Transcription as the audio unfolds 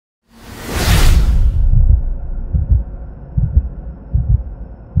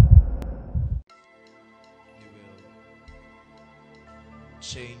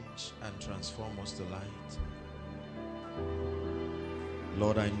and transform us to light.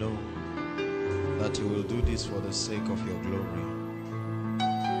 Lord, I know that you will do this for the sake of your glory.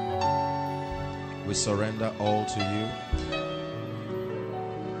 We surrender all to you.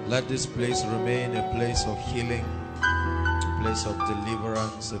 Let this place remain a place of healing, a place of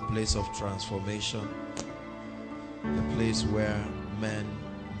deliverance, a place of transformation, a place where men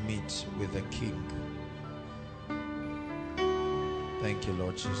meet with the King. Thank you,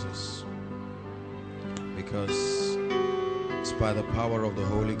 Lord Jesus, because it's by the power of the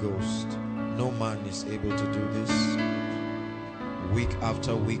Holy Ghost. No man is able to do this. Week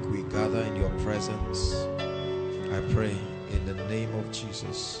after week we gather in your presence. I pray in the name of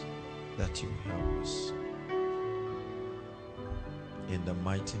Jesus that you help us. In the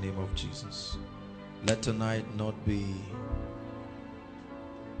mighty name of Jesus. Let tonight not be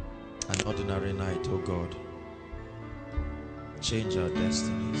an ordinary night, oh God. Change our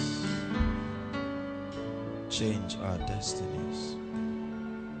destinies. Change our destinies.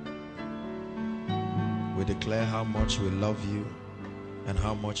 We declare how much we love you and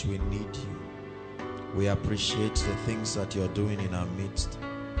how much we need you. We appreciate the things that you're doing in our midst.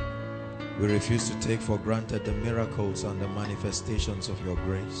 We refuse to take for granted the miracles and the manifestations of your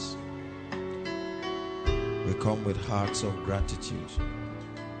grace. We come with hearts of gratitude.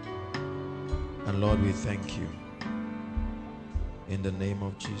 And Lord, we thank you in the name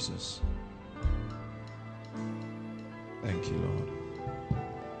of Jesus. Thank you, Lord.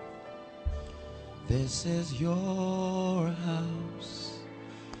 This is your house,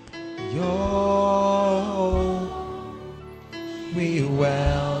 your home. We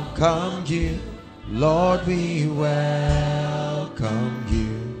welcome you, Lord, we welcome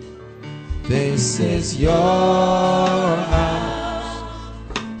you. This is your house,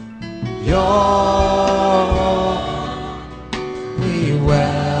 your home. We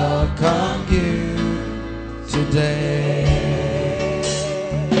welcome you today.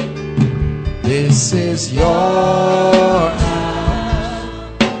 This is your house,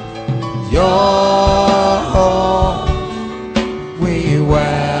 your home. We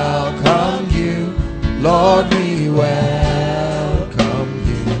welcome you, Lord, we welcome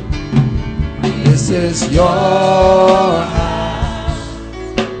you. This is your house,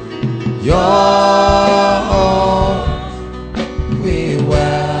 your home. We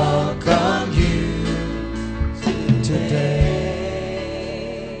welcome you today.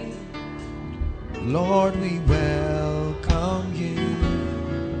 Lord, we welcome you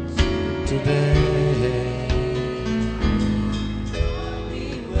today. We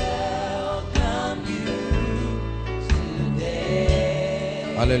welcome you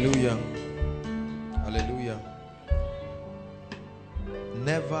today. Hallelujah. Hallelujah.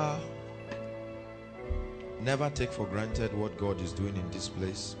 Never take for granted what God is doing in this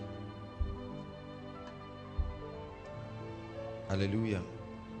place. Hallelujah.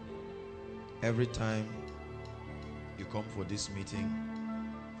 Every time you come for this meeting,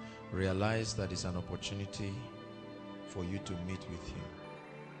 realize that it's an opportunity for you to meet with him.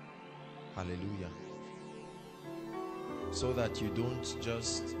 Hallelujah. So that you don't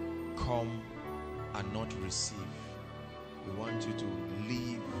just come and not receive. We want you to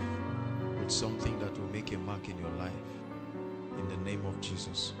leave with something that will make a mark in your life. In the name of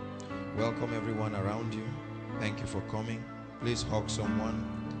Jesus. Welcome everyone around you. Thank you for coming. Please hug someone.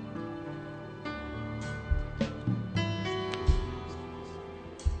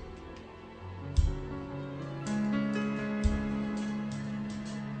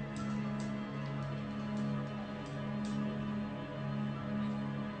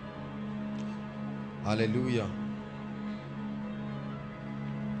 Hallelujah.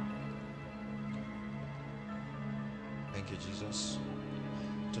 Thank you, Jesus.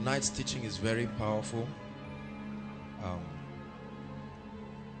 Tonight's teaching is very powerful.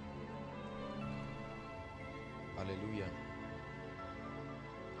 Hallelujah.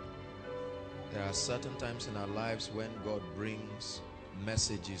 There are certain times in our lives when God brings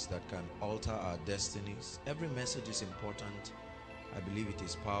messages that can alter our destinies. Every message is important. I believe it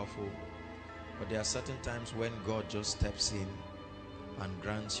is powerful. But there are certain times when God just steps in and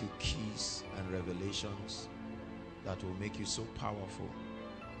grants you keys and revelations that will make you so powerful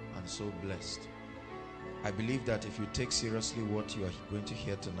and so blessed. I believe that if you take seriously what you are going to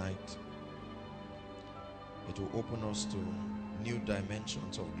hear tonight, it will open us to new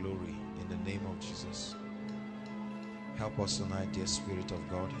dimensions of glory in the name of Jesus. Help us tonight, dear Spirit of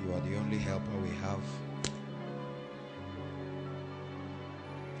God. You are the only helper we have.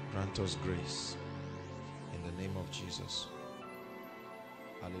 Grant us grace in the name of Jesus.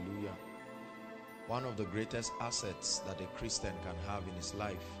 Hallelujah. One of the greatest assets that a Christian can have in his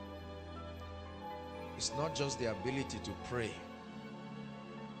life It's not just the ability to pray.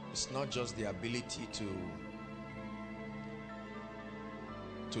 It's not just the ability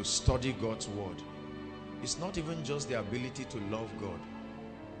to study God's word. It's not even just the ability to love God.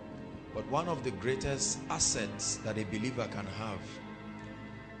 But one of the greatest assets that a believer can have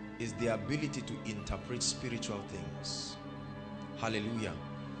is the ability to interpret spiritual things. Hallelujah.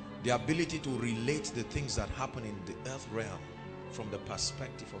 The ability to relate the things that happen in the earth realm from the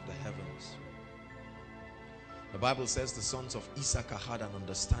perspective of the heavens. The Bible says the sons of Issachar had an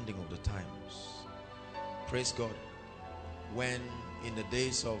understanding of the times. Praise God. When in the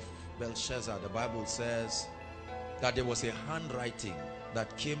days of Belshazzar, the Bible says that there was a handwriting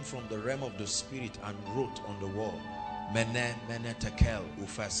that came from the realm of the spirit and wrote on the wall, Mene, Mene, Tekel,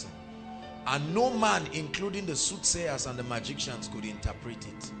 Upharsin. And no man, including the soothsayers and the magicians, could interpret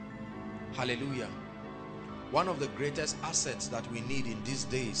it. Hallelujah. One of the greatest assets that we need in these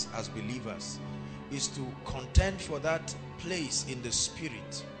days as believers is to contend for that place in the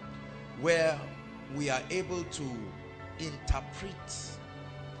spirit where we are able to interpret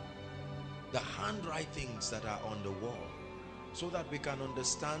the handwritings that are on the wall, so that we can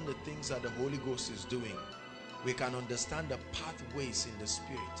understand the things that the Holy Ghost is doing. We can understand the pathways in the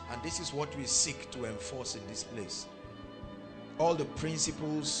spirit, and this is what we seek to enforce in this place. All the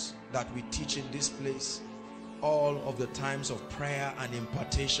principles that we teach in this place, all of the times of prayer and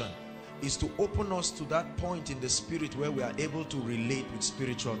impartation, is to open us to that point in the spirit where we are able to relate with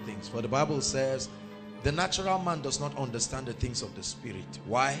spiritual things. For the Bible says the natural man does not understand the things of the spirit.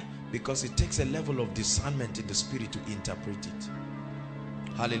 Why? Because it takes a level of discernment in the spirit to interpret it.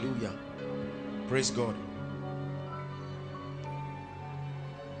 Hallelujah. Praise God.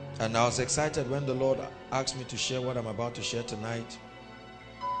 And I was excited when the Lord asked me to share what I'm about to share tonight,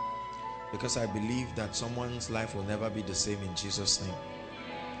 because I believe that someone's life will never be the same in Jesus' name.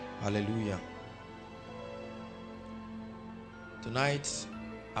 Hallelujah. Tonight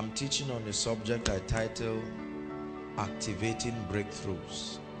I'm teaching on a subject I titled Activating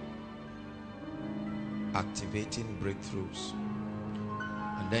Breakthroughs. Activating Breakthroughs.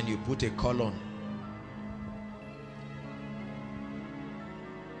 And then you put a colon.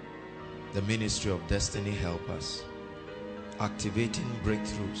 The ministry of destiny helpers. Activating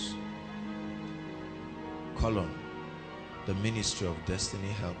breakthroughs. Colon. The ministry of destiny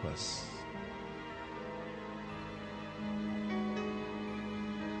helpers.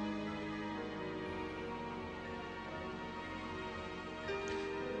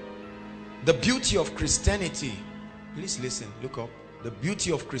 The beauty of Christianity, please listen, look up. The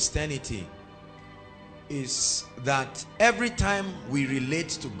beauty of Christianity is that every time we relate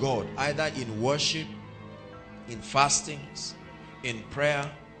to God, either in worship, in fastings, in prayer,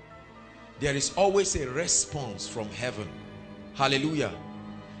 there is always a response from heaven. Hallelujah.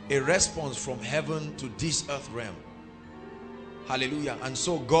 A response from heaven to this earth realm. Hallelujah. And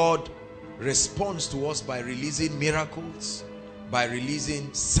so God responds to us by releasing miracles, by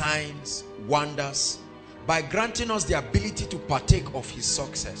releasing signs, wonders, by granting us the ability to partake of his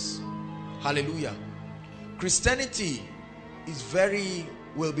success. Hallelujah. Christianity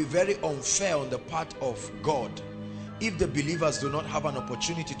will be very unfair on the part of God if the believers do not have an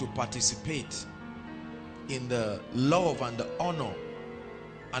opportunity to participate in the love and the honor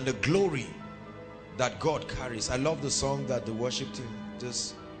and the glory that God carries. I love the song that the worship team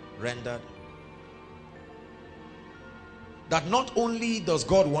just rendered. That not only does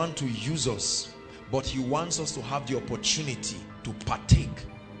God want to use us, but he wants us to have the opportunity to partake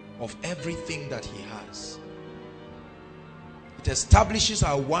of everything that he has. It establishes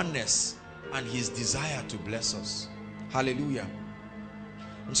our oneness and his desire to bless us. Hallelujah.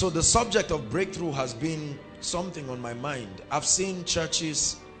 And so the subject of breakthrough has been something on my mind. I've seen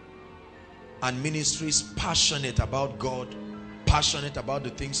churches and ministries passionate about God, passionate about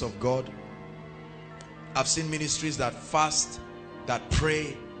the things of God. I've seen ministries that fast, that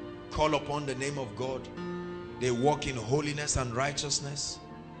pray, call upon the name of God. They walk in holiness and righteousness.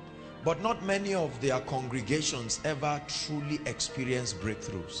 But not many of their congregations ever truly experience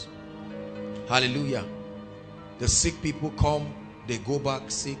breakthroughs. Hallelujah. The sick people come, they go back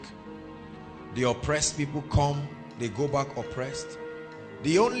sick. The oppressed people come, they go back oppressed.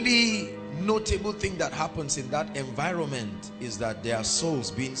 The only notable thing that happens in that environment is that there are souls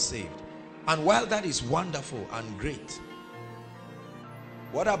being saved. And while that is wonderful and great,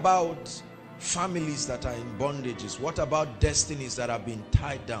 what about families that are in bondages? What about destinies that have been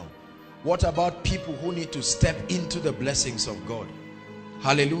tied down? What about people who need to step into the blessings of God?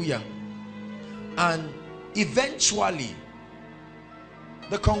 Hallelujah. And eventually,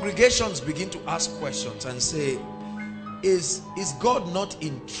 the congregations begin to ask questions and say, Is God not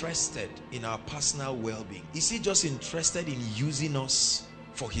interested in our personal well-being? Is he just interested in using us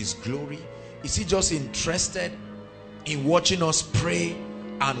for his glory? Is he just interested in watching us pray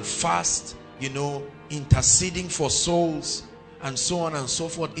and fast, you know, interceding for souls and so on and so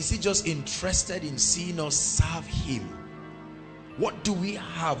forth? Is he just interested in seeing us serve him? What do we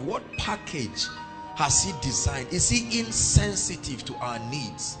have? What package has he designed? Is he insensitive to our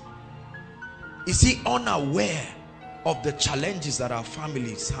needs? Is he unaware of the challenges that our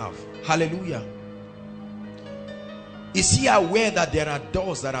families have? Hallelujah. Is he aware that there are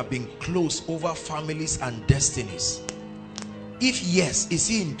doors that have been closed over families and destinies? If yes, is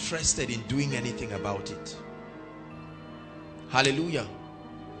he interested in doing anything about it? Hallelujah.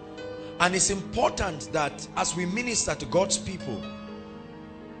 And it's important that as we minister to God's people,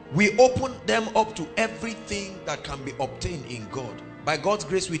 we open them up to everything that can be obtained in God. By God's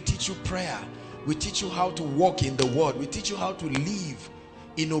grace, we teach you prayer. We teach you how to walk in the word. We teach you how to live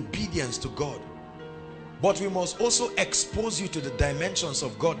in obedience to God. But we must also expose you to the dimensions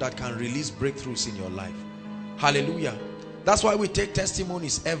of God that can release breakthroughs in your life. Hallelujah. That's why we take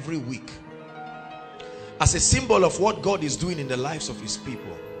testimonies every week, as a symbol of what God is doing in the lives of his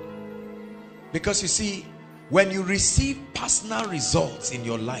people. Because you see, when you receive personal results in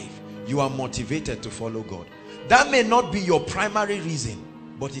your life, you are motivated to follow God. That may not be your primary reason,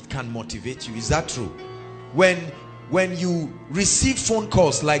 but it can motivate you. Is that true? When you receive phone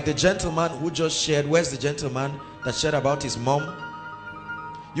calls like the gentleman who just shared, where's the gentleman that shared about his mom?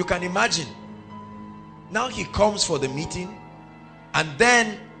 You can imagine, now he comes for the meeting, and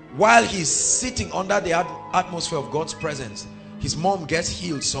then while he's sitting under the atmosphere of God's presence, his mom gets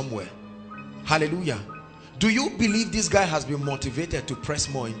healed somewhere. Hallelujah. Do you believe this guy has been motivated to press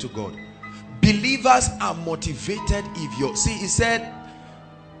more into God? Believers are motivated if you're... See, he said,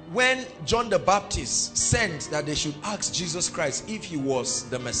 when John the Baptist sent that they should ask Jesus Christ if he was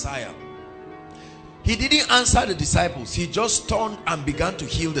the Messiah, he didn't answer the disciples. He just turned and began to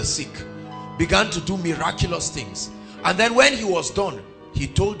heal the sick, began to do miraculous things. And then when he was done, he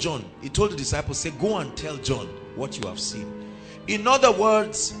told John, he told the disciples, say, go and tell John what you have seen. In other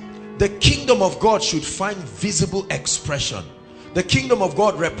words, the kingdom of God should find visible expression. The kingdom of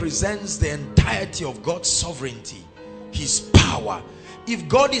God represents the entirety of God's sovereignty, his power. If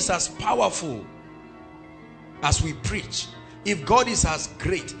God is as powerful as we preach, if God is as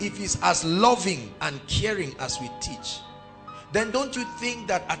great, if he's as loving and caring as we teach, then don't you think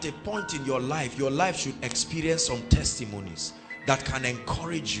that at a point in your life should experience some testimonies that can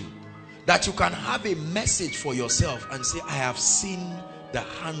encourage you, that you can have a message for yourself and say, I have seen the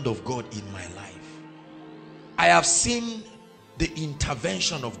hand of God in my life. I have seen the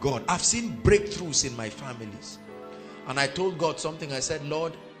intervention of God. I've seen breakthroughs in my families. And I told God something. I said,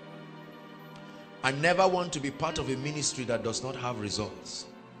 Lord, I never want to be part of a ministry that does not have results.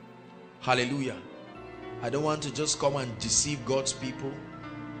 Hallelujah. I don't want to just come and deceive God's people.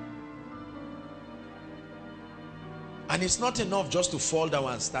 And it's not enough just to fall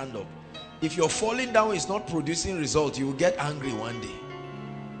down and stand up. If your falling down is not producing results, you will get angry one day.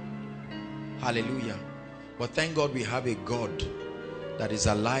 Hallelujah. But thank God we have a God that is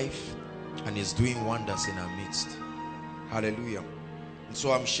alive and is doing wonders in our midst. Hallelujah. And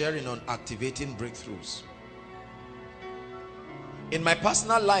so I'm sharing on activating breakthroughs. In my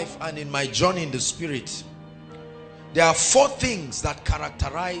personal life and in my journey in the spirit, there are 4 things that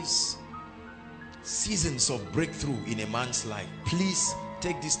characterize seasons of breakthrough in a man's life. Please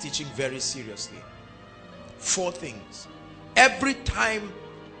take this teaching very seriously. 4 things. Every time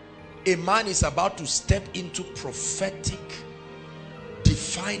a man is about to step into prophetic,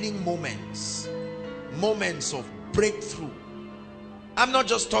 defining moments of breakthrough. I'm not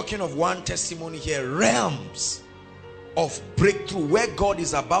just talking of one testimony here, realms of breakthrough where God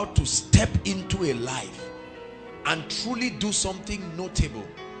is about to step into a life and truly do something notable.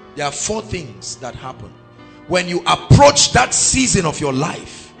 There are 4 things that happen when you approach that season of your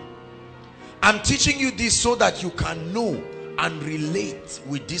life. I'm teaching you this so that you can know and relate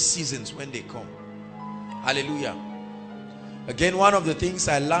with these seasons when they come. Hallelujah. Again, one of the things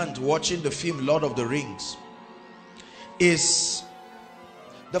I learned watching the film Lord of the Rings is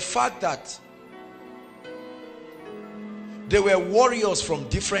the fact that they were warriors from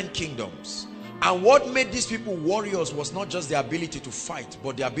different kingdoms. And what made these people warriors was not just their ability to fight,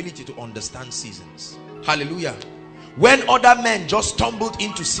 but the ability to understand seasons. Hallelujah. When other men just stumbled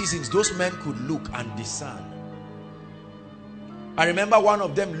into seasons, those men could look and discern. I remember one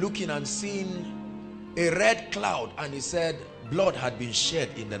of them looking and seeing a red cloud, and he said blood had been shed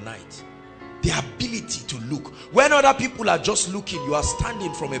in the night. The ability to look. When other people are just looking, you are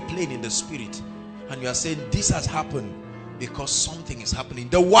standing from a plane in the spirit and you are saying, this has happened because something is happening.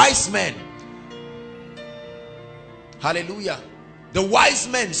 The wise men, hallelujah, the wise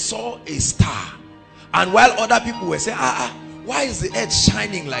men saw a star, and while other people were saying, why is the earth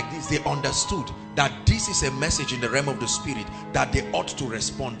shining like this, they understood that this is a message in the realm of the spirit that they ought to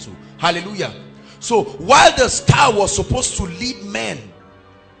respond to. Hallelujah. So while the star was supposed to lead men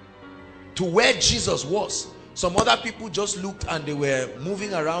to where Jesus was, some other people just looked and they were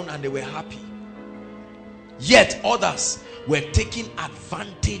moving around and they were happy. Yet others were taking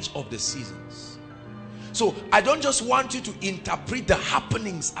advantage of the seasons. So I don't just want you to interpret the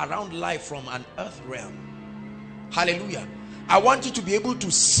happenings around life from an earth realm. Hallelujah. I want you to be able to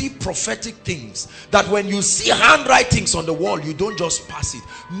see prophetic things, that when you see handwritings on the wall, you don't just pass it.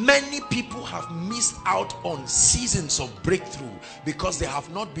 Many people have missed out on seasons of breakthrough because they have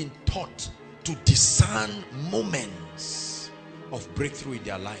not been taught to discern moments of breakthrough in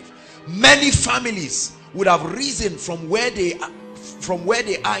their life. Many families would have risen from where they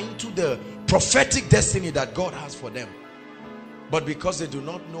are into the prophetic destiny that God has for them, but because they do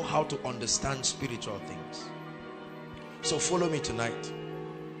not know how to understand spiritual things. So follow me tonight.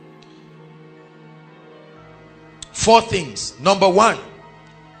 4 things. Number 1,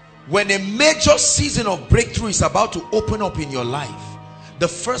 when a major season of breakthrough is about to open up in your life, the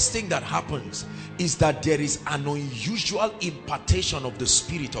first thing that happens is that there is an unusual impartation of the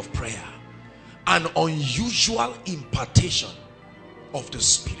spirit of prayer. An unusual impartation of the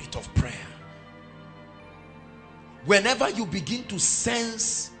spirit of prayer. Whenever you begin to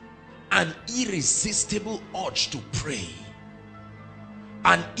sense an irresistible urge to pray,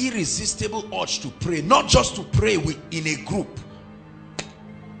 an irresistible urge to pray, not just to pray in a group,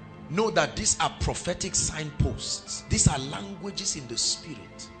 know that these are prophetic signposts. These are languages in the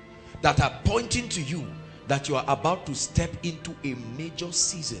spirit that are pointing to you that you are about to step into a major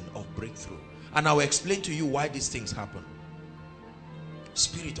season of breakthrough. And I will explain to you why these things happen.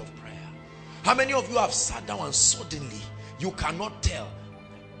 Spirit of prayer. How many of you have sat down and suddenly you cannot tell?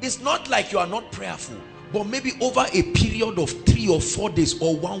 It's not like you are not prayerful, but maybe over a period of 3 or 4 days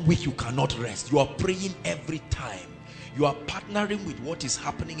or 1 week you cannot rest. You are praying every time. You are partnering with what is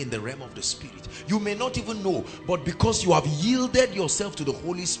happening in the realm of the spirit. You may not even know, but because you have yielded yourself to the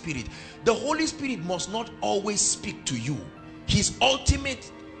Holy Spirit, the Holy Spirit must not always speak to you. His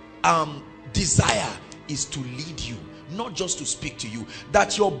ultimate desire is to lead you, not just to speak to you.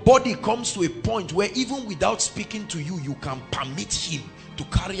 That your body comes to a point where even without speaking to you, you can permit him to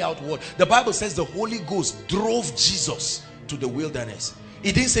carry out what the Bible says. The Holy Ghost drove Jesus to the wilderness.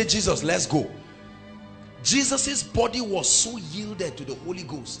 He didn't say, Jesus, let's go. Jesus's body was so yielded to the Holy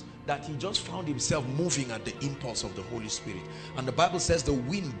Ghost that he just found himself moving at the impulse of the Holy Spirit. And the Bible says the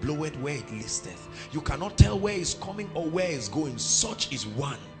wind bloweth where it listeth. You cannot tell where it's coming or where it's going. Such is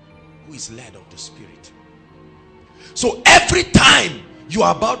one who is led of the Spirit. So every time you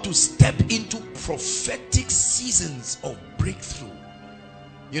are about to step into prophetic seasons of breakthrough,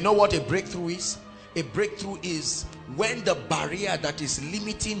 you know what a breakthrough is? A breakthrough is when the barrier that is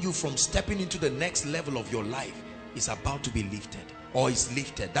limiting you from stepping into the next level of your life is about to be lifted, or is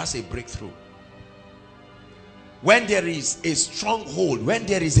lifted. That's a breakthrough. When there is a stronghold, when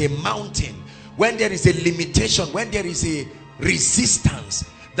there is a mountain, when there is a limitation, when there is a resistance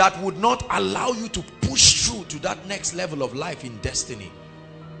that would not allow you to push through to that next level of life in destiny,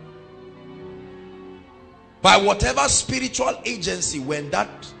 by whatever spiritual agency, when that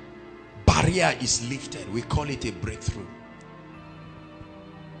barrier is lifted, we call it a breakthrough.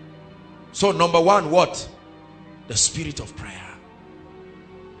 So number 1, what? The spirit of prayer.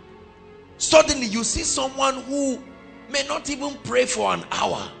 Suddenly you see someone who may not even pray for an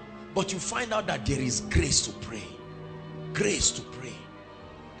hour, but you find out that there is grace to pray. Grace to pray.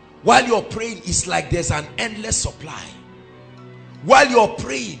 While you're praying, it's like there's an endless supply. While you're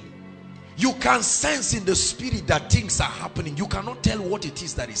praying, you can sense in the spirit that things are happening. You cannot tell what it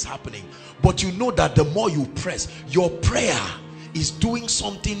is that is happening, but you know that the more you press, your prayer is doing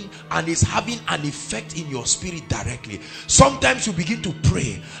something and is having an effect in your spirit directly. Sometimes you begin to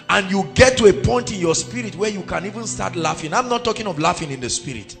pray and you get to a point in your spirit where you can even start laughing. I'm not talking of laughing in the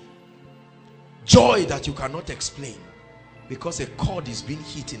spirit. Joy that you cannot explain, because a chord is being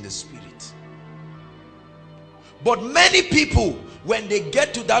hit in the spirit. But many people, when they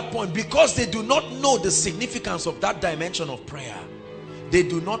get to that point, because they do not know the significance of that dimension of prayer, they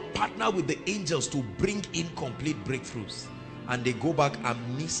do not partner with the angels to bring in complete breakthroughs, and they go back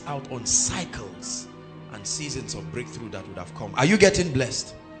and miss out on cycles and seasons of breakthrough that would have come. Are you getting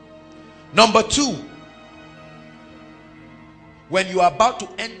blessed? Number 2, when you are about to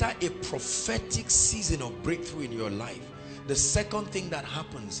enter a prophetic season of breakthrough in your life, the second thing that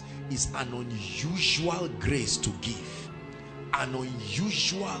happens is an unusual grace to give. an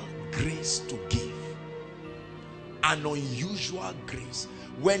unusual grace to give. An unusual grace.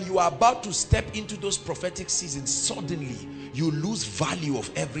 When you are about to step into those prophetic seasons, suddenly you lose value of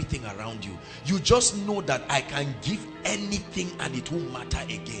everything around you. You just know that I can give anything and it won't matter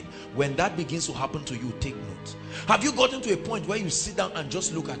again. When that begins to happen to you, take note. Have you gotten to a point where you sit down and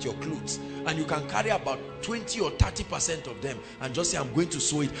just look at your clothes and you can carry about 20 or 30% of them and just say, I'm going to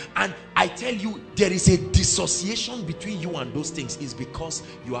sew it? And I tell you, there is a dissociation between you and those things. Is because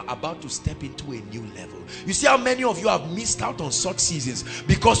you are about to step into a new level. You see how many of you have missed out on such seasons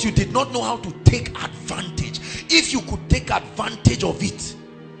because you did not know how to take advantage. If you could take advantage of it,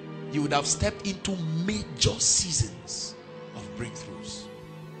 you would have stepped into major seasons of breakthroughs.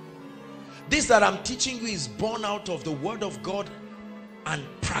 This that I'm teaching you is born out of the Word of God and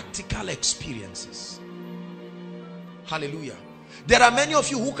practical experiences. Hallelujah. There are many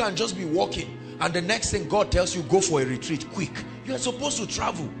of you who can just be walking and the next thing God tells you, go for a retreat quick. You are supposed to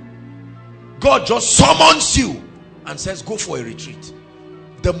travel. God just summons you and says, go for a retreat.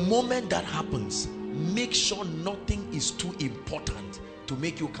 The moment that happens, make sure nothing is too important to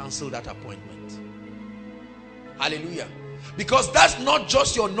make you cancel that appointment. Hallelujah. Because that's not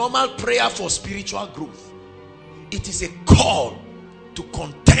just your normal prayer for spiritual growth. It is a call to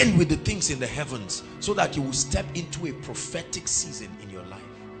contend with the things in the heavens so that you will step into a prophetic season in your life.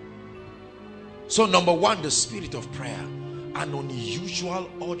 So number one, the spirit of prayer. An unusual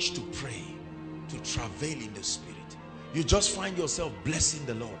urge to pray, to travail in the spirit. You just find yourself blessing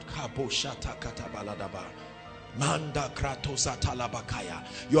the Lord.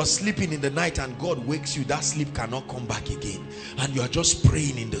 You are sleeping in the night and God wakes you. That sleep cannot come back again. And you are just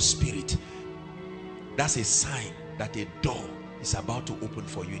praying in the spirit. That's a sign that a door is about to open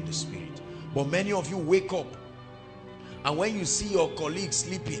for you in the spirit. But many of you wake up and when you see your colleague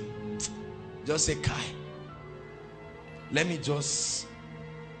sleeping, just say, Kai, let me just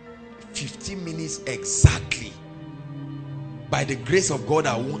 15 minutes exactly. By the grace of God,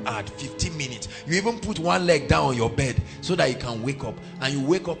 I won't add 15 minutes. You even put one leg down on your bed so that you can wake up. And you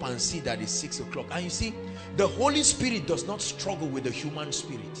wake up and see that it's 6 o'clock. And you see, the Holy Spirit does not struggle with the human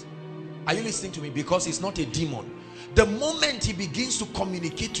spirit. Are you listening to me? Because it's not a demon. The moment he begins to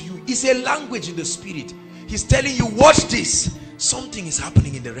communicate to you, it's a language in the spirit. He's telling you, watch this. Something is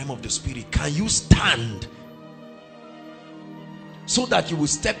happening in the realm of the spirit. Can you stand? So that you will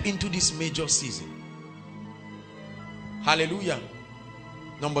step into this major season. Hallelujah.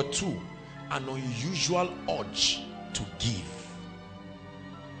 Number two, an unusual urge to give.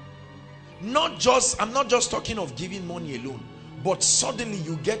 I'm not just talking of giving money alone, but suddenly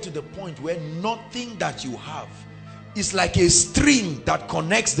you get to the point where nothing that you have is like a string that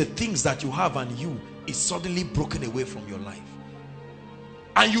connects the things that you have and you is suddenly broken away from your life.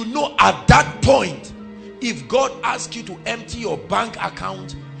 And you know at that point, if God asks you to empty your bank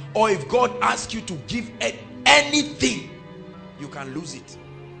account, or if God asks you to give anything, you can lose it,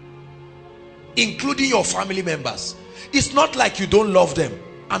 including your family members. It's not like you don't love them.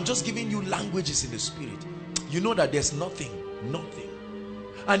 I'm just giving you languages in the spirit. You know that there's nothing.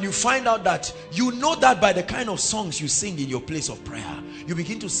 And you find out that you know that by the kind of songs you sing in your place of prayer. You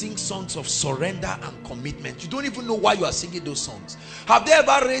begin to sing songs of surrender and commitment. You don't even know why you are singing those songs. Have they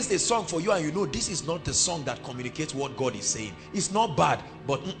ever raised a song for you and you know this is not the song that communicates what God is saying? It's not bad,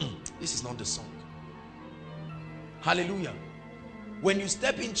 but this is not the song. Hallelujah. When you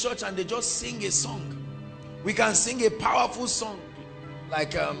step in church and they just sing a song, we can sing a powerful song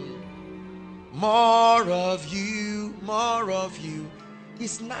like more of you, more of you.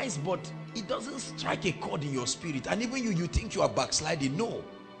 It's nice, but it doesn't strike a chord in your spirit. And even you think you are backsliding. No.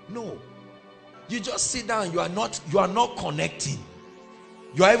 You just sit down. You are not connecting.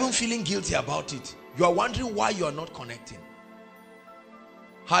 You are even feeling guilty about it. You are wondering why you are not connecting.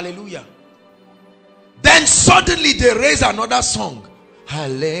 Hallelujah. Then suddenly they raise another song. I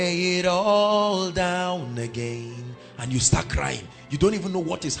lay it all down again. And you start crying. You don't even know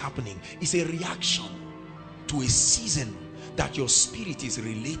what is happening. It's a reaction to a season that your spirit is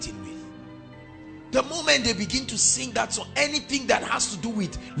relating with. The moment they begin to sing that song, anything that has to do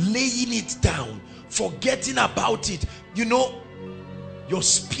with laying it down, forgetting about it, you know, your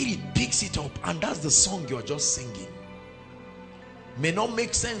spirit picks it up, and that's the song you're just singing. May not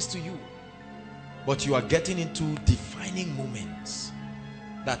make sense to you, but you are getting into defining moments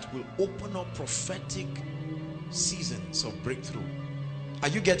that will open up prophetic seasons of breakthrough. Are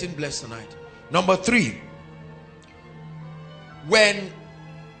you getting blessed tonight? Number three, when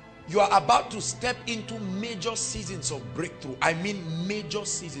you are about to step into major seasons of breakthrough, I mean major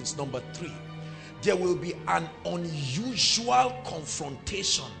seasons, number three, there will be an unusual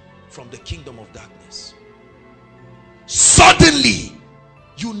confrontation from the kingdom of darkness. Suddenly suddenly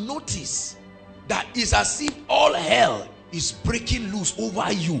you notice that it's as if all hell is breaking loose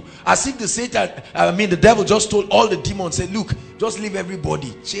over you, as if the devil just told all the demons, say, look, just leave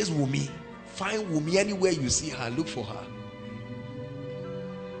everybody, chase Wumi, find Wumi anywhere you see her, look for her.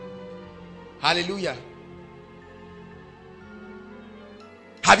 Hallelujah.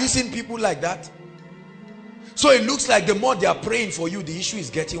 Have you seen people like that? So it looks like the more they are praying for you, the issue is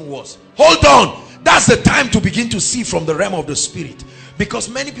getting worse. Hold on. That's the time to begin to see from the realm of the spirit. Because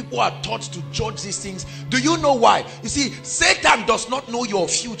many people are taught to judge these things. Do you know why? You see, Satan does not know your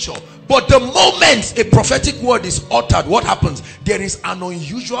future. But the moment a prophetic word is uttered, what happens? There is an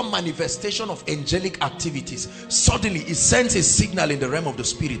unusual manifestation of angelic activities. Suddenly, it sends a signal in the realm of the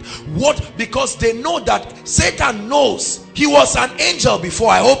spirit. What? Because they know that Satan knows. He was an angel before,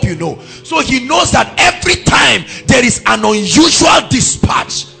 I hope you know. So he knows that every time there is an unusual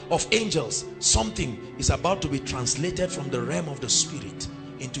dispatch of angels, something is about to be translated from the realm of the spirit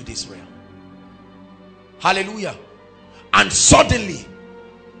into this realm. Hallelujah. And suddenly,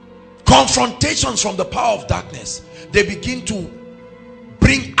 confrontations from the power of darkness, they begin to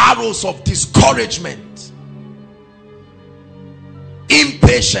bring arrows of discouragement,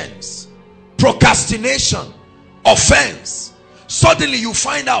 impatience, procrastination, offense. Suddenly you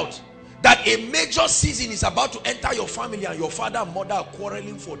find out that a major season is about to enter your family, and your father and mother are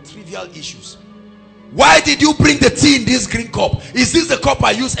quarreling for trivial issues. Why did you bring the tea in this green cup? Is this the cup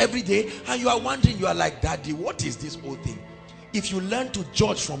I use every day? And you are wondering, you are like, Daddy, what is this whole thing? If you learn to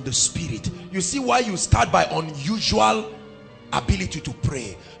judge from the spirit, you see why you start by unusual ability to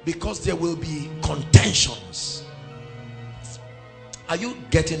pray, because there will be contentions. Are you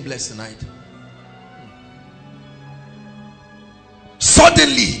getting blessed tonight?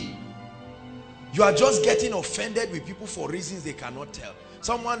 Suddenly you are just getting offended with people for reasons they cannot tell.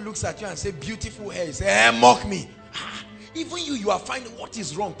 Someone looks at you and say, beautiful hair. You say, hey, mock me. Even you are finding what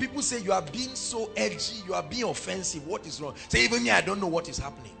is wrong. People say you are being so edgy, you are being offensive. What is wrong? Say, even me, I don't know what is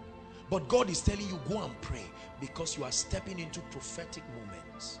happening. But God is telling you, go and pray, because you are stepping into prophetic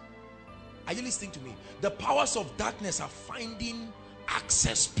moments. Are you listening to me? The powers of darkness are finding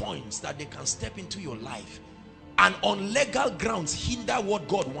access points that they can step into your life, and on legal grounds hinder what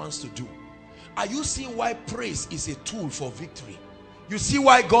God wants to do. Are you seeing why praise is a tool for victory? You see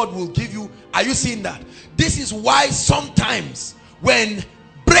why God will give you, are you seeing that? This is why sometimes when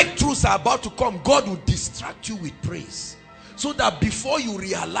breakthroughs are about to come, God will distract you with praise, so that before you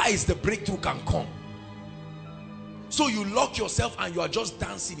realize, the breakthrough can come. So you lock yourself and you are just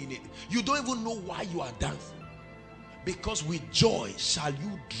dancing in it. You don't even know why you are dancing. Because with joy shall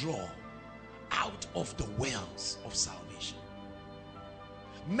you draw out of the wells of salvation.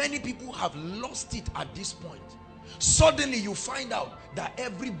 Many people have lost it at this point. Suddenly you find out that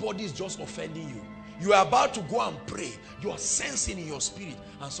everybody is just offending you. You are about to go and pray. You are sensing in your spirit,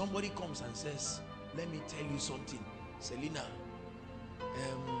 and somebody comes and says, let me tell you something, Selena,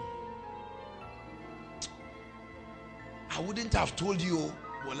 I wouldn't have told you,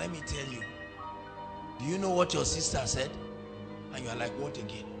 but let me tell you. Do you know what your sister said? And you are like, what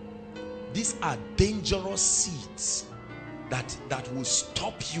again? These are dangerous seeds that will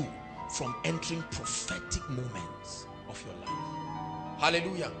stop you from entering prophetic moments of your life.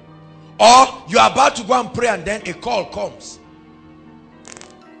 Hallelujah. Or you are about to go and pray, and then a call comes,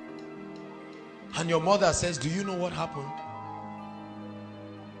 and your mother says, do you know what happened?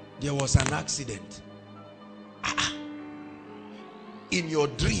 There was an accident. In your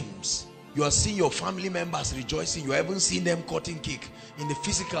dreams, you are seeing your family members rejoicing. You haven't seen them cutting cake. In the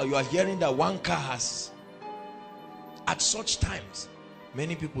physical, you are hearing that one car has. At such times,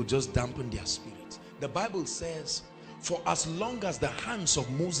 many people just dampen their spirits. The Bible says, for as long as the hands of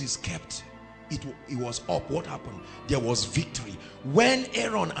Moses kept, it was up. What happened? There was victory. When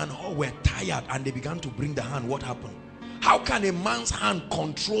Aaron and Hur were tired and they began to bring the hand, what happened? How can a man's hand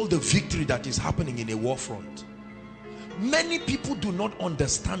control the victory that is happening in a war front? Many people do not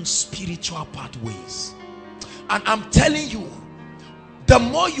understand spiritual pathways. And I'm telling you, the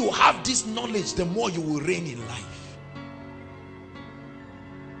more you have this knowledge, the more you will reign in life.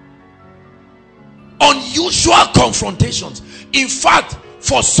 Unusual confrontations. In fact,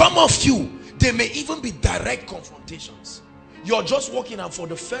 for some of you, they may even be direct confrontations. You're just walking, and for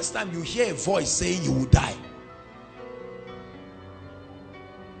the first time you hear a voice saying you will die.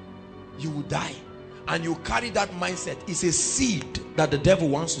 You will die. And you carry that mindset. It's a seed that the devil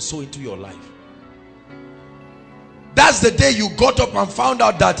wants to sow into your life. That's the day you got up and found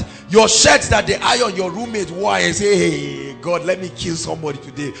out that your shirts that they iron your roommate wore, and say, hey, God, let me kill somebody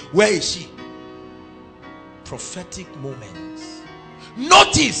today. Where is she? Prophetic moments.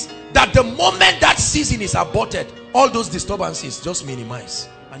 Notice that the moment that season is aborted, all those disturbances just minimize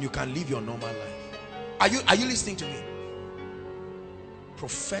and you can live your normal life. Are you listening to me?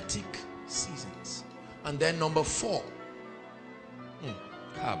 Prophetic seasons. And then number 4.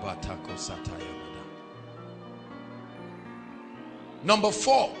 Number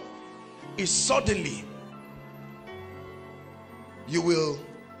 4 is suddenly you will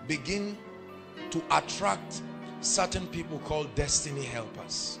begin to attract certain people called destiny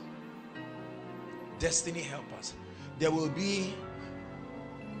helpers. Destiny helpers. There will be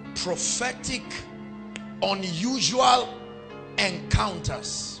prophetic, unusual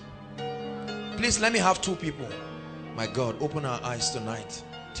encounters. Please let me have 2 people. My God, open our eyes tonight.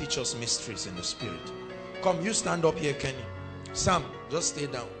 Teach us mysteries in the spirit. Come, you stand up here, Kenny. Sam, just stay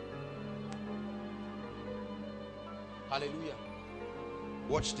down. Hallelujah.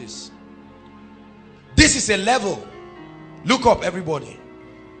 Watch this. This is a level. Look up, everybody.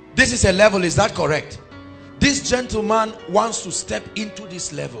 This is a level, is that correct? This gentleman wants to step into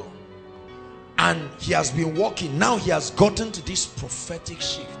this level. And he has been walking. Now he has gotten to this prophetic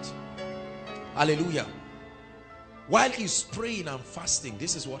shift. Hallelujah. While he's praying and fasting,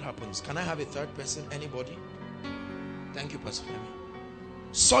 this is what happens. Can I have a third person? Anybody? Thank you, Pastor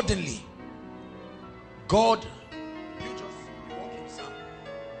Femi. Suddenly, God, you just be walking, Sam.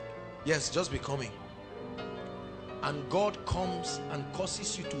 Yes, just be coming. And God comes and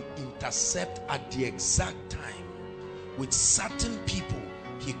causes you to intercept at the exact time with certain people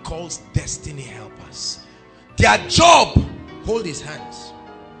he calls destiny helpers. Their job, hold his hands,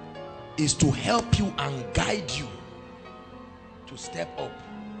 is to help you and guide you to step up,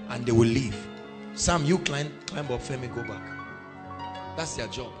 and they will leave. Sam, you climb up, Femi, go back. That's their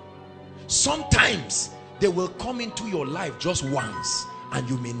job. Sometimes they will come into your life just once and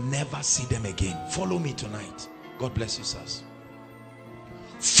you may never see them again. Follow me tonight. God bless you, sirs.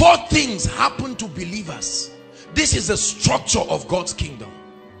 4 things happen to believers. This is the structure of God's kingdom.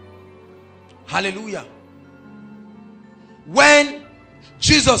 Hallelujah. When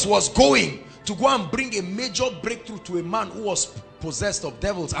Jesus was going to go and bring a major breakthrough to a man who was possessed of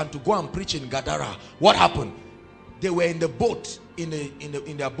devils and to go and preach in Gadara, what happened? They were in the boat, in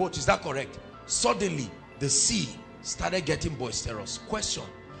their boat, is that correct? Suddenly the sea started getting boisterous. Question: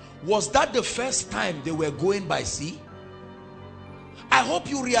 was that the first time they were going by sea? I hope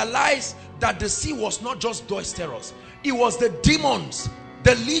you realize that the sea was not just boisterous. It was the demons,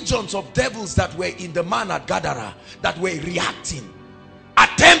 the legions of devils that were in the man at Gadara that were reacting,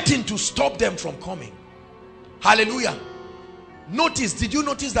 attempting to stop them from coming. Hallelujah. Notice, did you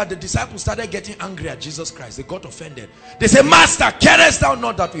notice that the disciples started getting angry at Jesus Christ? They got offended. They said, Master, carest thou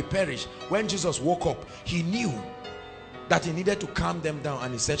not that we perish? When Jesus woke up, he knew that he needed to calm them down,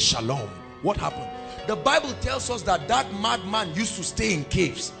 and he said, Shalom. What happened? The Bible tells us that that madman used to stay in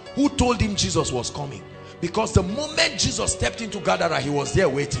caves. Who told him Jesus was coming? Because the moment Jesus stepped into Gadara, he was there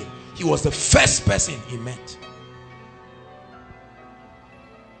waiting. He was the first person he met.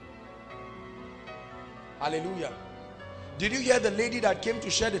 Hallelujah. Did you hear the lady that came to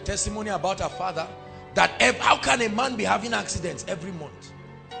share the testimony about her father? That how can a man be having accidents every month?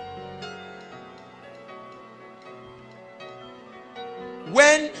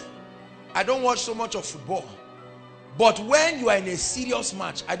 When, I don't watch so much of football, but when you are in a serious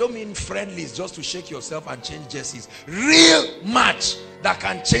match, I don't mean friendlies just to shake yourself and change jerseys. Real match that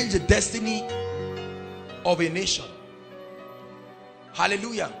can change the destiny of a nation.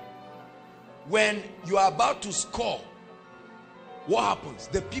 Hallelujah. When you are about to score, what happens?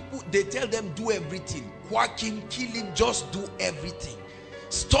 The people, they tell them do everything. Quack him, kill him, just do everything.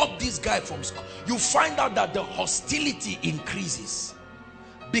 Stop this guy from scoring. You find out that the hostility increases.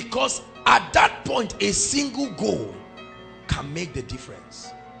 Because at that point, a single goal can make the difference.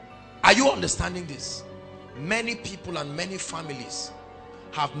 Are you understanding this? Many people and many families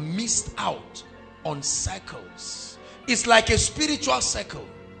have missed out on cycles. It's like a spiritual cycle.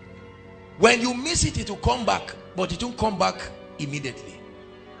 When you miss it, it will come back, but it won't come back immediately.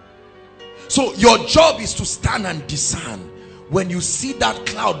 So your job is to stand and discern. When you see that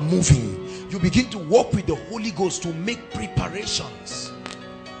cloud moving, you begin to walk with the Holy Ghost to make preparations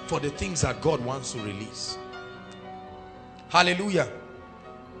for the things that God wants to release. Hallelujah.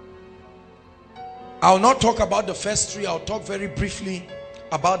 I'll not talk about the first 3. I'll talk very briefly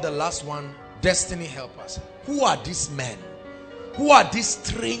about the last one, destiny helpers. Who are these men? Who are these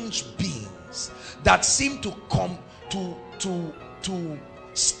strange beings that seem to come to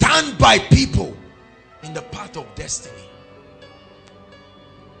stand by people in the path of destiny?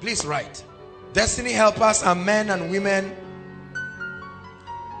 Please write. Destiny helpers are men and women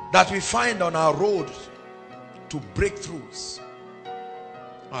that we find on our road to breakthroughs,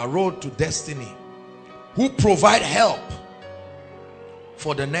 our road to destiny. who provide help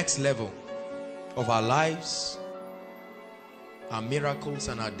for the next level of our lives, our miracles,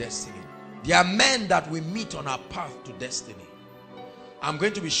 and our destiny. There are men that we meet on our path to destiny. I'm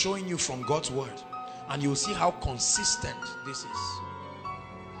going to be showing you from God's word, and you'll see how consistent this is.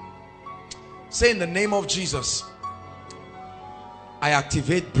 Say, in the name of Jesus, I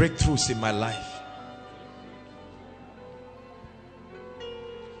activate breakthroughs in my life.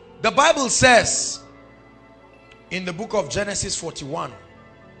 The Bible says in the book of Genesis 41,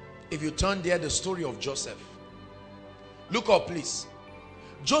 if you turn there, the story of Joseph. Look up, please.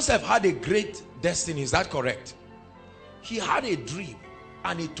 Joseph had a great destiny, is that correct? He had a dream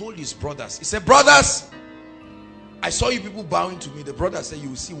and he told his brothers. He said, brothers, I saw you people bowing to me. The brothers said, you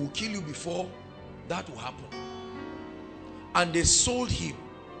will see, we'll kill you before that will happen. And they sold him.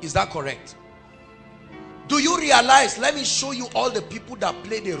 Is that correct? Do you realize, let me show you all the people that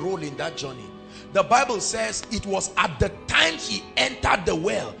played a role in that journey. The Bible says it was at the time he entered the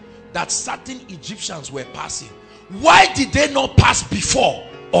well that certain Egyptians were passing. Why did they not pass before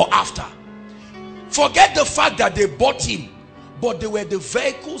or after? Forget the fact that they bought him, but they were the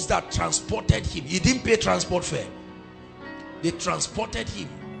vehicles that transported him. He didn't pay transport fare. They transported him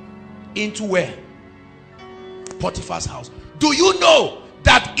into where? Potiphar's house. Do you know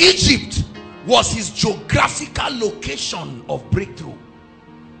that Egypt was his geographical location of breakthrough?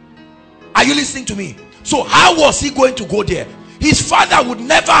 Are you listening to me? So how was he going to go there? His father would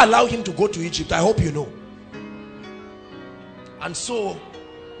never allow him to go to Egypt. I hope you know. And so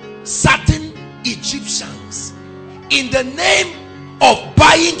certain Egyptians, in the name of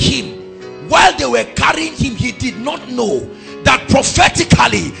buying him, while they were carrying him, he did not know that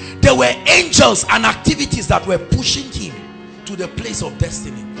prophetically there were angels and activities that were pushing him to the place of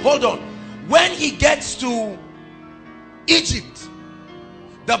destiny. Hold on. When he gets to Egypt,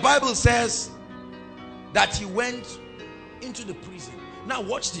 the Bible says that he went into the prison. Now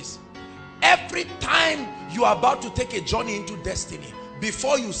watch this. Every time you are about to take a journey into destiny,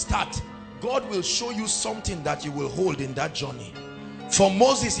 before you start, God will show you something that you will hold in that journey. For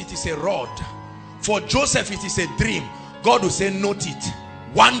Moses, it is a rod. For Joseph, it is a dream. God will say, note it.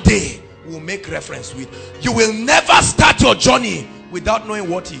 One day, we'll make reference to it. You will never start your journey without knowing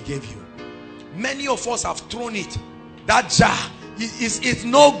what he gave you. Many of us have thrown it. That jar is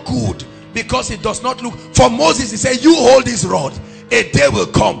no good because it does not look. For Moses, he said, you hold this rod. A day will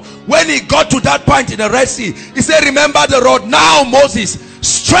come. When he got to that point in the Red Sea, he said, remember the rod. Now Moses,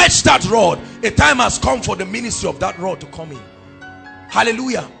 stretch that rod. A time has come for the ministry of that rod to come in.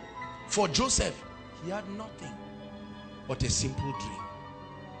 Hallelujah. For Joseph, he had nothing but a simple dream.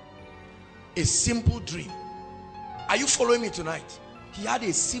 A simple dream. Are you following me tonight? He had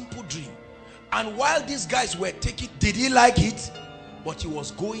a simple dream. And while these guys were taking, did he like it? But he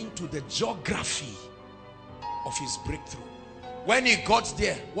was going to the geography of his breakthrough. When he got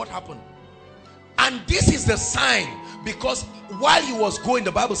there, what happened? And this is the sign, because while he was going,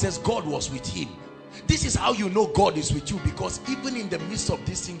 the Bible says God was with him. This is how you know God is with you, because even in the midst of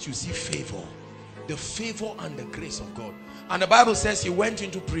these things you see favor. The favor and the grace of God. And the Bible says he went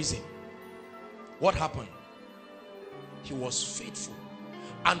into prison. What happened? He was faithful.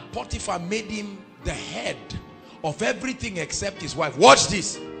 And Potiphar made him the head of everything except his wife. Watch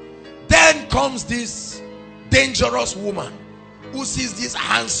this. Then comes this dangerous woman who sees this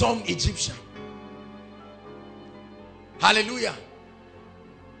handsome Egyptian. Hallelujah.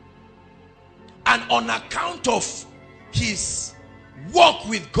 And on account of his walk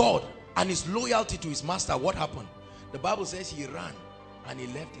with God and his loyalty to his master, what happened? The Bible says he ran and he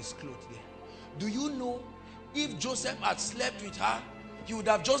left his clothes there. Do you know, if Joseph had slept with her, he would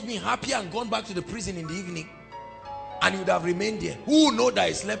have just been happy and gone back to the prison in the evening, and he would have remained there. Who would know that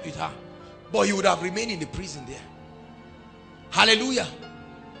he slept with her? But he would have remained in the prison there. Hallelujah.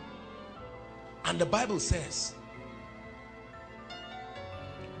 And the Bible says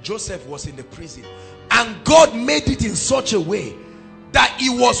Joseph was in the prison, and God made it in such a way that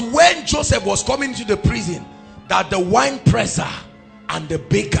it was when Joseph was coming to the prison that the wine presser and the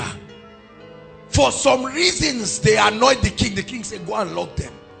baker, for some reasons, they annoyed the king. The king said, go and lock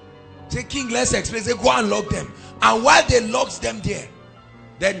them. Say, king, let's explain. Say, go and lock them. And while they locked them there,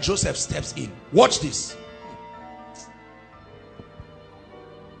 then Joseph steps in. Watch this.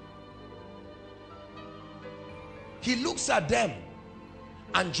 He looks at them,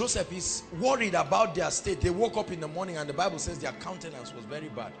 and Joseph is worried about their state. They woke up in the morning, and the Bible says their countenance was very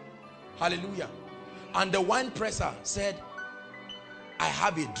bad. Hallelujah. And the wine presser said, I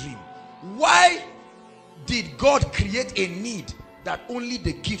have a dream. Why did God create a need that only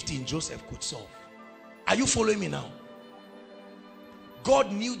the gift in Joseph could solve? Are you following me now?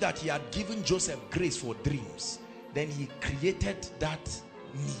 God knew that he had given Joseph grace for dreams. Then he created that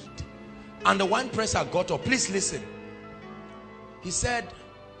need. And the wine presser got up. Please listen. He said,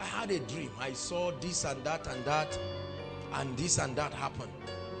 I had a dream. I saw this and that and that, and this and that happened.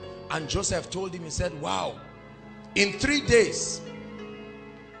 And Joseph told him, he said, wow, in 3 days,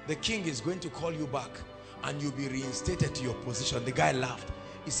 the king is going to call you back and you'll be reinstated to your position. The guy laughed.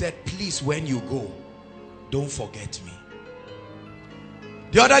 He said, please, when you go, don't forget me.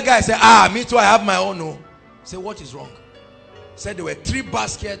 The other guy said, me too, I have my own. No. Say, what is wrong? Said there were 3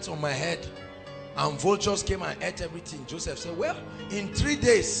 baskets on my head and vultures came and ate everything. Joseph said, well, in 3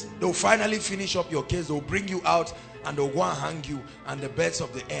 days, they'll finally finish up your case. They'll bring you out and they'll go and hang you, and the birds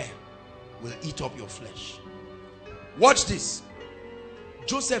of the air will eat up your flesh. Watch this.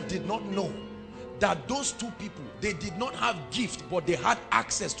 Joseph did not know that those 2 people, they did not have gift, but they had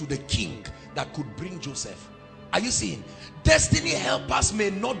access to the king that could bring Joseph. Are you seeing? Destiny helpers may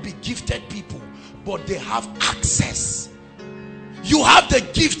not be gifted people, but they have access. You have the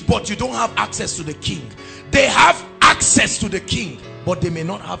gift, but you don't have access to the king. They have access to the king, but they may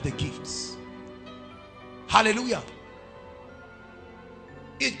not have the gifts. Hallelujah.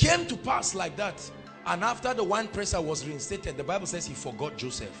 It came to pass like that. And after the wine presser was reinstated, the Bible says he forgot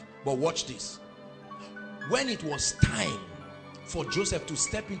Joseph. But watch this. When it was time for Joseph to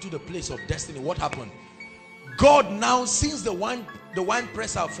step into the place of destiny, what happened? God now, since the wine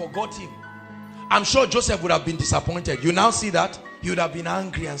presser forgot him, I'm sure Joseph would have been disappointed. You now see that? He would have been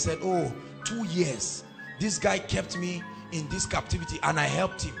angry and said, oh, 2 years. This guy kept me in this captivity and I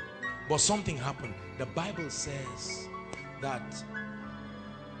helped him. But something happened. The Bible says that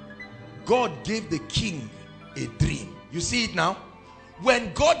God gave the king a dream. You see it now?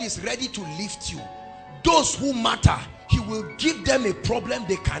 When God is ready to lift you, those who matter, he will give them a problem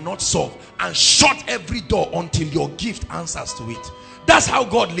they cannot solve and shut every door until your gift answers to it. That's how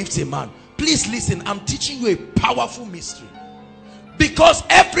God lifts a man. Please listen, I'm teaching you a powerful mystery. Because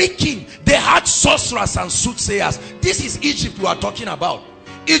every king, they had sorcerers and soothsayers. This is Egypt we are talking about.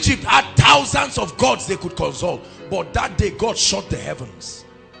 Egypt had thousands of gods they could consult. But that day God shut the heavens.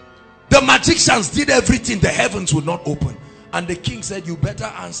 The magicians did everything, the heavens would not open. And the king said, you better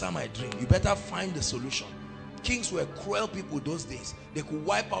answer my dream. You better find the solution. Kings were cruel people those days. They could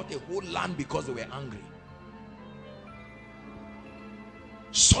wipe out a whole land because they were angry.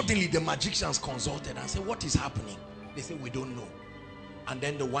 Suddenly the magicians consulted and said, what is happening? They said, we don't know. And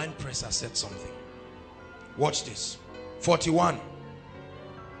then the wine presser said something. Watch this. 41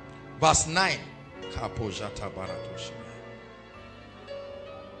 verse 9.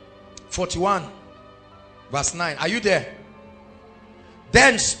 41 verse 9. Are you there?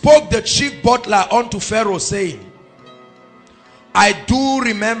 Then spoke the chief butler unto Pharaoh, saying, I do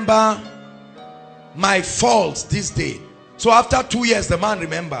remember my faults this day. So after 2 years, the man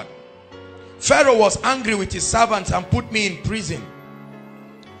remembered. Pharaoh was angry with his servants and put me in prison,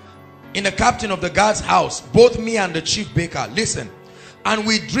 in the captain of the guard's house, both me and the chief baker. Listen. And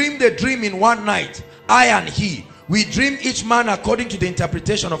we dreamed a dream in one night, I and he. We dreamed each man according to the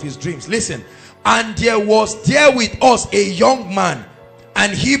interpretation of his dreams. Listen. And there was there with us a young man,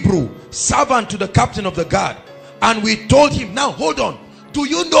 an Hebrew, servant to the captain of the guard. And we told him, now hold on, do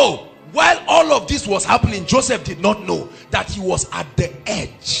you know, while all of this was happening, Joseph did not know that he was at the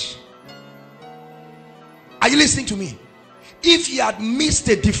edge. Are you listening to me? If he had missed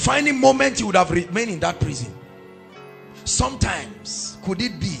a defining moment, he would have remained in that prison. Sometimes, could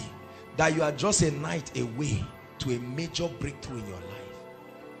it be that you are just a night away to a major breakthrough in your life?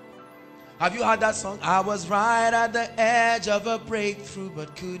 Have you heard that song? I was right at the edge of a breakthrough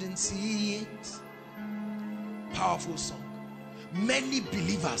but couldn't see it. Powerful song. Many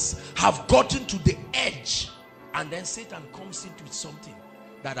believers have gotten to the edge and then Satan comes in with something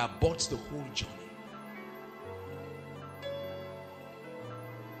that aborts the whole journey.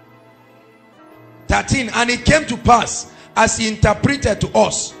 And it came to pass as he interpreted to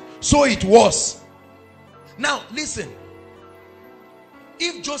us, so it was. Now listen,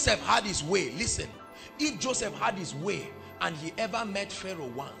 if Joseph had his way, listen, if Joseph had his way and he ever met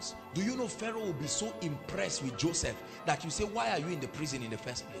Pharaoh once, do you know Pharaoh will be so impressed with Joseph that you say, why are you in the prison in the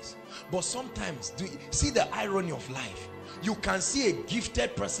first place? But sometimes, do you see the irony of life? You can see a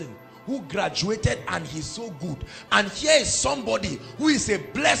gifted person who graduated and he's so good, and here is somebody who is a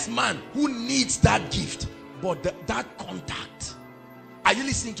blessed man who needs that gift, but that contact. Are you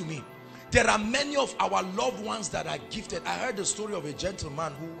listening to me? There are many of our loved ones that are gifted. I heard the story of a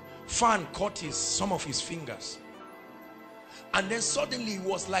gentleman who fan caught some of his fingers, and then suddenly it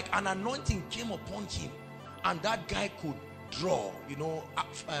was like an anointing came upon him, and that guy could draw. You know,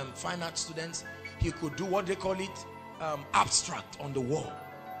 fine art students, he could do what they call it, abstract on the wall.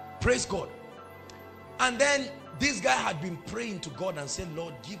 Praise God. And then this guy had been praying to God and said,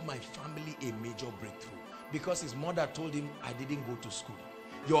 Lord, give my family a major breakthrough. Because his mother told him, I didn't go to school.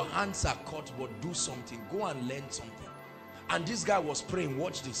 Your hands are cut, but do something. Go and learn something. And this guy was praying.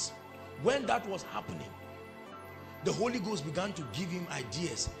 Watch this. When that was happening, the Holy Ghost began to give him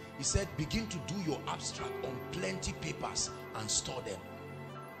ideas. He said, begin to do your abstract on plenty papers and store them.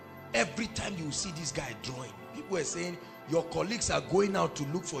 Every time you see this guy drawing, people were saying, your colleagues are going out to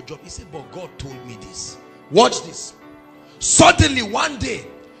look for a job. He said, but God told me this. Watch this. Suddenly one day,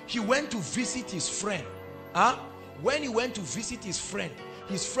 he went to visit his friend. When he went to visit his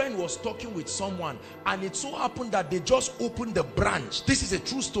friend was talking with someone, and it so happened that they just opened the branch. This is a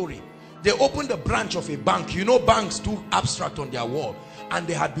true story. They opened the branch of a bank. You know, banks do abstract on their wall, and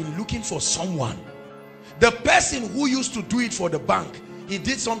they had been looking for someone. The person who used to do it for the bank, he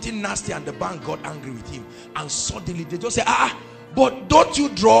did something nasty and the bank got angry with him, and suddenly they just say, but don't you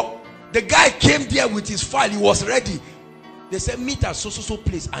draw? The guy came there with his file. He was ready. They said, meet at so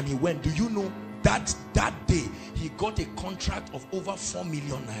place, and he went. Do you know that day he got a contract of over 4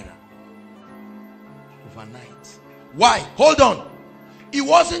 million naira overnight? Why? Hold on. It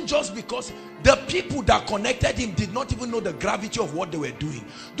wasn't just because the people that connected him did not even know the gravity of what they were doing.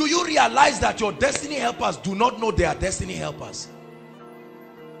 Do you realize that your destiny helpers do not know they are destiny helpers?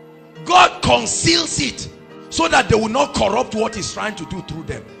 God conceals it so that they will not corrupt what he's trying to do through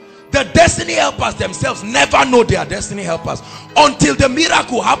them. The destiny helpers themselves never know they are destiny helpers until the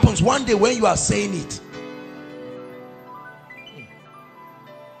miracle happens one day when you are saying it.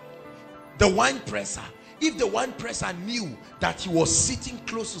 The wine presser, if the wine presser knew that he was sitting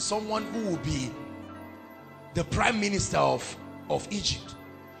close to someone who would be the prime minister of Egypt,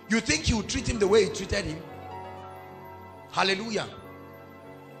 you think he would treat him the way he treated him? Hallelujah.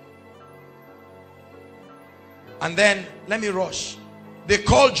 And then let me rush. They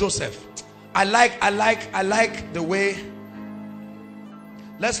called Joseph. I like the way.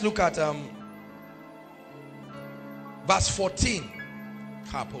 Let's look at verse 14.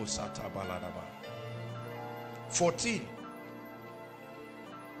 14.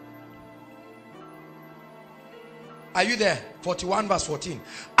 Are you there? 41 verse 14.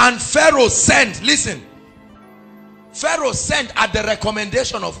 And Pharaoh sent, listen, Pharaoh sent at the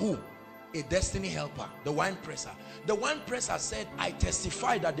recommendation of who? A destiny helper, the wine presser. The wine presser said, I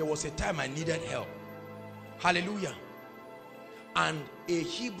testify that there was a time I needed help. Hallelujah. And a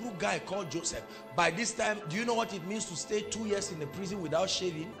Hebrew guy called Joseph. By this time, do you know what it means to stay 2 years in the prison without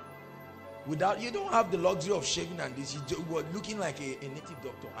shaving? You don't have the luxury of shaving and this. You were looking like a native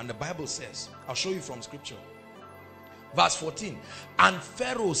doctor. And the Bible says, I'll show you from scripture. Verse 14. And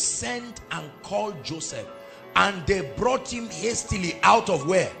Pharaoh sent and called Joseph, and they brought him hastily out of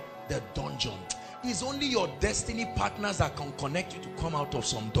where? The dungeon. It's only your destiny partners that can connect you to come out of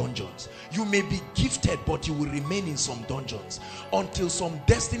some dungeons. You may be gifted, but you will remain in some dungeons until some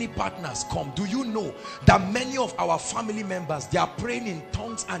destiny partners come. Do you know that many of our family members, they are praying in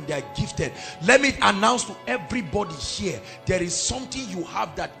tongues and they are gifted? Let me announce to everybody here, there is something you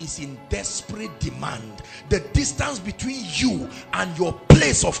have that is in desperate demand. The distance between you and your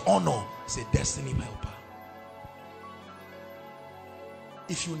place of honor is a destiny helper.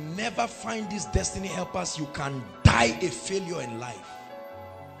 If you never find these destiny helpers, you can die a failure in life.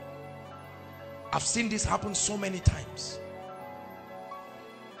 I've seen this happen so many times.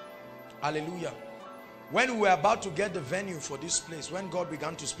 Hallelujah. When we were about to get the venue for this place, when God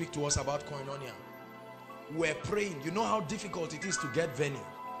began to speak to us about Koinonia, we were praying. You know how difficult it is to get venue.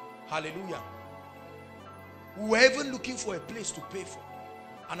 Hallelujah. We were even looking for a place to pay for.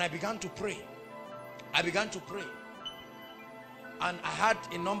 And I began to pray. I began to pray. And I had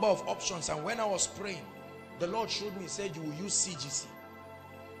a number of options, and when I was praying, the Lord showed me, said you will use CGC.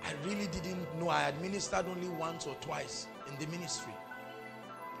 I really didn't know. I had ministered only once or twice in the ministry.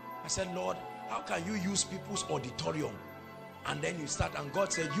 I said, Lord, how can you use people's auditorium? And then you start, and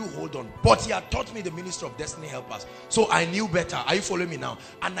God said, you hold on. But he had taught me the ministry of destiny helpers, so I knew better. Are you following me now?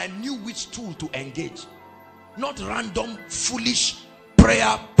 And I knew which tool to engage. Not random, foolish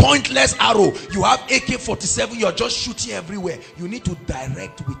prayer, pointless arrow. You have AK-47, you're just shooting everywhere. You need to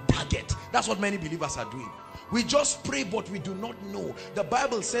direct with target. That's what many believers are doing. We just pray, but we do not know. The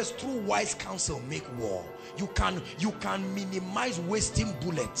Bible says, through wise counsel make war. You can minimize wasting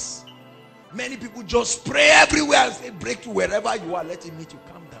bullets. Many people just pray everywhere and say breakthrough. Wherever you are, let him meet you.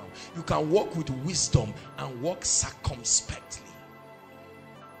 Calm down. You can walk with wisdom and walk circumspectly.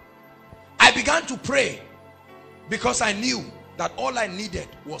 I began to pray because I knew that all I needed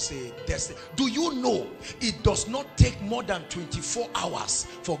was a destiny. Do you know it does not take more than 24 hours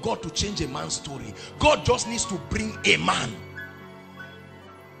for God to change a man's story? God just needs to bring a man.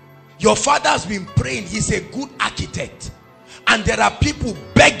 Your father has been praying. He's a good architect. And there are people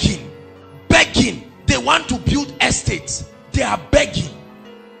begging. They want to build estates. They are begging.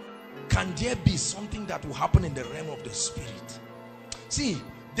 Can there be something that will happen in the realm of the spirit? See,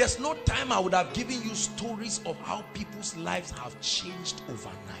 there's no time I would have given you stories of how people's lives have changed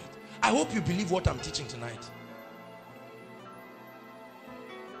overnight. I hope you believe what I'm teaching tonight.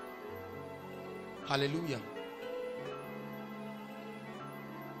 Hallelujah.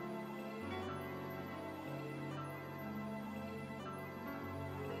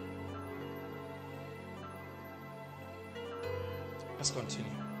 Let's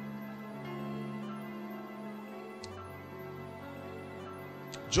continue.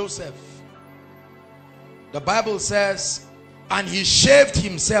 Joseph, the Bible says, and he shaved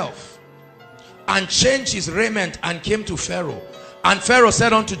himself and changed his raiment and came to Pharaoh. And Pharaoh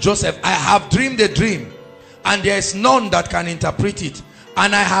said unto Joseph, I have dreamed a dream, and there is none that can interpret it.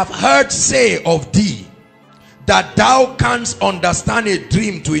 And I have heard say of thee that thou canst understand a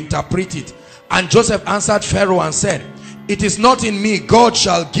dream to interpret it. And Joseph answered Pharaoh and said, it is not in me. God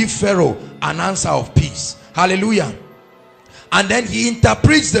shall give Pharaoh an answer of peace. Hallelujah. And then he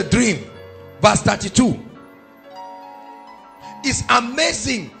interprets the dream. Verse 32. It's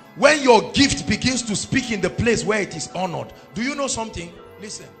amazing when your gift begins to speak in the place where it is honored. Do you know something?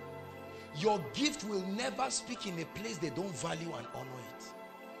 Listen. Your gift will never speak in a place they don't value and honor it.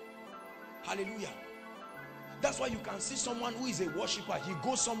 Hallelujah. That's why you can see someone who is a worshiper. He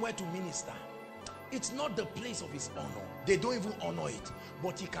goes somewhere to minister. It's not the place of his honor. They don't even honor it.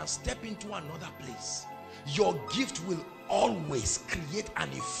 But he can step into another place. Your gift will always create an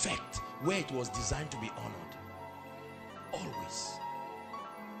effect where it was designed to be honored. Always.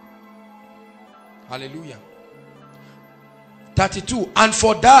 Hallelujah. 32. And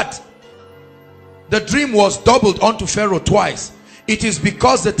for that, the dream was doubled unto Pharaoh twice. It is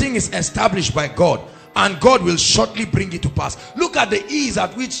because the thing is established by God, and God will shortly bring it to pass. Look at the ease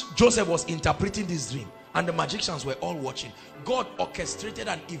at which Joseph was interpreting this dream, and the magicians were all watching. God orchestrated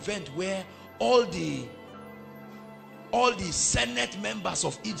an event where all the Senate members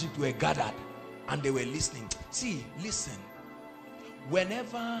of Egypt were gathered and they were listening. See, listen.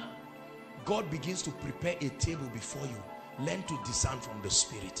 Whenever God begins to prepare a table before you, learn to discern from the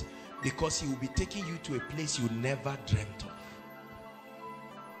spirit, because he will be taking you to a place you never dreamt of.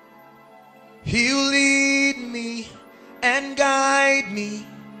 He'll lead me and guide me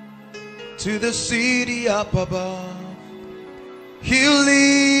to the city up above. He'll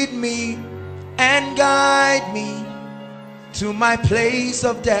lead me and guide me to my place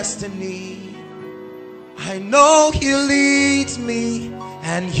of destiny. I know he leads me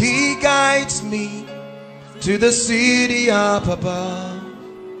and he guides me to the city up above.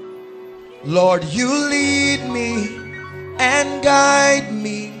 Lord, you lead me and guide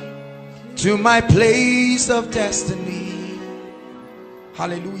me to my place of destiny.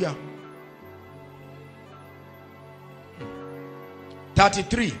 Hallelujah.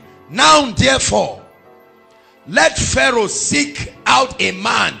 33. Now therefore, let Pharaoh seek out a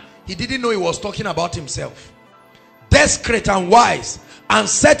man. He didn't know he was talking about himself. Desperate and wise, and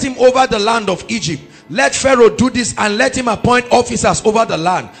set him over the land of Egypt. Let Pharaoh do this, and let him appoint officers over the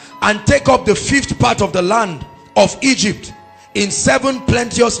land, and take up the 5th part of the land of Egypt in 7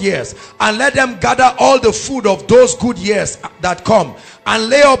 plenteous years, and let them gather all the food of those good years that come, and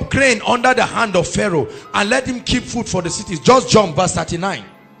lay up grain under the hand of Pharaoh, and let him keep food for the cities. Just jump verse 39.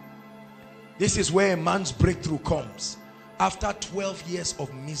 This is where a man's breakthrough comes. After 12 years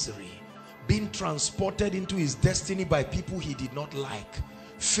of misery, being transported into his destiny by people he did not like,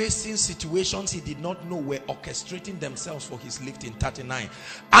 facing situations he did not know were orchestrating themselves for his lifting. 39.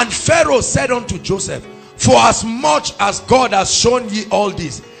 And Pharaoh said unto Joseph, for as much as God has shown ye all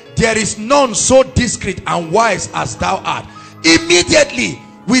this, there is none so discreet and wise as thou art. Immediately,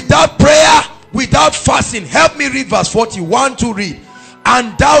 without prayer, without fasting, help me read verse 41 to read.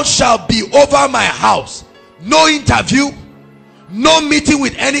 And thou shalt be over my house. No interview, no meeting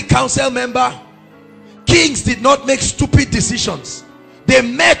with any council member. Kings did not make stupid decisions. They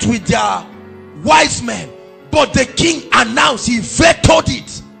met with their wise men, but the king announced, he vetoed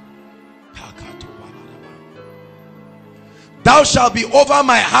it. Thou shalt be over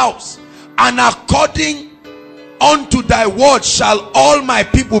my house, and according unto thy word shall all my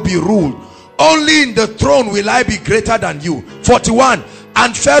people be ruled. Only in the throne will I be greater than you. 41.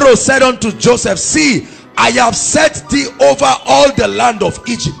 And Pharaoh said unto Joseph, see, I have set thee over all the land of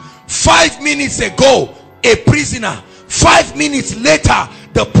Egypt. 5 minutes ago, a prisoner. 5 minutes later,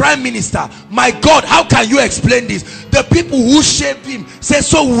 the prime minister, my God, how can you explain this? The people who shaved him say,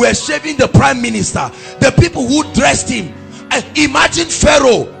 so we were shaving the prime minister. The people who dressed him, imagine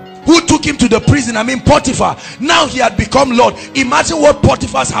Pharaoh who took him to the prison, Potiphar. Now he had become Lord. Imagine what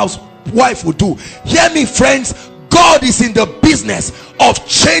Potiphar's housewife would do. Hear me, friends. God is in the business of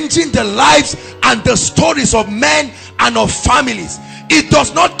changing the lives and the stories of men and of families. It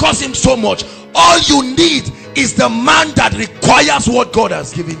does not cost him so much. All you need is the man that requires what God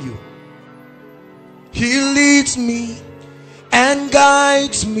has given you. He leads me and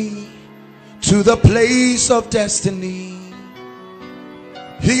guides me to the place of destiny.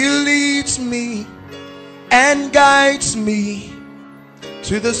 He leads me and guides me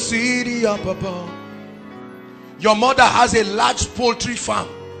to the city up above. Your mother has a large poultry farm.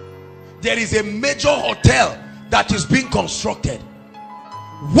 There is a major hotel that is being constructed.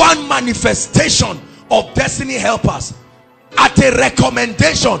 One manifestation of destiny helpers, at a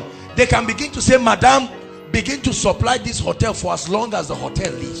recommendation, they can begin to say, Madam, begin to supply this hotel for as long as the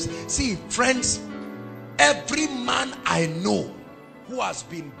hotel lives. See, friends, every man I know who has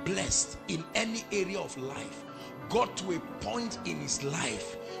been blessed in any area of life got to a point in his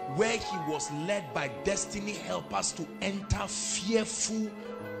life where he was led by destiny helpers to enter fearful,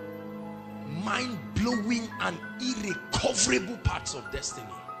 mind-blowing and irrecoverable parts of destiny.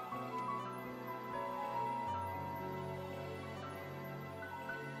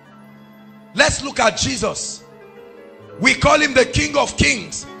 Let's look at Jesus. We call him the King of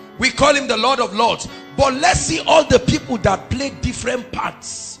Kings. We call him the Lord of Lords. But let's see all the people that played different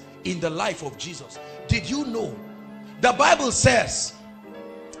parts in the life of Jesus. Did you know? The Bible says,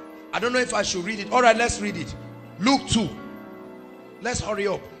 I don't know if I should read it. All right, let's read it. Luke 2. Let's hurry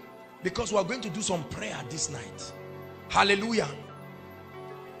up, because we're going to do some prayer this night. Hallelujah.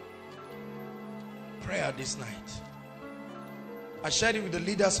 Prayer this night. I shared it with the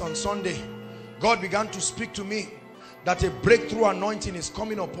leaders on Sunday. God began to speak to me that a breakthrough anointing is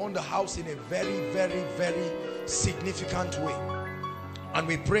coming upon the house in a very, very, very significant way. And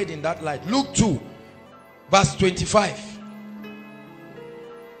we prayed in that light. Luke 2 verse 25.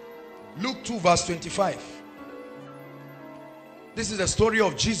 Luke 2 verse 25. This is the story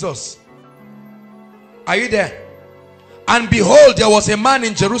of Jesus. Are you there? And behold, there was a man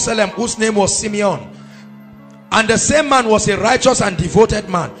in Jerusalem whose name was Simeon. And the same man was a righteous and devoted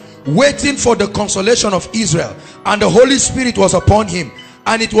man, waiting for the consolation of Israel. And the Holy Spirit was upon him.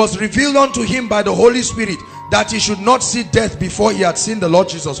 And it was revealed unto him by the Holy Spirit that he should not see death before he had seen the Lord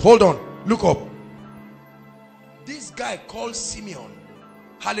Jesus. Hold on. Look up. This guy called Simeon.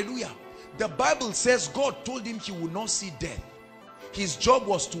 Hallelujah. The Bible says God told him he would not see death. His job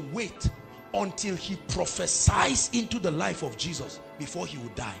was to wait until he prophesies into the life of Jesus before he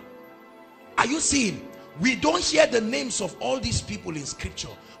would die. Are you seeing? We don't hear the names of all these people in scripture,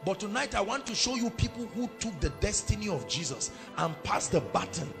 but tonight I want to show you people who took the destiny of Jesus and passed the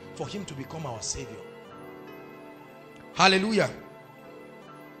baton for him to become our Savior. Hallelujah.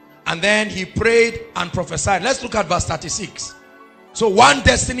 And then he prayed and prophesied. Let's look at verse 36. So one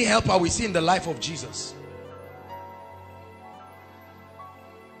destiny helper we see in the life of Jesus.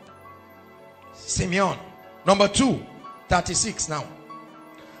 Simeon. Number 2, 36 now.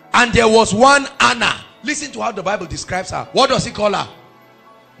 And there was one Anna. Listen to how the Bible describes her. What does he call her?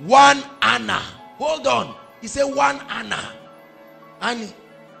 One Anna. Hold on. He said one Anna. And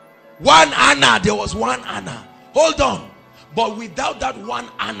one Anna. There was one Anna. Hold on. But without that one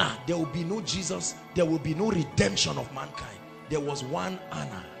Anna, there will be no Jesus. There will be no redemption of mankind. There was one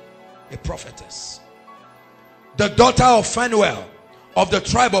Anna, a prophetess. The daughter of Phanuel of the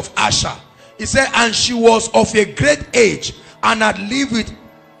tribe of Asher. He said, and she was of a great age and had lived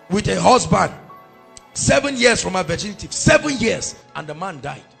with a husband 7 years from her virginity. 7 years, and the man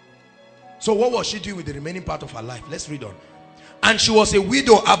died. So what was she doing with the remaining part of her life? Let's read on. And she was a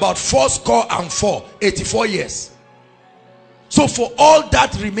widow about 84, 84 years. So for all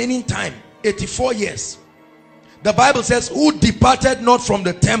that remaining time, 84 years, the Bible says, who departed not from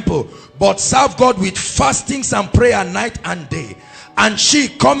the temple, but served God with fastings and prayer night and day. And she,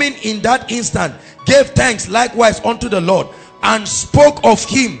 coming in that instant, gave thanks likewise unto the Lord, and spoke of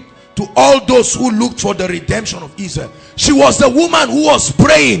him to all those who looked for the redemption of Israel. She was the woman who was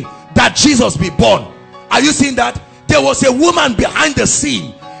praying that Jesus be born. Are you seeing that? There was a woman behind the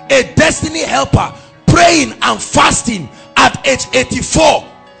scene, a destiny helper, praying and fasting at age 84,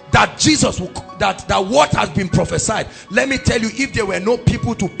 that Jesus will, that what has been prophesied. Let me tell you, if there were no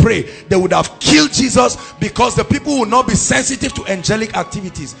people to pray, they would have killed Jesus, because the people would not be sensitive to angelic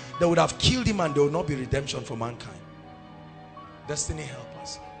activities. They would have killed him, and there would not be redemption for mankind. Destiny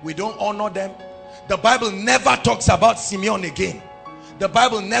helpers, we don't honor them, The Bible never talks about Simeon again. The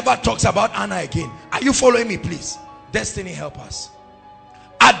Bible never talks about Anna again. Are you following me, please? Destiny helpers.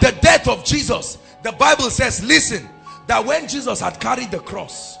 At the death of Jesus, the Bible says, listen, that when Jesus had carried the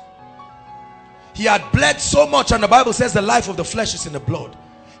cross, he had bled so much, and the Bible says the life of the flesh is in the blood.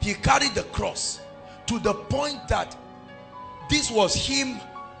 He carried the cross to the point that this was him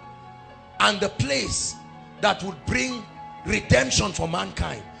and the place that would bring redemption for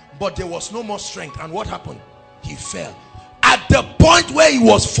mankind. But there was no more strength, and what happened? He fell. At the point where he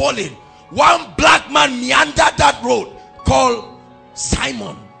was falling, one black man meandered that road called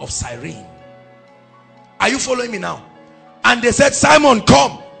Simon of Cyrene. Are you following me now? And they said, Simon,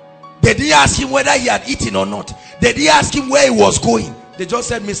 come. They didn't ask him whether he had eaten or not. They didn't ask him where he was going. They just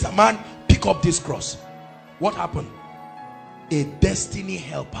said, Mr. Man, pick up this cross. What happened? A destiny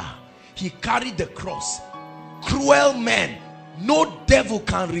helper. He carried the cross. Cruel men. No devil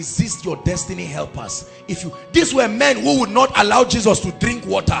can resist your destiny helpers. These were men who would not allow Jesus to drink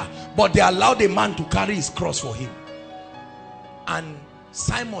water, but they allowed a man to carry his cross for him. And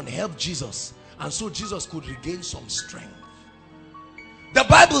Simon helped Jesus, and so Jesus could regain some strength. The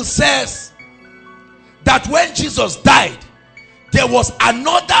Bible says that when Jesus died, there was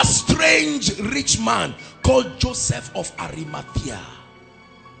another strange rich man called Joseph of Arimathea.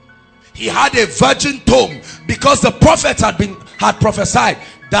 He had a virgin tomb, because the prophets had prophesied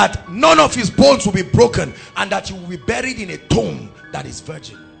that none of his bones will be broken, and that he will be buried in a tomb that is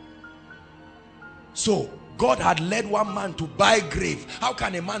virgin. So God had led one man to buy a grave. How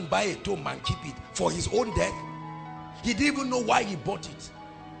can a man buy a tomb and keep it for his own death? He didn't even know why he bought it.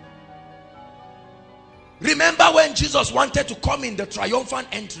 Remember when Jesus wanted to come in the triumphant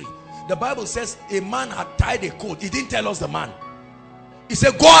entry, the Bible says a man had tied a coat. He didn't tell us the man. He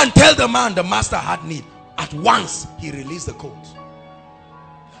said, go and tell the man the master had need. At once he released the coat.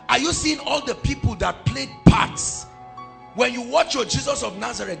 Are you seeing all the people that played parts? When you watch your Jesus of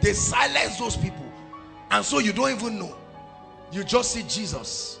Nazareth, they silence those people, and so you don't even know. You just see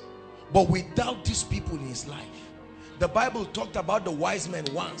Jesus, but without these people in his life. The Bible talked about the wise men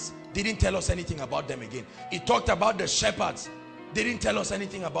once, didn't tell us anything about them again. It talked about the shepherds, didn't tell us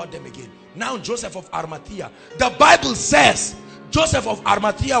anything about them again. Now Joseph of Arimathea, the Bible says Joseph of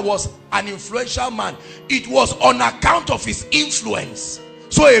Arimathea was an influential man. It was on account of his influence.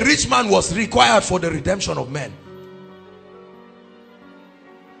 So a rich man was required for the redemption of men.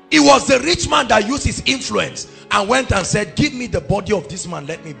 It was the rich man that used his influence and went and said, give me the body of this man,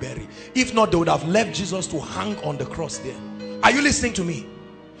 let me bury. If not, they would have left Jesus to hang on the cross there. Are you listening to me?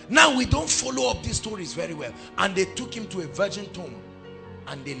 Now we don't follow up these stories very well. And they took him to a virgin tomb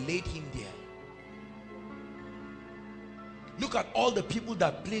and they laid him there. Look at all the people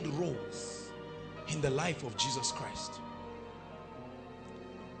that played roles in the life of Jesus Christ.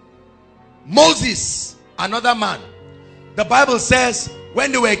 Moses, another man. The Bible says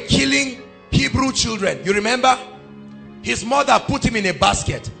when they were killing Hebrew children, you remember? His mother put him in a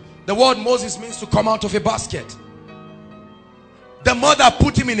basket. The word Moses means to come out of a basket. The mother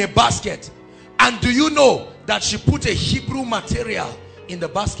put him in a basket. And do you know that she put a Hebrew material in the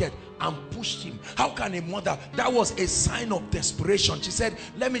basket and pushed him? How can a mother? That was a sign of desperation. She said,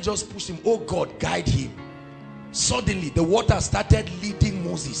 let me just push him. Oh God, guide him. Suddenly the water started leading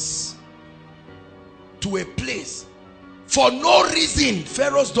Moses to a place. For no reason,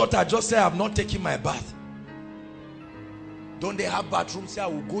 Pharaoh's daughter just said, I have not taken my bath. Don't they have bathrooms? Say, I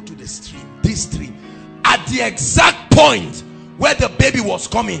will go to the stream, this stream. At the exact point where the baby was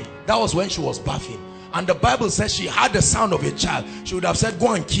coming, that was when she was bathing. And the Bible says she heard the sound of a child. She would have said,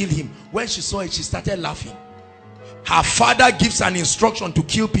 go and kill him. When she saw it, she started laughing. Her father gives an instruction to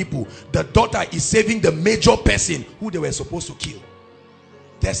kill people. The daughter is saving the major person who they were supposed to kill.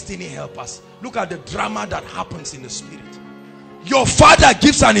 Destiny helpers. Look at the drama that happens in the spirit. Your father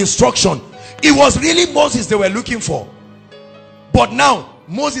gives an instruction. It was really Moses they were looking for. But now,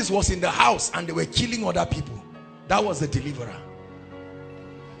 Moses was in the house and they were killing other people. That was the deliverer.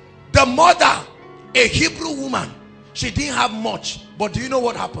 The mother, a Hebrew woman, she didn't have much. But do you know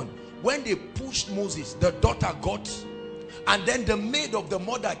what happened? When they pushed Moses, the daughter got, and then the maid of the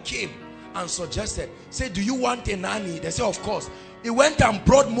mother came and suggested, say, do you want a nanny? They said, of course. He went and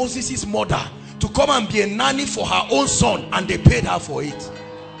brought Moses' mother to come and be a nanny for her own son, and they paid her for it.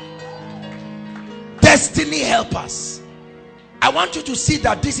 Destiny helpers. I want you to see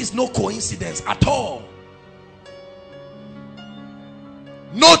that this is no coincidence at all.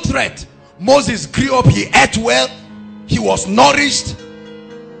 No threat. Moses grew up, he ate well, he was nourished.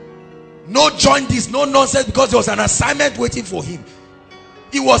 No jaundice, no nonsense, because there was an assignment waiting for him.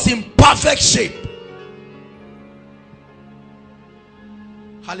 He was in perfect shape.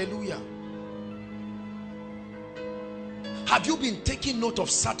 Hallelujah. Have you been taking note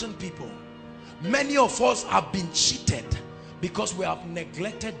of certain people? Many of us have been cheated because we have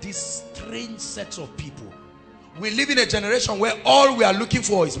neglected these strange sets of people. We live in a generation where all we are looking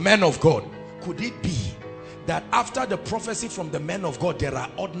for is men of God. Could it be that after the prophecy from the men of God, there are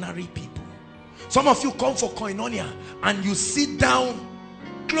ordinary people? Some of you come for koinonia and you sit down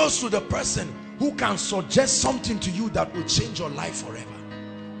close to the person who can suggest something to you that will change your life forever.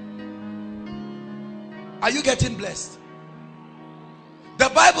 Are you getting blessed? The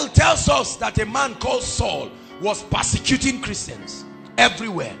Bible tells us that a man called Saul was persecuting Christians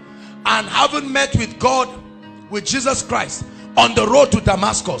everywhere, and having met with God, with Jesus Christ, on the road to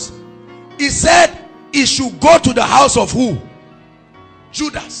Damascus, he said he should go to the house of who?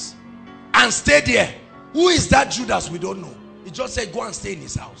 Judas, and stay there. Who is that Judas? We don't know. He just said go and stay in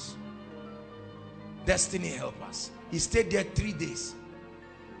his house. Destiny help us. He stayed there 3 days,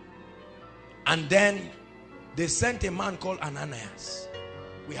 and then they sent a man called Ananias.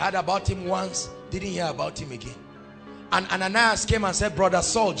 We heard about him once, didn't hear about him again. And Ananias came and said, Brother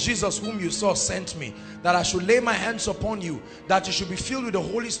Saul, Jesus whom you saw sent me, that I should lay my hands upon you, that you should be filled with the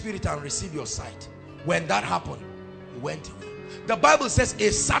Holy Spirit and receive your sight. When that happened, he went away. The Bible says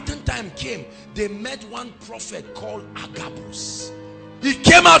a certain time came, they met one prophet called Agabus. He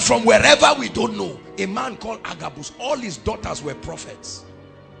came out from wherever we don't know. A man called Agabus. All his daughters were prophets,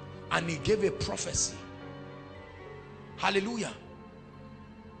 and he gave a prophecy. Hallelujah.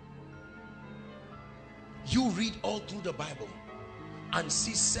 You read all through the Bible and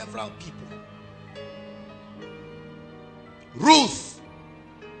see several people. Ruth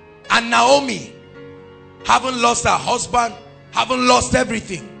and Naomi, haven't lost her husband, haven't lost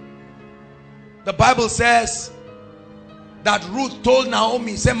everything. The Bible says that Ruth told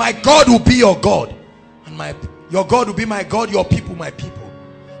Naomi, say, my God will be your God, and your God will be my God, your people my people.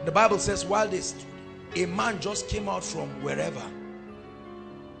 The Bible says while they stood, a man just came out from wherever,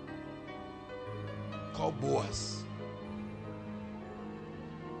 called Boaz,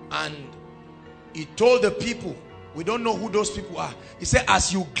 and he told the people, we don't know who those people are. He said,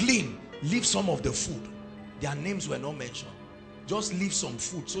 as you glean, leave some of the food. Their names were not mentioned. Just leave some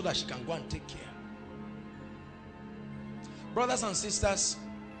food so that she can go and take care. Brothers and sisters,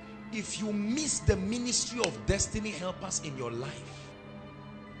 if you miss the ministry of destiny helpers in your life,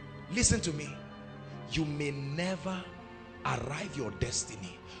 listen to me, you may never arrive your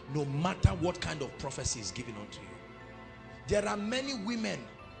destiny, no matter what kind of prophecy is given unto you. There are many women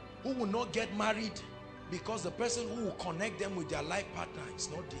who will not get married because the person who will connect them with their life partner is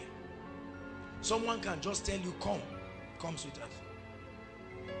not there. Someone can just tell you, come with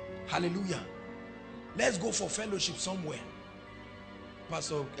us. Hallelujah. Let's go for fellowship somewhere.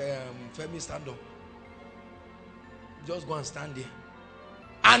 Pastor Femi, stand up. Just go and stand there.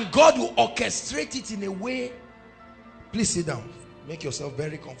 And God will orchestrate it in a way. Please sit down. Make yourself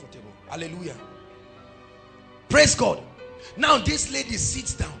very comfortable. Hallelujah. Praise God. Now this lady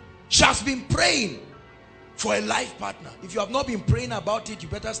sits down. She has been praying for a life partner. If you have not been praying about it, you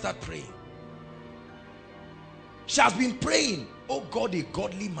better start praying. She has been praying, oh God, a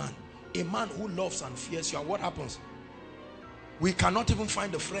godly man, a man who loves and fears you. And what happens? We cannot even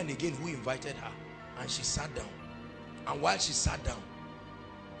find a friend again who invited her. And she sat down. And while she sat down,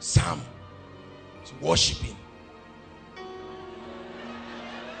 Sam is worshiping.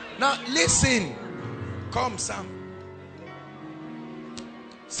 Now listen. Come, Sam.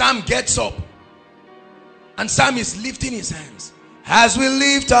 Sam gets up. And Sam is lifting his hands. As we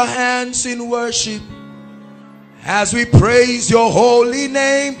lift our hands in worship, as we praise your holy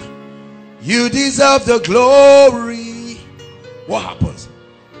name, you deserve the glory. What happens?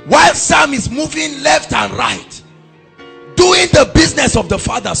 While Sam is moving left and right, doing the business of the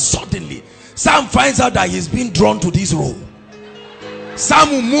Father, suddenly Sam finds out that he's been drawn to this row.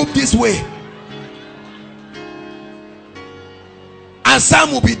 Sam will move this way, and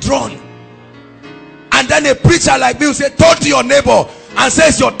Sam will be drawn. And then a preacher like me will say, talk to your neighbor and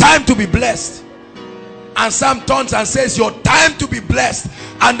says, your time to be blessed. And Sam turns and says, your time to be blessed.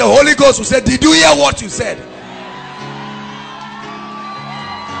 And the Holy Ghost will say, did you hear what you said?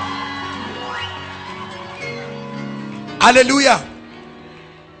 Hallelujah.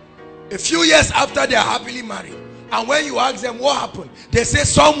 A few years after they are happily married, and when you ask them what happened, they say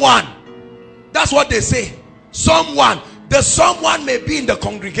someone. That's what they say. Someone. The someone may be in the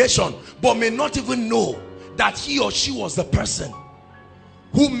congregation, but may not even know that he or she was the person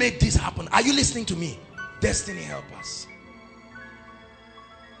who made this happen. Are you listening to me? Destiny help us.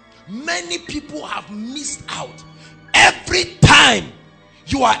 Many people have missed out. Every time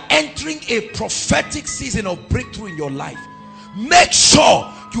you are entering a prophetic season of breakthrough in your life, make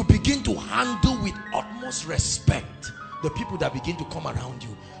sure you begin to handle with utmost respect the people that begin to come around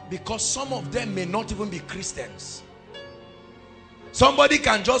you, because some of them may not even be Christians. Somebody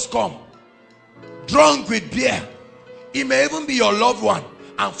can just come drunk with beer. It may even be your loved one,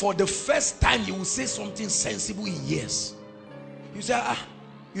 and for the first time you will say something sensible in years. You say,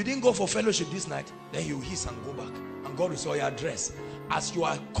 you didn't go for fellowship this night. Then you hiss and go back, and God will say your address. As you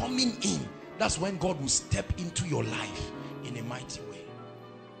are coming in, that's when God will step into your life in a mighty way.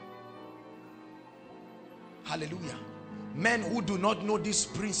 Hallelujah. Men who do not know these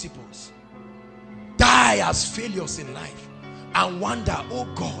principles die as failures in life and wonder, oh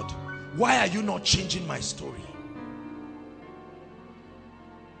God, why are you not changing my story?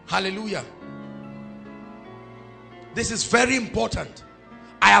 Hallelujah. This is very important.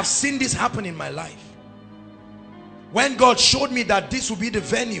 I have seen this happen in my life. When God showed me that this would be the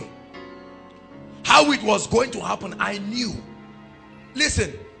venue, how it was going to happen, I knew.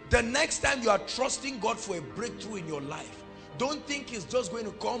 Listen, the next time you are trusting God for a breakthrough in your life, don't think it's just going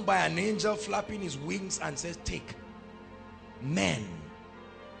to come by an angel flapping his wings and says, take. Men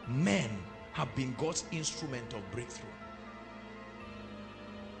have been God's instrument of breakthrough.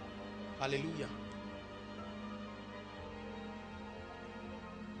 Hallelujah.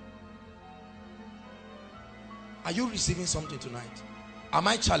 Are you receiving something tonight? Am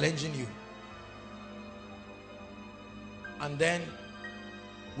I challenging you? And then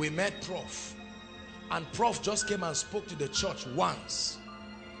we met Prof. And Prof just came and spoke to the church once.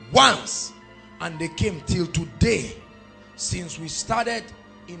 And they came till today. Since we started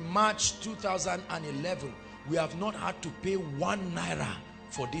in March 2011, we have not had to pay 1 naira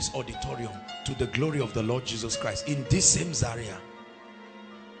for this auditorium, to the glory of the Lord Jesus Christ, in this same Zaria.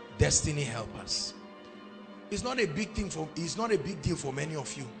 Destiny help us. It's not a big thing it's not a big deal for many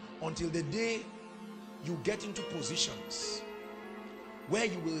of you until the day you get into positions where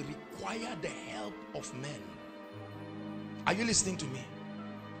you will require the help of men. Are you listening to me?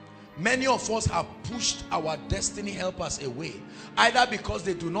 Many of us have pushed our destiny helpers away, either because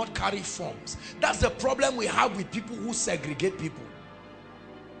they do not carry forms. That's the problem we have with people who segregate people.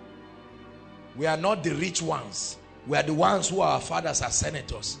 We are not the rich ones. We are the ones who our fathers are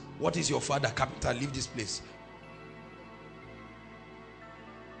senators. What is your father? Capital, leave this place.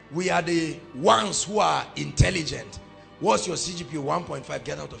 We are the ones who are intelligent. What's your CGPA? 1.5.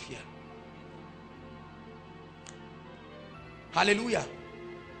 Get out of here. Hallelujah.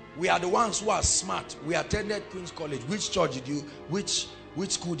 We are the ones who are smart. We attended Queen's College. Which church did you, which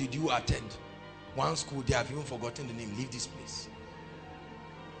school did you attend? One school, they have even forgotten the name. Leave this place.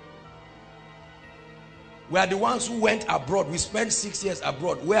 We are the ones who went abroad. We spent 6 years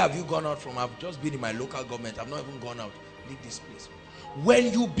abroad. Where have you gone out from? I've just been in my local government. I've not even gone out. Leave this place.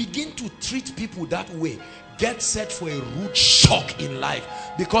 When you begin to treat people that way, get set for a rude shock in life,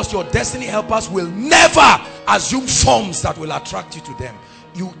 because your destiny helpers will never assume forms that will attract you to them.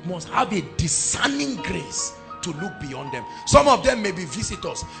 You must have a discerning grace to look beyond them. Some of them may be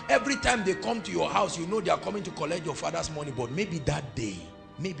visitors. Every time they come to your house, you know they are coming to collect your father's money, but maybe that day,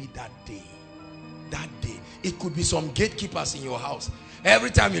 it could be some gatekeepers in your house.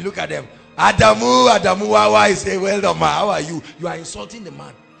 Every time you look at them, Adamu, Wawa, you say, well done, how are you? You are insulting the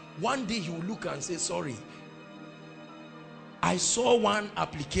man. One day he will look and say, sorry, I saw one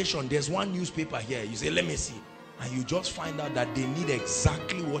application, there's one newspaper here. You say, let me see. And you just find out that they need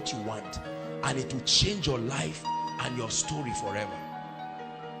exactly what you want, and it will change your life and your story forever.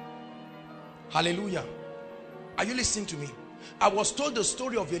 Hallelujah. Are you listening to me? I was told the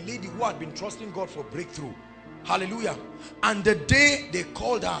story of a lady who had been trusting God for breakthrough. Hallelujah. And the day they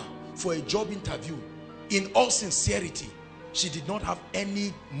called her for a job interview, in all sincerity, she did not have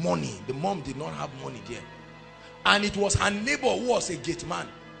any money. The mom did not have money there. And it was her neighbor who was a gate man.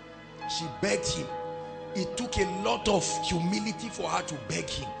 She begged him. It took a lot of humility for her to beg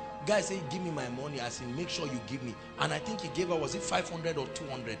him. Guy said, give me my money. I said, make sure you give me. And I think he gave her, was it 500 or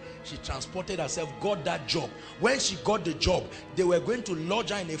 200? She transported herself, got that job. When she got the job, they were going to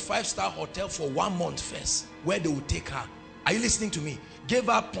lodge her in a 5-star hotel for 1 month first, where they would take her. Are you listening to me? Gave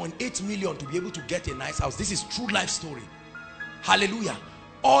her 0.8 million to be able to get a nice house. This is true life story. Hallelujah.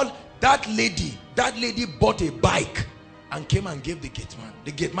 All that lady bought a bike and came and gave the gate man.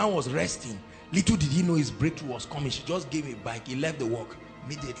 The gate man was resting. Little did he know his breakthrough was coming. She just gave him a bike. He left the work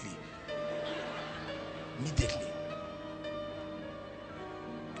immediately.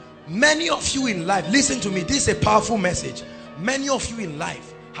 Many of you in life, listen to me, this is a powerful message. Many of you in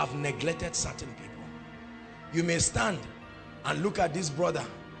life have neglected certain people. You may stand and look at this brother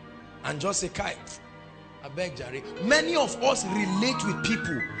and just say, Kai, I beg Jerry. Many of us relate with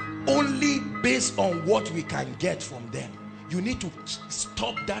people only based on what we can get from them. You need to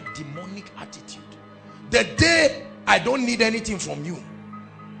stop that demonic attitude. The day I don't need anything from you,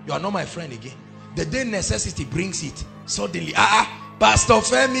 you are not my friend again. The day necessity brings it, suddenly, Pastor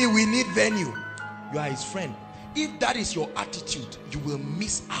Femi, we need venue. You are his friend. If that is your attitude, you will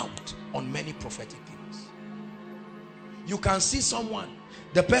miss out on many prophetic things. You can see someone,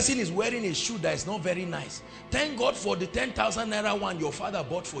 the person is wearing a shoe that is not very nice. Thank God for the 10,000 naira one your father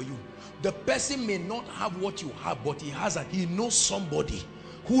bought for you. The person may not have what you have, but he has, and he knows somebody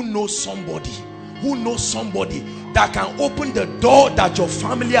who knows somebody who knows somebody that can open the door that your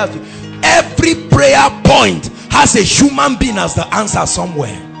family has. Every prayer point has a human being as the answer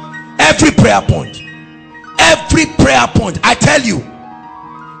somewhere. Every prayer point. Every prayer point. I tell you,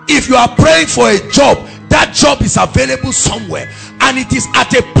 if you are praying for a job, that job is available somewhere, and it is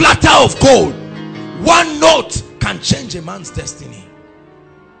at a platter of gold. One note can change a man's destiny.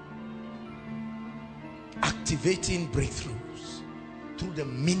 Activating breakthroughs through the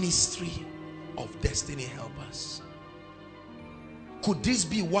ministry of destiny helpers. Could this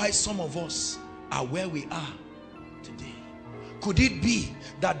be why some of us are where we are today? Could it be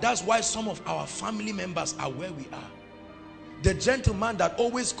that that's why some of our family members are where we are? The gentleman that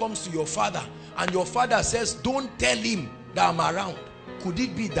always comes to your father and your father says, don't tell him that I'm around. Could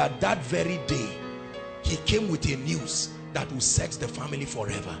it be that that very day he came with a news that will set the family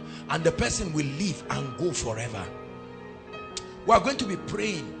forever, and the person will live and go forever? We are going to be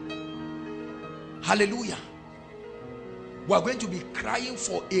praying. Hallelujah. We are going to be crying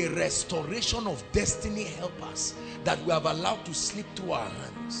for a restoration of destiny helpers that we have allowed to slip through our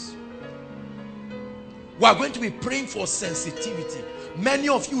hands. We are going to be praying for sensitivity. Many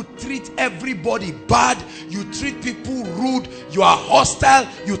of you treat everybody bad. You treat people rude. You are hostile.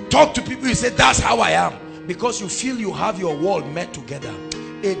 You talk to people, you say, that's how I am. Because you feel you have your world met together.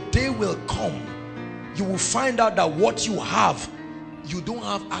 A day will come, you will find out that what you have, you don't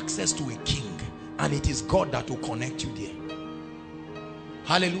have access to a king. And it is God that will connect you there.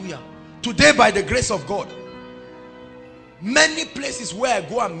 Hallelujah. Today, by the grace of God, many places where I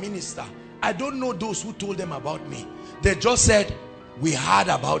go and minister, I don't know those who told them about me. They just said, we heard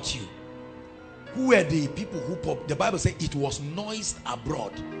about you. Who were the people who popped? The Bible said it was noised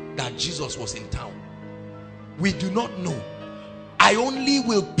abroad that Jesus was in town. We do not know. I only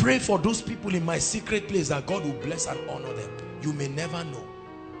will pray for those people in my secret place that God will bless and honor them. You may never know.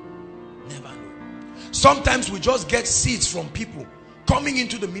 Never know. Sometimes we just get seeds from people coming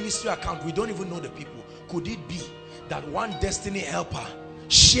into the ministry account. We don't even know the people. Could it be that one destiny helper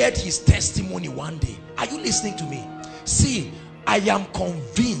shared his testimony one day? Are you listening to me? See, I am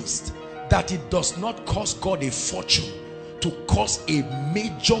convinced that it does not cost God a fortune to cause a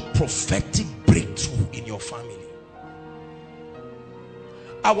major prophetic breakthrough in your family.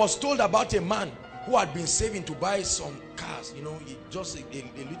 I was told about a man who had been saving to buy some cars, you know, just a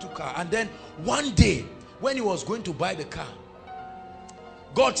little car. And then one day, when he was going to buy the car,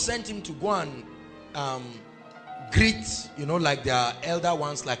 God sent him to go and greet, you know, like their elder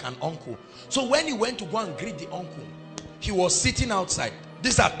ones, like an uncle. So when he went to go and greet the uncle, he was sitting outside.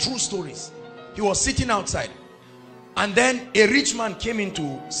 These are true stories. He was sitting outside. And then a rich man came in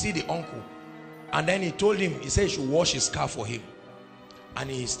to see the uncle. And then he told him, he said he should wash his car for him. And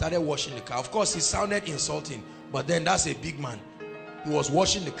he started washing the car. Of course, it sounded insulting, but then that's a big man. He was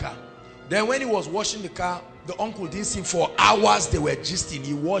washing the car. Then when he was washing the car, the uncle didn't see him for hours. They were gisting.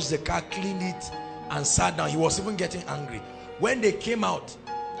 He washed the car, cleaned it, and sat down. He was even getting angry. When they came out,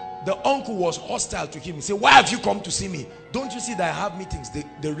 the uncle was hostile to him. He said, why have you come to see me? Don't you see that I have meetings?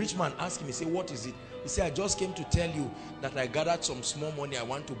 The rich man asked him, he said, what is it? He said, I just came to tell you that I gathered some small money. I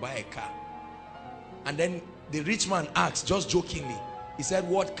want to buy a car. And then the rich man asked, just jokingly, he said,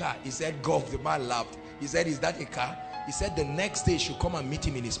 what car? He said, golf. The man laughed. He said, is that a car? He said the next day he should come and meet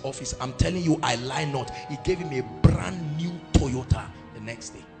him in his office. I'm telling you, I lie not. He gave him a brand new Toyota the next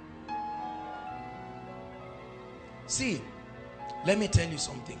day. See, let me tell you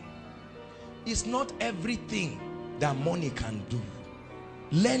something. It's not everything that money can do.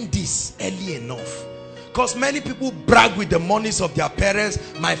 Learn this early enough. Because many people brag with the monies of their parents.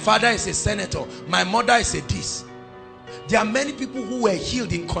 My father is a senator. My mother is a this. There are many people who were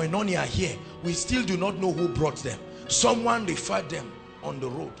healed in Koinonia here. We still do not know who brought them. Someone referred them on the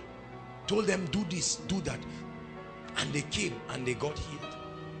road. Told them, do this, do that. And they came and they got healed.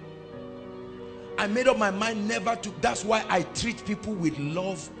 I made up my mind never to. That's why I treat people with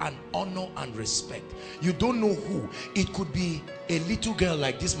love and honor and respect. You don't know who. It could be a little girl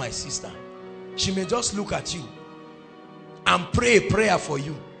like this, my sister. She may just look at you and pray a prayer for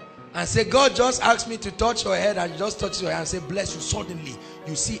you. And say, God just asked me to touch your head, and you just touch your head and say, bless you. Suddenly,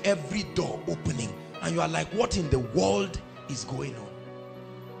 you see every door opening. And you are like, what in the world is going on?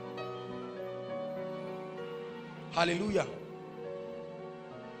 Hallelujah.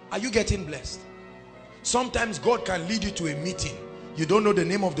 Are you getting blessed? Sometimes God can lead you to a meeting. You don't know the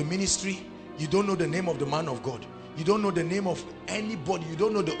name of the ministry. You don't know the name of the man of God. You don't know the name of anybody. You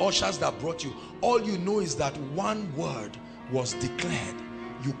don't know the ushers that brought you. All you know is that one word was declared.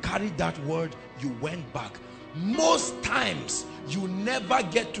 You carried that word. You went back. Most times, you never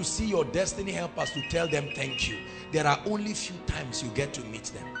get to see your destiny helpers to tell them thank you. There are only few times you get to meet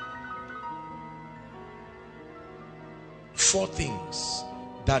them. 4 things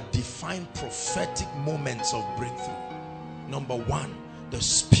that define prophetic moments of breakthrough. Number 1, the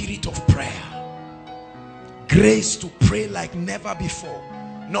spirit of prayer. Grace to pray like never before.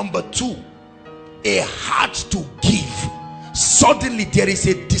 Number 2, a heart to give. Suddenly there is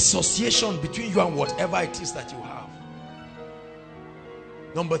a dissociation between you and whatever it is that you have.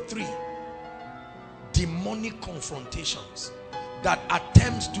 Number 3, demonic confrontations that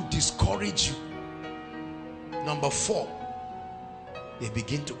attempt to discourage you. Number 4, they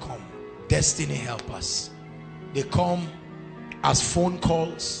begin to come. Destiny helpers. They come as phone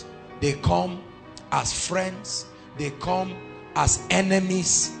calls. They come as friends. They come as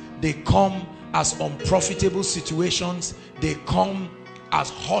enemies. They come as unprofitable situations. They come as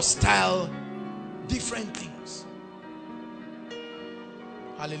hostile, different things.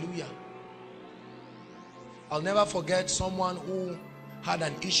 Hallelujah. I'll never forget someone who had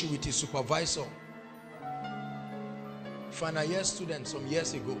an issue with his supervisor. Final year student some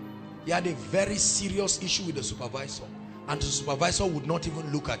years ago. He had a very serious issue with the supervisor, and the supervisor would not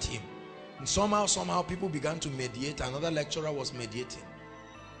even look at him. And somehow people began to mediate. Another lecturer was mediating,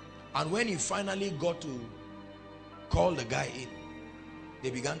 and when he finally got to call the guy in, they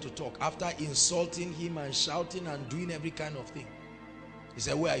began to talk. After insulting him and shouting and doing every kind of thing, he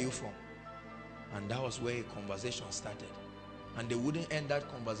said, "Where are you from?" And that was where a conversation started, and they wouldn't end that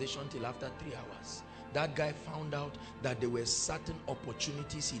conversation till after 3 hours. That guy found out that there were certain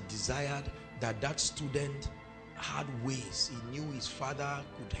opportunities he desired, that student had ways. He knew his father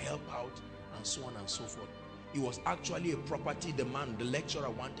could help out, and so on and so forth. It was actually a property the lecturer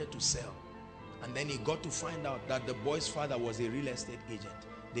wanted to sell. And then he got to find out that the boy's father was a real estate agent.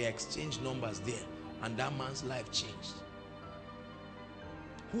 They exchanged numbers there, and that man's life changed.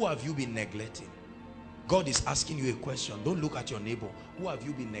 Who have you been neglecting? God is asking you a question. Don't look at your neighbor. Who have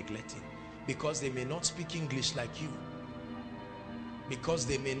you been neglecting? Because they may not speak English like you. Because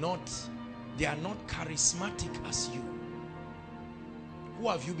they are not charismatic as you. Who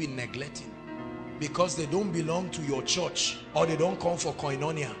have you been neglecting? Because they don't belong to your church, or they don't come for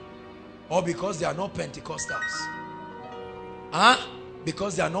koinonia, or because they are not Pentecostals.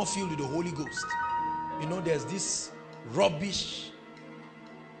 Because they are not filled with the Holy Ghost. You know, there's this rubbish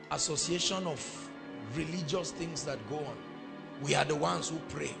association of religious things that go on. We are the ones who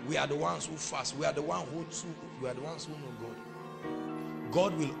pray. We are the ones who fast. We are the ones who know God.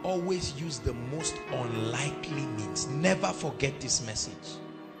 God will always use the most unlikely means. Never forget this message.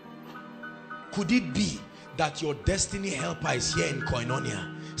 Could it be that your destiny helper is here in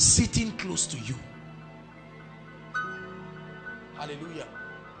koinonia, sitting close to you? Hallelujah.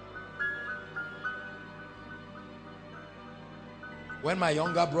 When my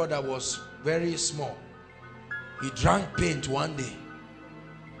younger brother was very small, he drank paint one day,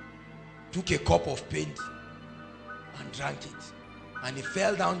 took a cup of paint and drank it, and he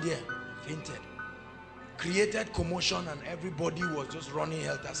fell down there, fainted, created commotion, and everybody was just running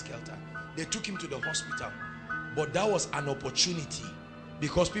helter-skelter. They took him to the hospital, but that was an opportunity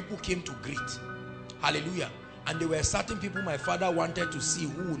because people came to greet. Hallelujah. And there were certain people my father wanted to see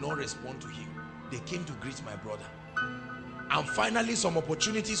who would not respond to him. They came to greet my brother, and finally some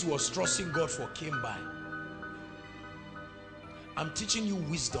opportunities he was trusting God for came by. I'm teaching you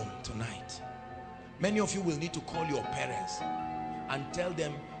wisdom tonight. Many of you will need to call your parents and tell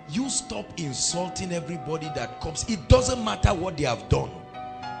them, you stop insulting everybody that comes. It doesn't matter what they have done.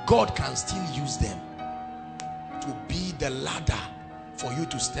 God can still use them to be the ladder for you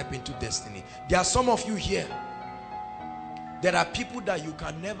to step into destiny. There are some of you here. There are people that you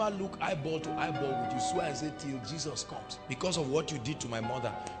can never look eyeball to eyeball with. You swear and say till Jesus comes, because of what you did to my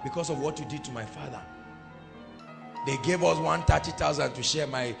mother, because of what you did to my father. They gave us 130,000 to share.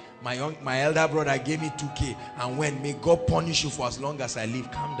 My elder brother gave me 2K, and when may God punish you for as long as I live.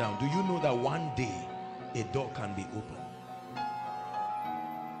 Calm down. Do you know that one day a door can be opened?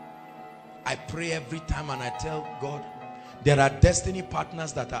 I pray every time and I tell God, there are destiny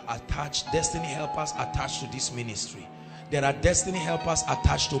partners that are attached, destiny helpers attached to this ministry. There are destiny helpers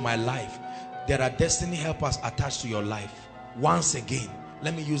attached to my life. There are destiny helpers attached to your life. Once again,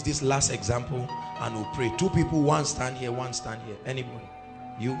 let me use this last example and we'll pray. 2 people, one stand here, one stand here. Anybody?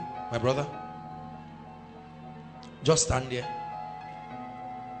 You, my brother? Just stand there.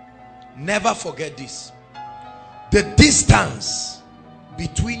 Never forget this. The distance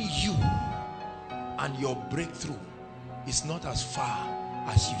between you and your breakthrough is not as far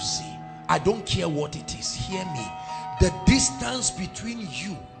as you see. I don't care what it is. Hear me. The distance between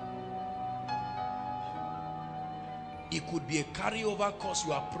you, it could be a carryover cause.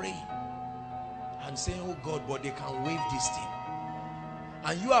 You are praying and saying, oh God, but they can waive this thing.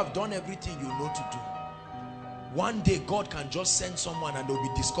 And you have done everything you know to do. One day God can just send someone and they'll be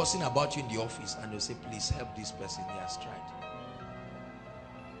discussing about you in the office and they'll say, please help this person, he has tried.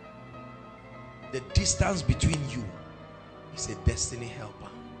 The distance between you is a destiny helper.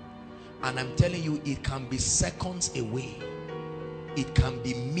 And I'm telling you, it can be seconds away. It can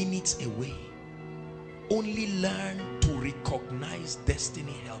be minutes away. Only learn to recognize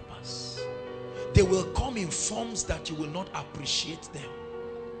destiny helpers. They will come in forms that you will not appreciate them.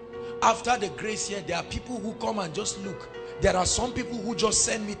 After the grace here, there are people who come and just look. There are some people who just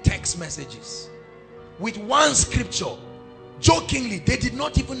send me text messages with one scripture. Jokingly, they did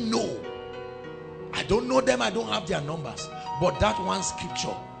not even know. I don't know them, I don't have their numbers. But that one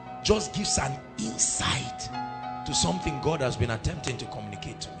scripture just gives an insight to something God has been attempting to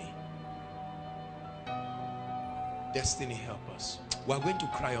communicate to me. Destiny help us. We are going to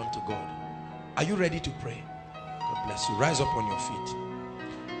cry unto God. Are you ready to pray? God bless you. Rise up on your feet.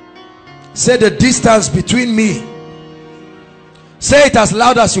 Say the distance between me. Say it as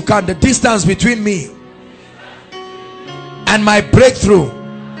loud as you can. The distance between me and my breakthrough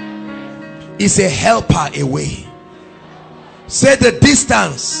is a helper away. Say the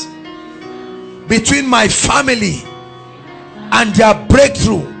distance between my family and their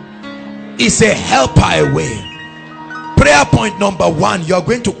breakthrough is a helper away. Prayer point number one, you are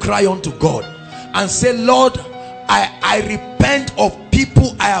going to cry unto God and say, Lord, I repent of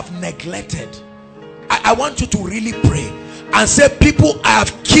people I have neglected. I want you to really pray and say, people I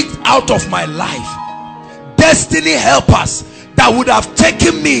have kicked out of my life, destiny helpers that would have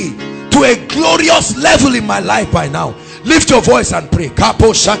taken me to a glorious level in my life by now. Lift your voice and pray.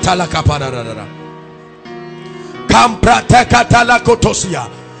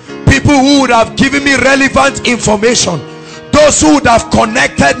 People who would have given me relevant information, those who would have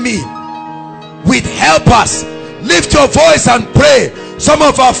connected me with helpers. Lift your voice and pray. Some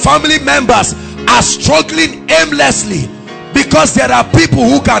of our family members are struggling aimlessly because there are people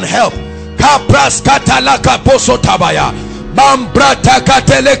who can help.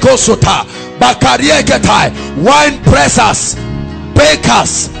 Wine pressers,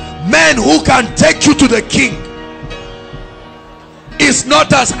 bakers, men who can take you to the king. It's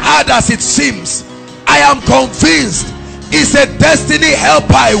not as hard as it seems. I am convinced it's a destiny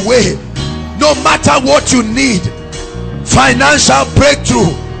helper away. No matter what you need, financial breakthrough,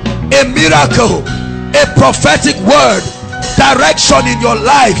 a miracle, a prophetic word, direction in your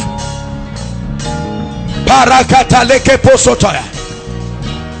life.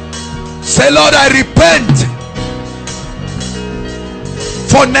 Say, Lord, I repent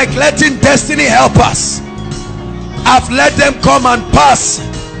for neglecting destiny helpers. I've let them come and pass.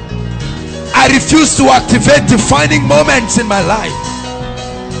 I refuse to activate defining moments in my life.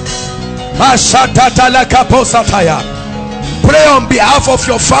 Pray on behalf of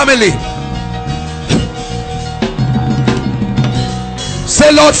your family.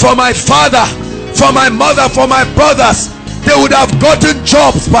 Say, Lord, for my father, for my mother, for my brothers, they would have gotten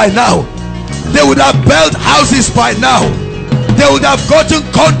jobs by now. They would have built houses by now. They would have gotten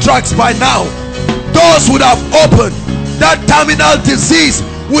contracts by now. Doors would have opened. That terminal disease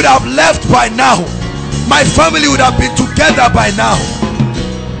would have left by now. My family would have been together by now.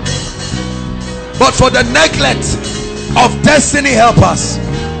 But for the neglect of destiny helpers.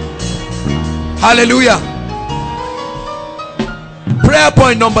 Hallelujah. Prayer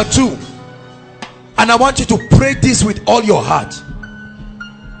point number 2. And I want you to pray this with all your heart.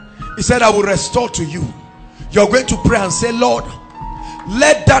 He said, I will restore to you. You're going to pray and say, Lord,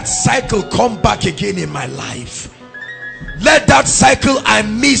 let that cycle come back again in my life. Let that cycle I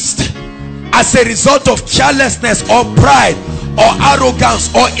missed as a result of carelessness or pride or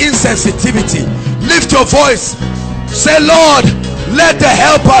arrogance or insensitivity. Lift your voice. Say, Lord, let the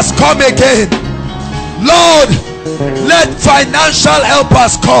helpers come again. Lord, let financial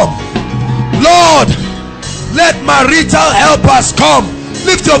helpers come. Lord, let marital helpers come.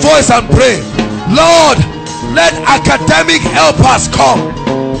 Lift your voice and pray. Lord, let academic helpers come.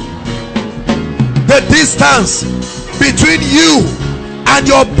 The distance between you and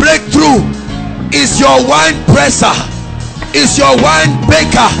your breakthrough is your wine presser, is your wine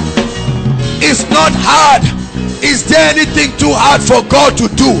baker. It's not hard. Is there anything too hard for God to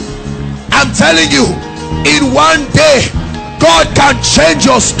do? I'm telling you, In one day, God can change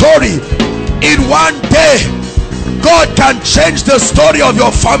your story. In one day, God can change the story of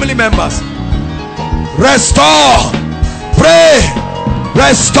your family members. Restore. Pray.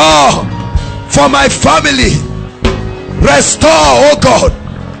 Restore for my family. Restore, oh God,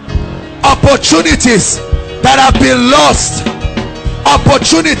 opportunities that have been lost.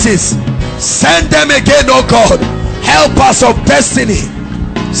 Opportunities, send them again, oh God. Help us of destiny,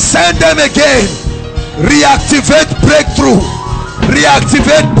 send them again. Reactivate breakthrough.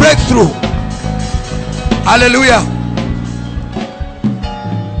 Reactivate breakthrough. Hallelujah.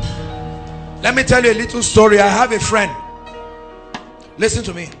 Let me tell you a little story. I have a friend. Listen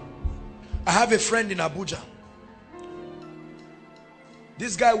to me. I have a friend in Abuja.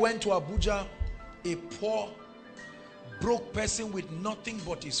 This guy went to Abuja, a poor, broke person with nothing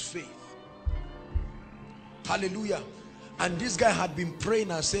but his faith. Hallelujah. And this guy had been praying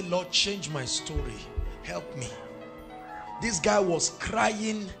and said, Lord, change my story. Help me. This guy was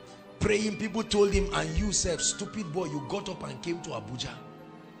crying, praying. People told him, and you, self, stupid boy, you got up and came to Abuja.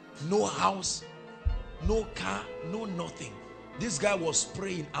 No house, no car, no nothing. This guy was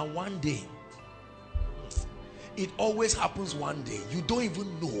praying, and one day, it always happens one day. You don't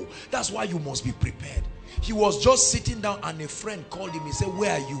even know. That's why you must be prepared. He was just sitting down and a friend called him. He said,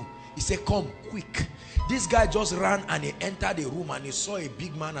 where are you? He said, come quick. This guy just ran and he entered the room and he saw a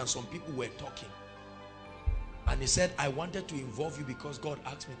big man and some people were talking. And he said, I wanted to involve you because God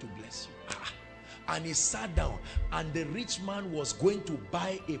asked me to bless you. And he sat down, and the rich man was going to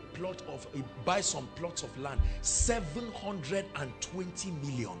buy buy some plots of land, 720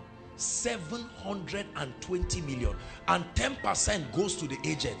 million. 720 million, and 10% goes to the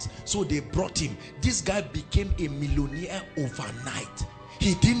agents. So they brought him. This guy became a millionaire overnight.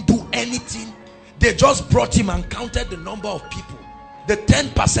 He didn't do anything. They just brought him and counted the number of people. The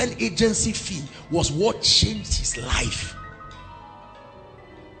 10% agency fee was what changed his life.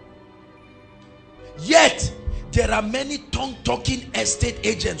 Yet there are many tongue-talking estate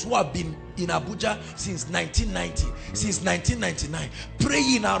agents who have been in Abuja since 1990, since 1999,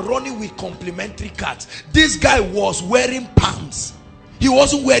 praying and running with complimentary cards. This guy was wearing palms. He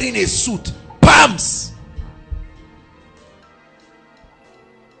wasn't wearing a suit. Palms.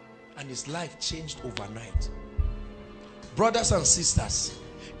 And his life changed overnight. Brothers and sisters,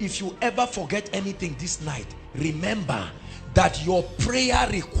 if you ever forget anything this night, remember that your prayer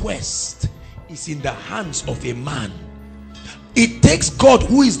request is in the hands of a man. It takes God,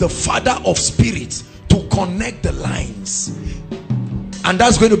 who is the Father of spirits, to connect the lines. And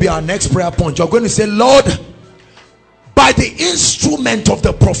that's going to be our next prayer point. You're going to say, Lord, by the instrument of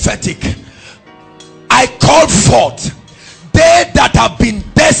the prophetic, I call forth they that have been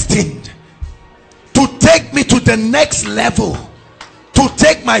destined to take me to the next level, to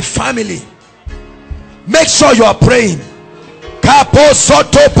take my family. Make sure you are praying.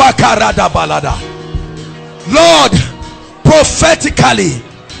 Lord, prophetically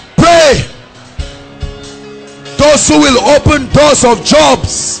pray. Those who will open doors of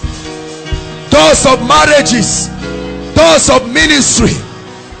jobs, doors of marriages, doors of ministry,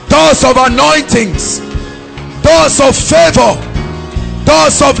 doors of anointings, doors of favor,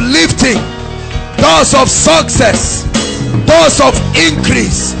 doors of lifting, doors of success, doors of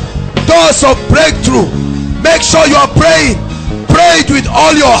increase, doors of breakthrough. Make sure you are praying. Pray it with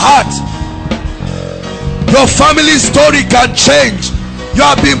all your heart. Your family story can change. You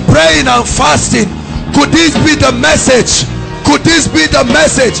have been praying and fasting. Could this be the message? Could this be the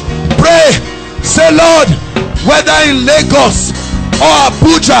message? Pray. Say, Lord, whether in Lagos or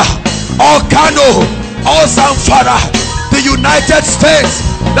Abuja or Kano or Zamfara, the United States,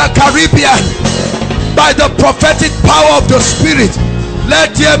 the Caribbean, by the prophetic power of the Spirit,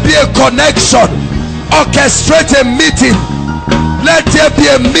 let there be a connection. Orchestrate a meeting. Let there be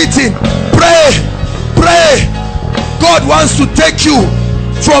a meeting. Pray. Pray. God wants to take you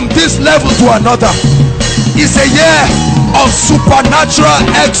from this level to another. It's a year of supernatural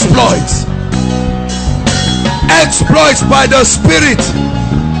exploits. Exploits by the Spirit.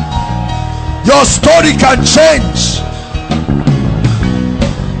 Your story can change.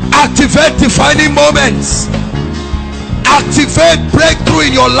 Activate defining moments. Activate breakthrough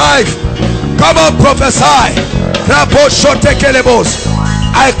in your life. Come on, prophesy.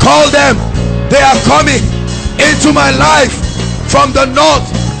 I call them. They are coming into my life from the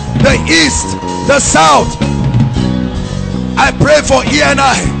north, the east, the south. I pray for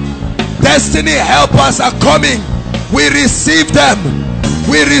E&I. Destiny helpers are coming. We receive them.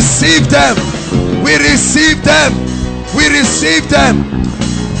 We receive them. We receive them. We receive them.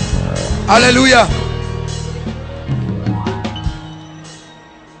 Hallelujah.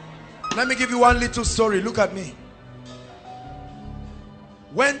 Let me give you one little story. Look at me.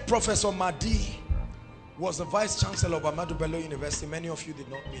 When Professor Mahdi was the vice chancellor of Ahmadu Bello University, many of you did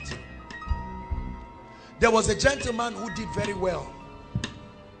not meet him. There was a gentleman who did very well,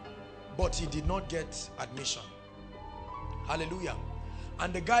 but he did not get admission. Hallelujah.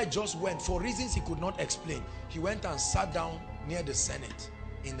 And the guy just went, for reasons he could not explain, he went and sat down near the Senate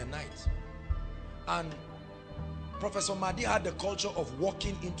in the night. And Professor Mahdi had the culture of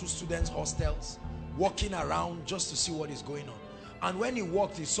walking into students' hostels, walking around just to see what is going on. And when he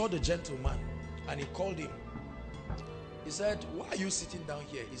walked, he saw the gentleman and he called him. He said, "Why are you sitting down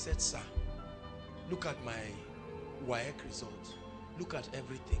here?" He said, "Sir, look at my WAEC result. Look at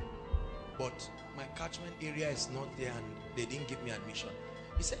everything. But my catchment area is not there and they didn't give me admission."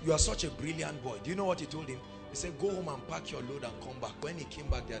 He said, "You are such a brilliant boy." Do you know what he told him? He said, "Go home and pack your load and come back." When he came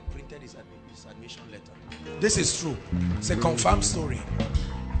back, they had printed his admission letter. This is true. It's a confirmed story.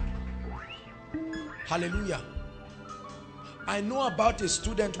 Hallelujah. I know about a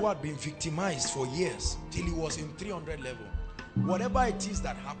student who had been victimized for years till he was in 300 level. Whatever it is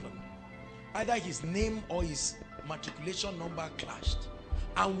that happened, either his name or his matriculation number clashed.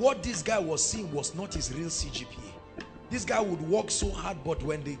 And what this guy was seeing was not his real CGPA. This guy would work so hard, but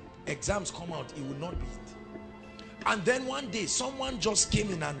when the exams come out, he would not beat it. And then one day, someone just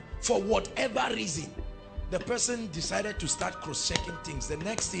came in and for whatever reason, the person decided to start cross-checking things. The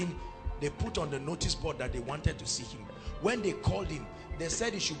next thing, they put on the notice board that they wanted to see him. When they called him, they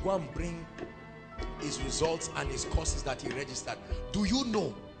said he should go and bring his results and his courses that he registered. Do you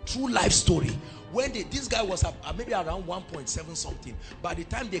know, true life story, when this guy was maybe around 1.7 something, by the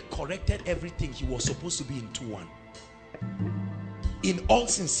time they corrected everything, he was supposed to be in 2-1. In all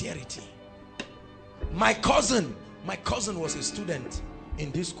sincerity. My cousin was a student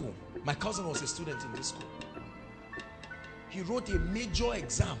in this school. My cousin was a student in this school. He wrote a major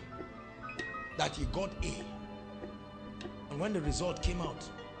exam that he got A. And when the result came out,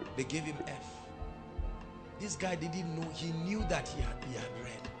 they gave him F. This guy didn't know. He knew that he had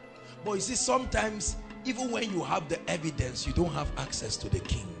read. But you see, sometimes, even when you have the evidence, you don't have access to the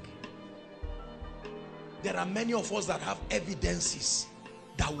king. There are many of us that have evidences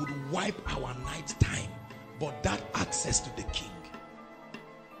that would wipe our night time, but that access to the king.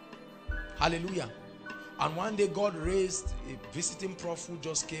 Hallelujah. And one day God raised a visiting prof who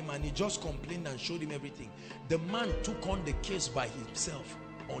just came and he just complained and showed him everything. The man took on the case by himself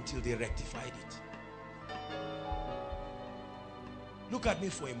until they rectified it. Look at me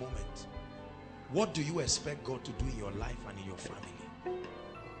for a moment. What do you expect God to do in your life and in your family?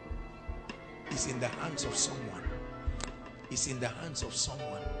 It's in the hands of someone. It's in the hands of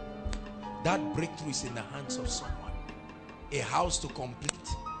someone. That breakthrough is in the hands of someone. A house to complete,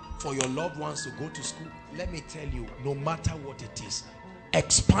 for your loved ones to go to school. Let me tell you, no matter what it is,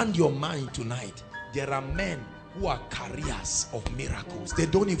 expand your mind tonight. There are men who are carriers of miracles. They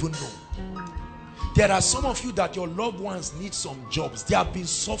don't even know. There are some of you that your loved ones need some jobs. They have been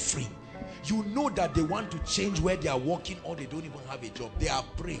suffering. You know that they want to change where they are working, or they don't even have a job. They are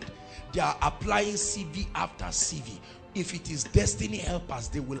prayed. They are applying CV after CV. If it is destiny helpers,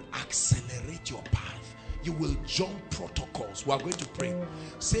 they will accelerate your path. You will jump protocols. We are going to pray.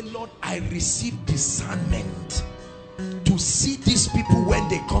 Say, Lord, I receive discernment to see these people when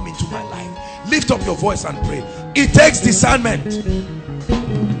they come into my life. Lift up your voice and pray. It takes discernment.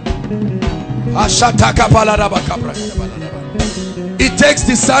 It takes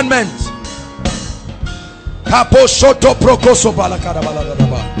discernment.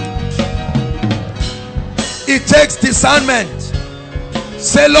 It takes discernment.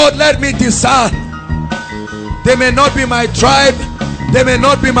 Say, Lord, let me discern. They may not be my tribe. They may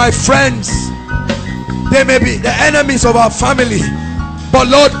not be my friends. They may be the enemies of our family. But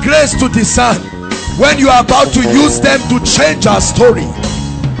Lord, grace to discern when you are about to use them to change our story.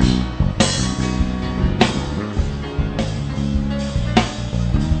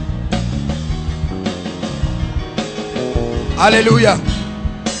 Hallelujah.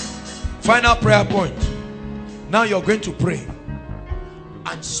 Final prayer point. Now you're going to pray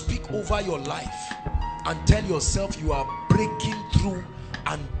and speak over your life and tell yourself you are breaking through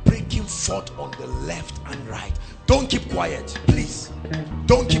and breaking forth on the left and right. Don't keep quiet, please.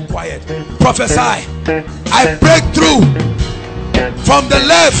 Don't keep quiet. Prophesy. I break through from the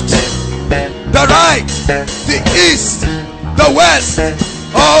left, the right, the east, the west.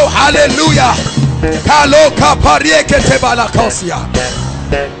 Oh, hallelujah.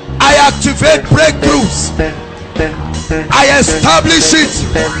 I activate breakthroughs. I establish it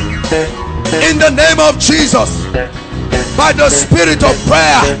in the name of Jesus. By the spirit of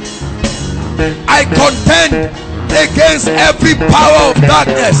prayer, I contend against every power of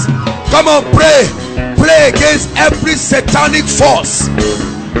darkness Come on, pray. Pray against every satanic force.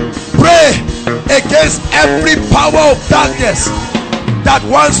 Pray against every power of darkness that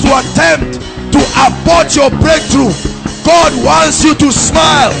wants to attempt to abort your breakthrough. God wants you to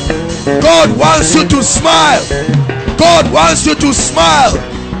smile. God wants you to smile. God wants you to smile.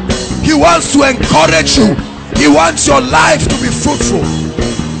 He wants to encourage you. He wants your life to be fruitful.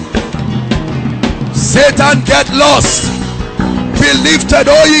 Satan, get lost. Be lifted,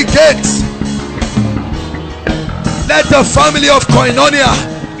 all ye gates. Let the family of Koinonia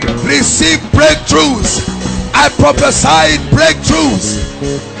receive breakthroughs. I prophesy breakthroughs.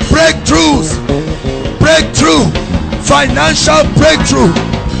 Breakthroughs. Breakthrough. Financial breakthrough.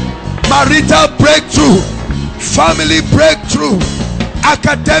 Marital breakthrough. Family breakthrough.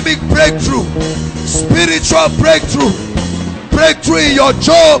 Academic breakthrough. Spiritual breakthrough. Breakthrough in your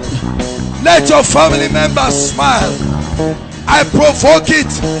job. Let your family members smile. I provoke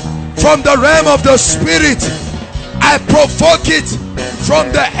it from the realm of the spirit. I provoke it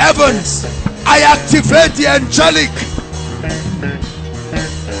from the heavens. I activate the angelic.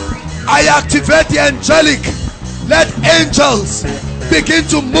 I activate the angelic. Let angels begin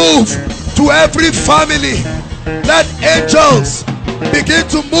to move to every family. Let angels begin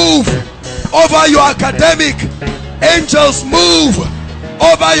to move over your academic. Angels move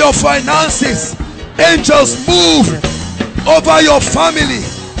over your finances. Angels move over your family.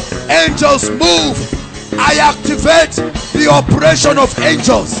 Angels move. I activate the operation of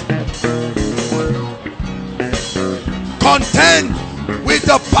angels. Contend with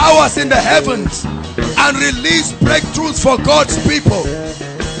the powers in the heavens and release breakthroughs for God's people.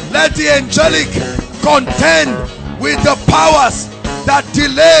 Let the angelic contend with the powers that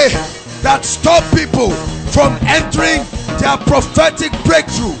delay, that stop people from entering their prophetic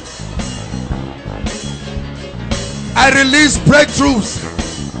breakthrough. I release breakthroughs.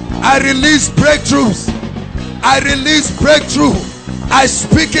 I release breakthroughs. I release breakthrough. I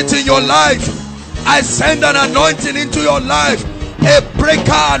speak it in your life. I send an anointing into your life. A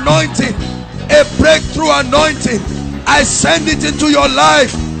breaker anointing. A breakthrough anointing. I send it into your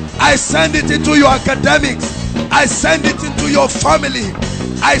life. I send it into your academics. I send it into your family.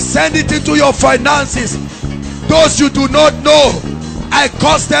 I send it into your finances. Those you do not know, I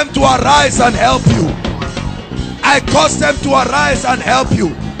cause them to arise and help you. I cause them to arise and help you.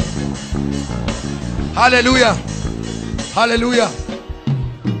 Hallelujah. Hallelujah.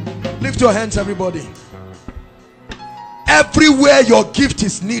 Lift your hands, everybody. Everywhere your gift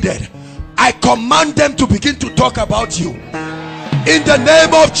is needed, I command them to begin to talk about you. In the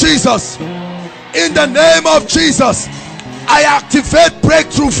name of Jesus. In the name of Jesus. I activate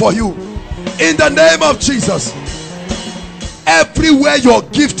breakthrough for you. In the name of Jesus. Everywhere your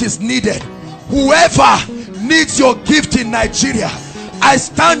gift is needed, whoever needs your gift in Nigeria, I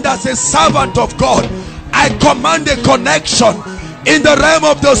stand as a servant of God. I command a connection in the realm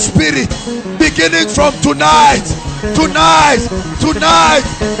of the spirit, beginning from tonight, tonight, tonight,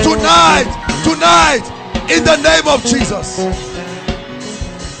 tonight, tonight, in the name of Jesus.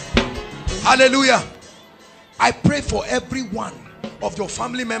 Hallelujah. I pray for every one of your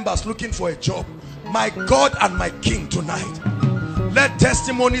family members looking for a job. My God and my King, tonight, let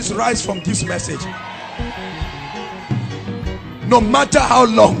testimonies rise from this message. No matter how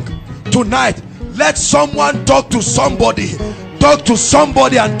long, tonight, let someone talk to somebody, and talk to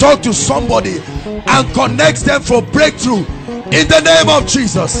somebody, and connect them for breakthrough in the name of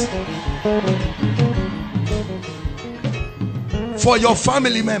Jesus. For your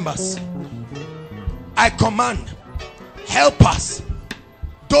family members, I command helpers,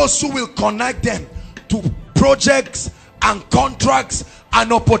 those who will connect them to projects and contracts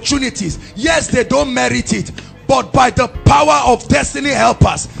and opportunities. Yes, they don't merit it, but by the power of destiny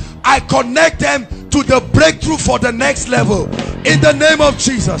helpers, I connect them to the breakthrough for the next level in the name of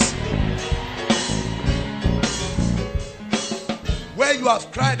Jesus. Where you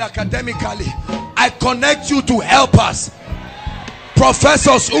have cried academically, I connect you to helpers,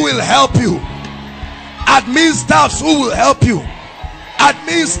 professors who will help you, admin staffs who will help you,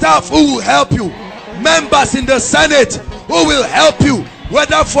 admin staff who will help you, members in the Senate who will help you,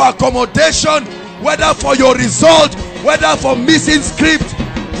 whether for accommodation, whether for your result, whether for missing script,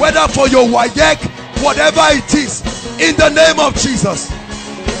 whether for your WATCHOUT, whatever it is, in the name of Jesus.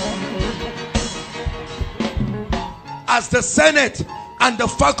 As the Senate and the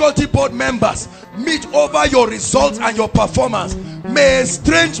faculty board members meet over your results and your performance, may a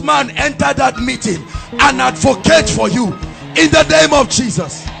strange man enter that meeting and advocate for you in the name of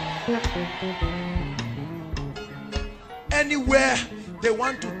Jesus. Anywhere they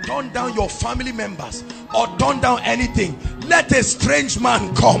want to turn down your family members or turn down anything, let a strange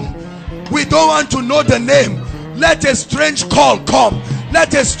man come We don't want to know the name. Let a strange call come.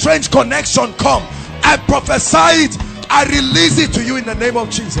 Let a strange connection come. I prophesy it. I release it to you in the name of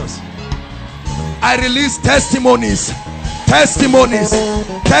Jesus. I release testimonies, testimonies,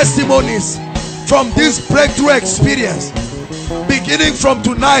 testimonies from this breakthrough experience. Beginning from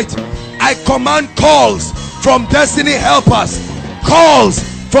tonight, I command calls from destiny helpers, calls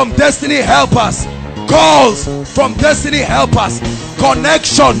from destiny helpers, calls from destiny helpers,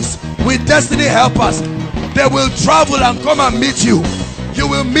 connections with destiny helpers. They will travel and come and meet you. You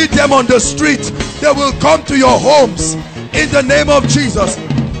will meet them on the street. They will come to your homes in the name of Jesus.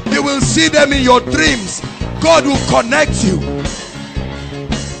 You will see them in your dreams. God will connect you.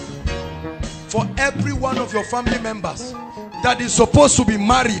 For every one of your family members that is supposed to be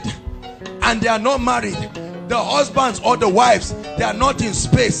married and they are not married, the husbands or the wives, they are not in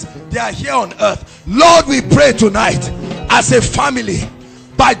space, they are here on earth. Lord, we pray tonight as a family,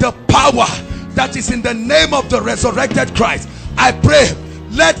 by the power that is in the name of the resurrected Christ, I pray,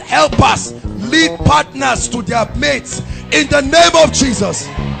 let helpers lead partners to their mates in the name of Jesus.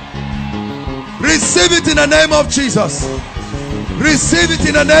 Receive it in the name of Jesus. Receive it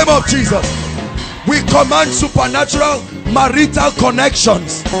in the name of Jesus. We command supernatural marital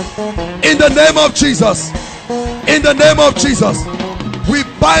connections in the name of Jesus. In the name of Jesus, we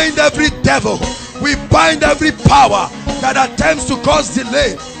bind every devil, we bind every power that attempts to cause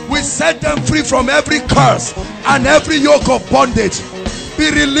delay. We set them free from every curse and every yoke of bondage. Be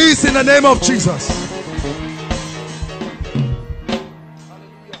released in the name of Jesus.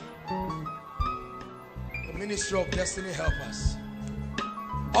 The ministry of destiny help us.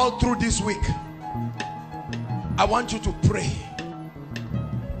 All through this week, I want you to pray,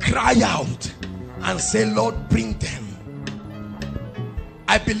 cry out and say, Lord, bring them.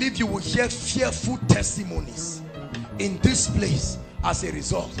 I believe you will hear fearful testimonies in this place as a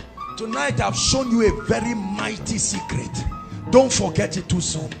result. Tonight I've shown you a very mighty secret. Don't forget it too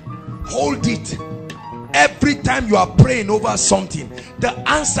soon. Hold it. Every time you are praying over something, the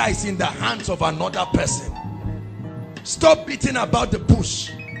answer is in the hands of another person. Stop beating about the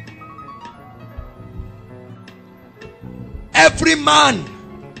bush. Every man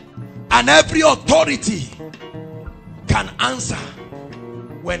and every authority can answer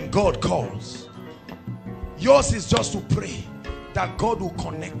when God calls. Yours is just to pray that God will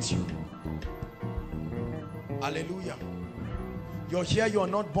connect you. Hallelujah. You're here, you're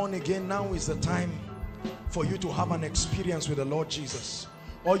not born again. Now is the time for you to have an experience with the Lord Jesus.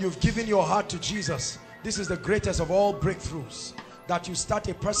 Or you've given your heart to Jesus. This is the greatest of all breakthroughs, that you start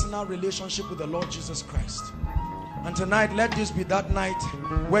a personal relationship with the Lord Jesus Christ. And tonight, let this be that night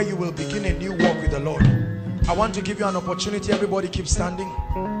where you will begin a new walk with the Lord. I want to give you an opportunity. Everybody keep standing.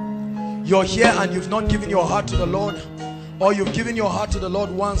 You're here and you've not given your heart to the Lord, or you've given your heart to the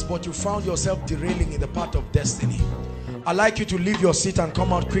Lord once, but you found yourself derailing in the path of destiny. I'd like you to leave your seat and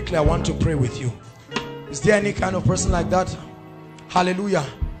come out quickly. I want to pray with you. Is there any kind of person like that? Hallelujah.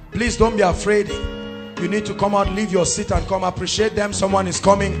 Please don't be afraid. You need to come out, leave your seat and come. Appreciate them. Someone is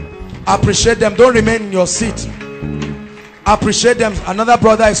coming. Appreciate them. Don't remain in your seat. Appreciate them. Another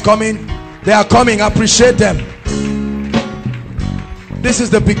brother is coming. They are coming. Appreciate them. This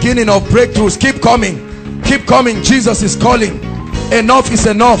is the beginning of breakthroughs. Keep coming. Keep coming. Jesus is calling. Enough is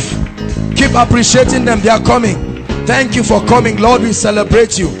enough. Keep appreciating them. They are coming. Thank you for coming. Lord, we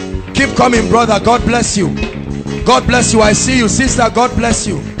celebrate you. Keep coming, brother. God bless you. God bless you. I see you, sister. God bless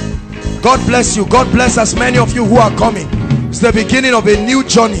you. God bless you. God bless as many of you who are coming. It's the beginning of a new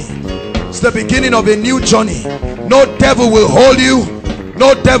journey. It's the beginning of a new journey. No devil will hold you.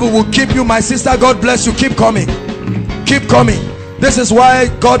 No devil will keep you. My sister, God bless you. Keep coming. Keep coming. This is why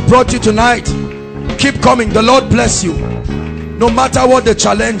God brought you tonight. Keep coming. The Lord bless you. No matter what the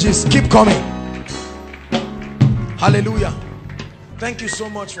challenge is, keep coming. Hallelujah. Thank you so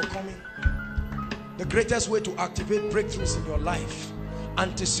much for coming. The greatest way to activate breakthroughs in your life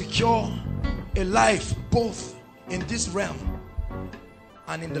and to secure a life both in this realm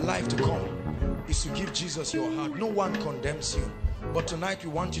and in the life to come is to give Jesus your heart. No one condemns you, but tonight we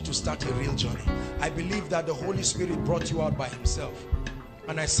want you to start a real journey. I believe that the Holy Spirit brought you out by himself,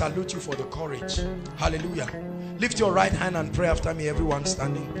 and I salute you for the courage. Hallelujah. Lift your right hand and pray after me, everyone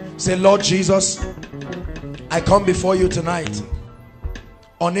standing. Say, Lord Jesus, I come before you tonight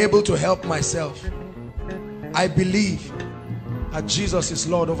unable to help myself. I believe that Jesus is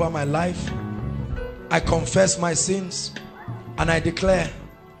Lord over my life. I confess my sins and I declare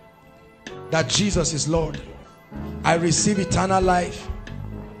that Jesus is Lord. I receive eternal life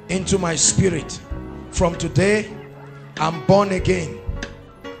into my spirit. From today, I'm born again.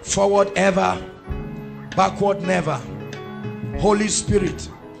 Forward ever, backward never. Holy Spirit,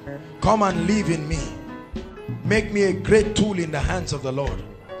 Come and live in me. Make me a great tool in the hands of the Lord.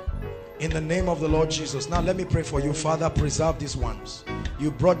 In the name of the Lord Jesus. Now let me pray for you. Father, preserve these ones. You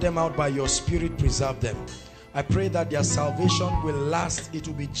brought them out by your spirit. Preserve them. I pray that their salvation will last. It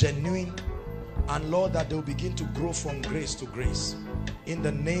will be genuine. And Lord, that they will begin to grow from grace to grace. In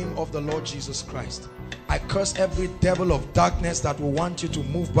the name of the Lord Jesus Christ. I curse every devil of darkness that will want you to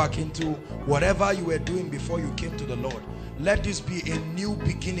move back into whatever you were doing before you came to the Lord. Let this be a new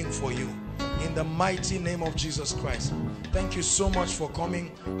beginning for you. In the mighty name of Jesus Christ. Thank you so much for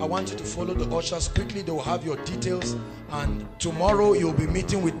coming. I want you to follow the ushers quickly. They will have your details. And tomorrow you'll be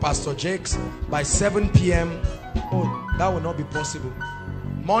meeting with Pastor Jakes by 7 p.m. Oh, that will not be possible.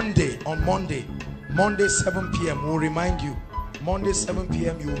 On Monday 7 p.m. we'll remind you. Monday 7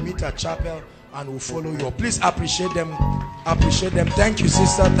 p.m. you will meet at chapel and we'll follow you. Please appreciate them. Appreciate them. Thank you,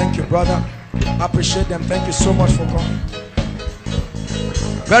 sister. Thank you, brother. Appreciate them. Thank you so much for coming.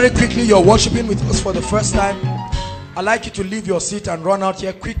 Very quickly, you're worshiping with us for the first time. I'd like you to leave your seat and run out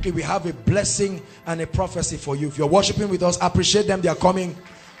here quickly. We have a blessing and a prophecy for you. If you're worshiping with us, appreciate them. They are coming.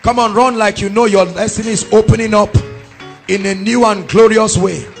 Come on, run like you know your destiny is opening up in a new and glorious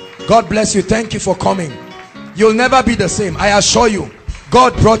way. God bless you. Thank you for coming. You'll never be the same. I assure you.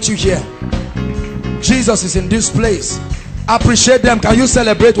 God brought you here. Jesus is in this place. Appreciate them. Can you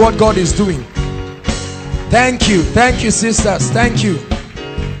celebrate what God is doing? Thank you. Thank you, sisters. Thank you.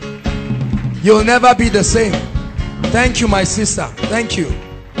 You'll never be the same. Thank you, my sister. Thank you.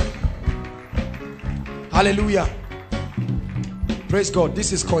 Hallelujah. Praise God.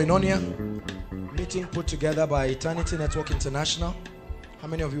 This is Koinonia meeting put together by Eternity Network International. How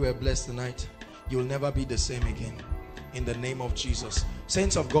many of you were blessed tonight? You'll never be the same again. In the name of Jesus.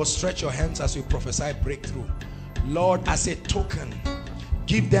 Saints of God, stretch your hands as we prophesy breakthrough. Lord, as a token,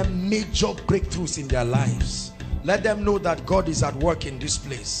 give them major breakthroughs in their lives. Let them know that God is at work in this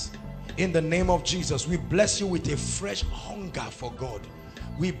place. In the name of Jesus, we bless you with a fresh hunger for God.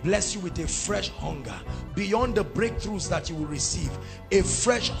 We bless you with a fresh hunger beyond the breakthroughs that you will receive. A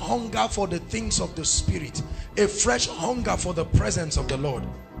fresh hunger for the things of the Spirit. A fresh hunger for the presence of the Lord.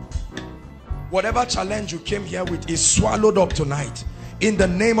 Whatever challenge you came here with is swallowed up tonight. In the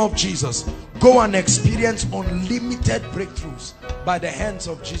name of Jesus, go and experience unlimited breakthroughs by the hands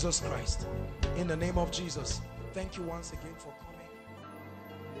of Jesus Christ. In the name of Jesus, thank you once again for coming.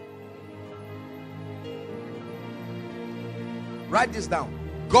 Write this down.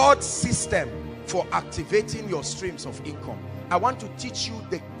 God's system for activating your streams of income. I want to teach you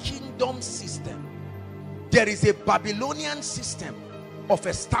the kingdom system. There is a Babylonian system of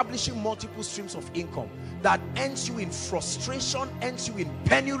establishing multiple streams of income that ends you in frustration, ends you in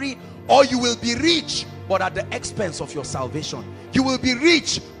penury, or you will be rich but at the expense of your salvation. You will be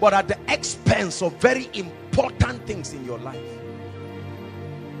rich but at the expense of very important things in your life.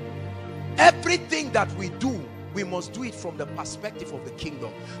 Everything that we do, we must do it from the perspective of the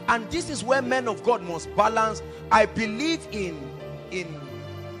kingdom. And this is where men of God must balance. I believe in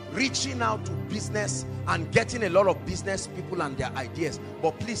reaching out to business and getting a lot of business people and their ideas.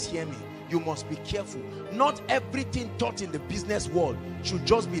 But please hear me. You must be careful. Not everything taught in the business world should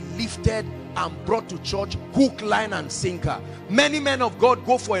just be lifted and brought to church, hook, line, and sinker. Many men of God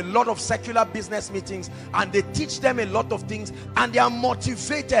go for a lot of secular business meetings and they teach them a lot of things and they are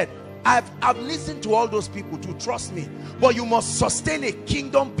motivated. I've listened to all those people, to trust me, but you must sustain a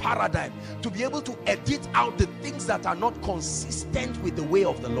kingdom paradigm to be able to edit out the things that are not consistent with the way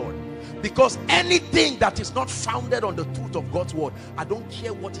of the Lord. Because anything that is not founded on the truth of God's word, I don't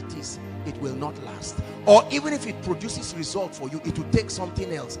care what it is, it will not last. Or even if it produces result for you, it will take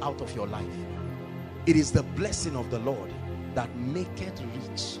something else out of your life. It is the blessing of the Lord that maketh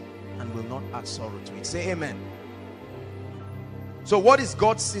rich and will not add sorrow to it. Say amen. So what is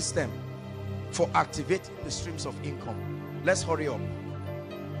God's system for activating the streams of income? Let's hurry up.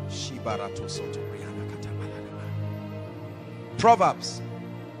 Proverbs.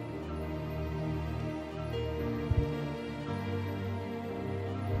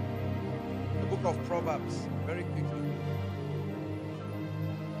 The book of Proverbs, very quickly.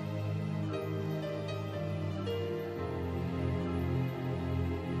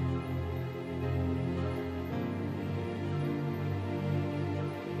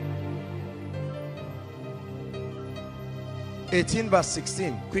 Verse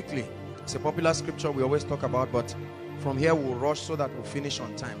 16, quickly. It's a popular scripture we always talk about, but from here we'll rush so that we'll finish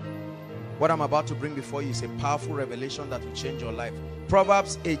on time. What I'm about to bring before you is a powerful revelation that will change your life.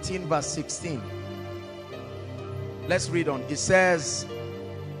 Proverbs 18 verse 16. Let's read on. It says,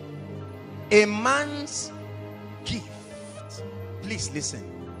 a man's gift, please listen,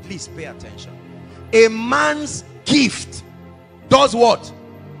 please pay attention. A man's gift does what?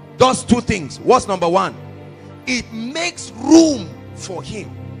 does two things. What's number one? It makes room for him.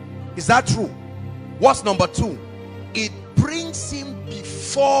 Is that true? What's number two? It brings him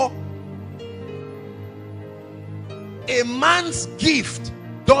before. A man's gift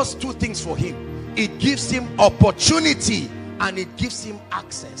does two things for him. It gives him opportunity and it gives him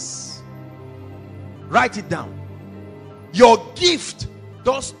access. Write it down. Your gift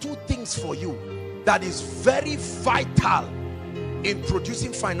does two things for you that is very vital in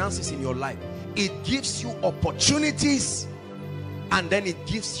producing finances in your life. It gives you opportunities and then it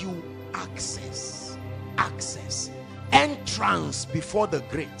gives you access. Access. Entrance before the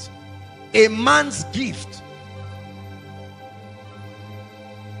great. A man's gift.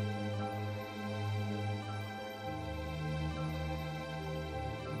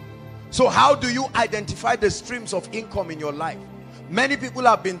 So how do you identify the streams of income in your life? Many people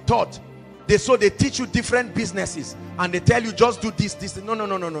have been taught, so they teach you different businesses and they tell you just do this.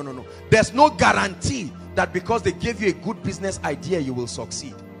 No. There's no guarantee that because they gave you a good business idea you will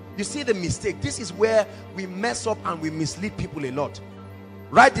succeed. You see the mistake? This is where we mess up and we mislead people a lot.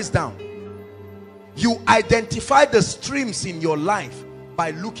 Write this down. You identify the streams in your life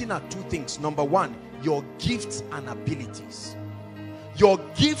by looking at two things. Number one, your gifts and abilities. Your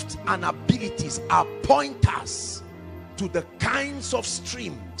gifts and abilities are pointers to the kinds of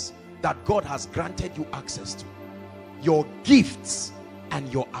streams that God has granted you access to. Your gifts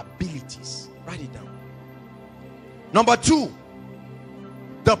and your abilities. Write it down. Number two,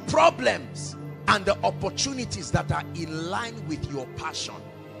 the problems and the opportunities that are in line with your passion.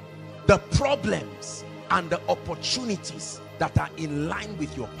 The problems and the opportunities that are in line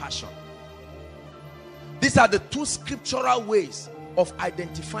with your passion. These are the two scriptural ways of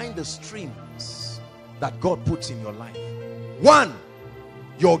identifying the streams that God puts in your life. One,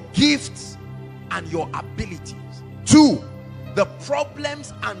 your gifts and your abilities. Two, the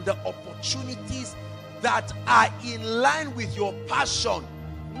problems and the opportunities that are in line with your passion.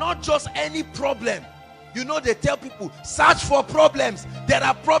 Not just any problem. You know, they tell people, search for problems. There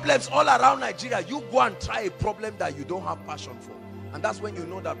are problems all around Nigeria. You go and try a problem that you don't have passion for. And that's when you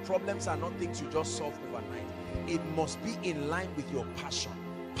know that problems are not things you just solve overnight. It must be in line with your passion.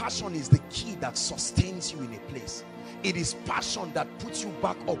 Passion is the key that sustains you in a place. It is passion that puts you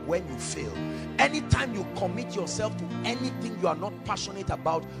back up when you fail. Anytime you commit yourself to anything you are not passionate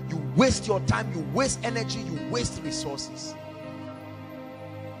about, you waste your time, you waste energy, you waste resources.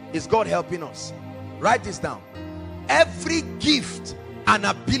 Is God helping us? Write this down. Every gift and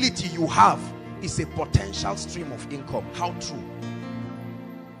ability you have is a potential stream of income. How true?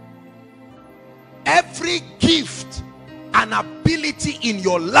 Every gift and ability in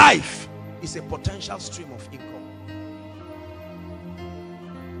your life is a potential stream of income.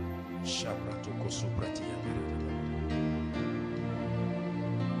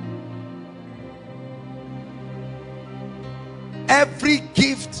 Every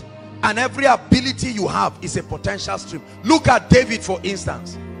gift and every ability you have is a potential stream. Look at David, for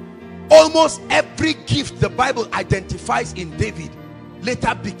instance. Almost every gift the Bible identifies in David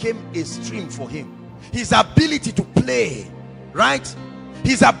later became a stream for him. His ability to play, right?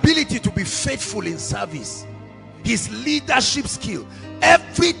 His ability to be faithful in service, his leadership skill,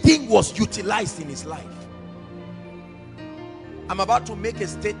 everything was utilized in his life. I'm about to make a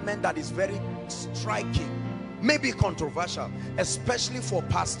statement that is very striking, maybe controversial, especially for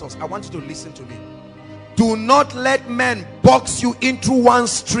pastors. I want you to listen to me. Do not let men box you into one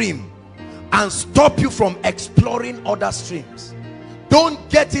stream and stop you from exploring other streams. Don't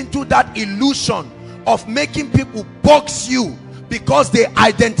get into that illusion of making people box you because they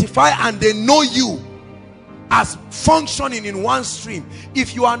identify and they know you as functioning in one stream.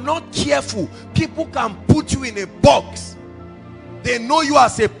 If you are not careful, people can put you in a box. They know you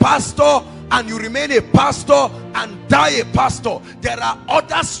as a pastor and you remain a pastor and die a pastor. There are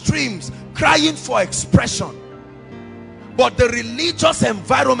other streams crying for expression, but the religious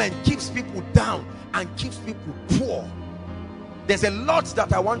environment keeps people down and keeps people poor. There's a lot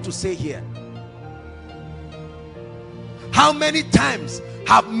that I want to say here. How many times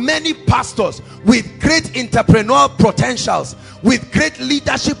have many pastors with great entrepreneurial potentials, with great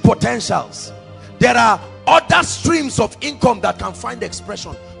leadership potentials, there are other streams of income that can find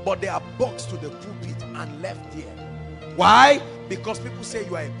expression, but they are boxed to the pulpit and left there. Why? Because people say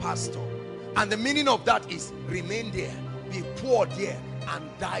you are a pastor, and the meaning of that is remain there, be poor there, and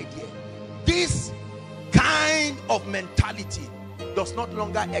die there. This kind of mentality does not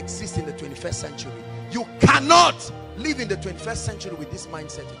longer exist in the 21st century. You cannot live in the 21st century with this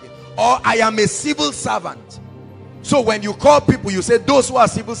mindset again. Or I am a civil servant. So when you call people, you say those who are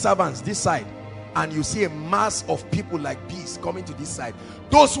civil servants this side, and you see a mass of people like bees coming to this side.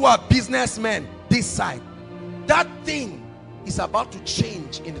 Those who are businessmen, this side. That thing is about to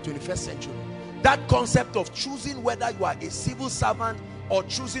change in the 21st century. That concept of choosing whether you are a civil servant or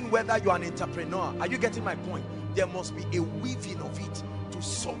choosing whether you are an entrepreneur. Are you getting my point? There must be a weaving of it to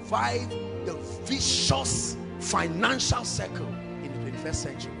survive the vicious financial circle in the 21st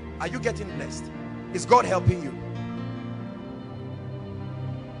century. Are you getting blessed? Is God helping you?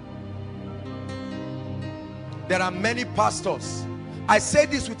 There are many pastors. I say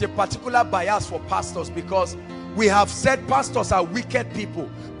this with a particular bias for pastors, because we have said pastors are wicked people,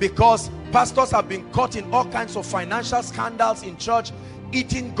 because pastors have been caught in all kinds of financial scandals in church,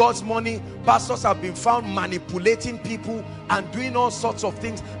 eating God's money. Pastors have been found manipulating people and doing all sorts of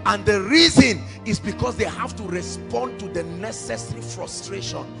things, and the reason is because they have to respond to the necessary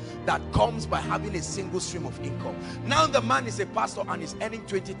frustration that comes by having a single stream of income. Now the man is a pastor and is earning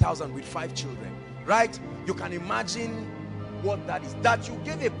 20,000 with 5 children, right? You can imagine what that is. That you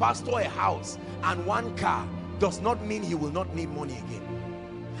give a pastor a house and 1 car does not mean he will not need money again.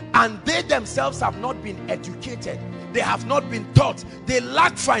 And they themselves have not been educated. They have not been taught. They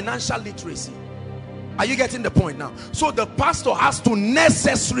lack financial literacy. Are you getting the point now? So the pastor has to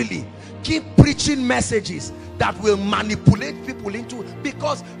necessarily keep preaching messages that will manipulate people into,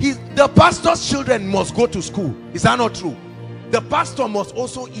 because the pastor's children must go to school. Is that not true? The pastor must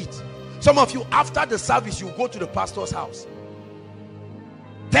also eat. Some of you, after the service, you go to the pastor's house.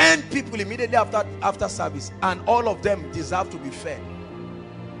 10 people immediately after service, and all of them deserve to be fed.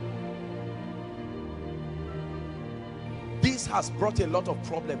 This has brought a lot of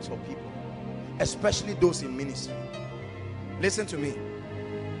problems for people, especially those in ministry. Listen to me.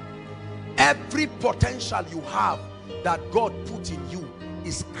 Every potential you have that God put in you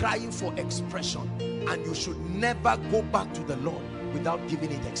is crying for expression, and you should never go back to the Lord without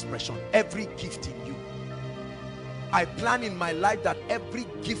giving it expression. Every gift in you. I plan in my life that every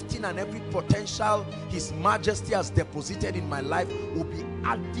gifting and every potential His Majesty has deposited in my life will be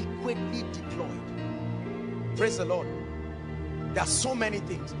adequately deployed. Praise the Lord. There are so many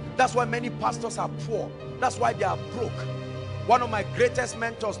things. That's why many pastors are poor. That's why they are broke. One of my greatest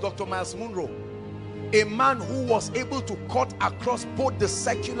mentors, Dr. Miles Munro, a man who was able to cut across both the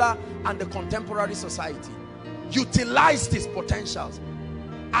secular and the contemporary society, utilized his potentials.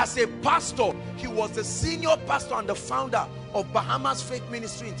 As a pastor, he was the senior pastor and the founder of Bahamas Faith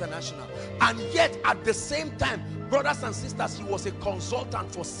Ministry International. And yet, at the same time, brothers and sisters, he was a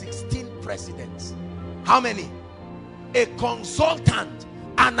consultant for 16 presidents. How many? A consultant,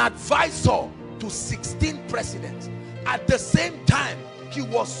 an advisor to 16 presidents. At the same time, he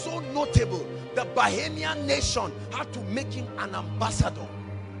was so notable, the Bahamian nation had to make him an ambassador.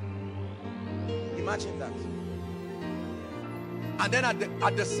 Imagine that. And then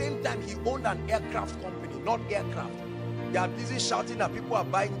at the same time, he owned an aircraft company, not aircraft. They are busy shouting that people are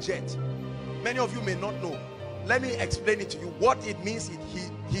buying jets. Many of you may not know. Let me explain it to you. What it means,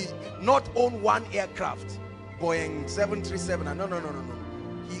 he not owned one aircraft, Boeing 737. No.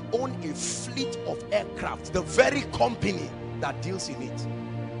 He owned a fleet of aircraft, the very company that deals in it.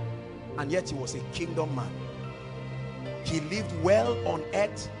 And yet he was a kingdom man. He lived well on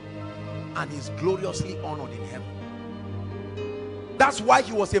earth and is gloriously honored in heaven. That's why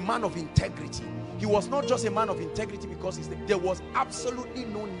he was a man of integrity. He was not just a man of integrity because there was absolutely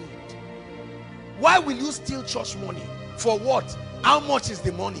no need. Why will you steal church money? For what? How much is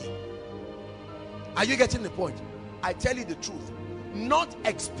the money? Are you getting the point? I tell you the truth. Not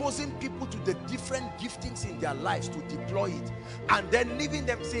exposing people to the different giftings in their lives to deploy it, and then leaving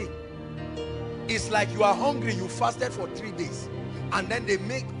them saying, it's like you are hungry, you fasted for 3 days, and then they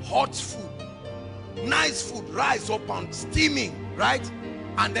make hot food, nice food, rice up and steaming, right?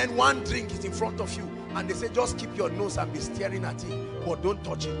 And then one drink is in front of you, and they say just keep your nose and be staring at it, but don't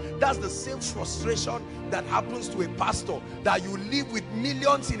touch it. That's the same frustration that happens to a pastor, that you live with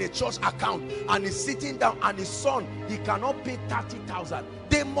millions in a church account, and he's sitting down and his son, he cannot pay 30,000.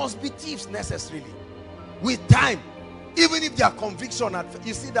 They must be thieves necessarily. With time, even if their conviction,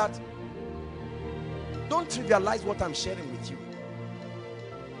 you see that. Don't trivialize what I'm sharing with you.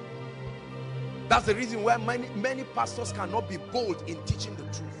 That's the reason why many pastors cannot be bold in teaching the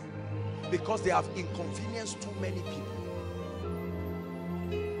truth, because they have inconvenienced too many people.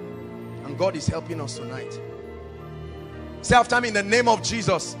 And God is helping us tonight. Say after me, in the name of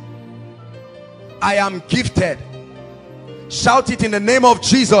Jesus, I am gifted. Shout it in the name of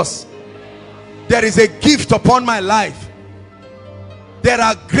Jesus. There is a gift upon my life. There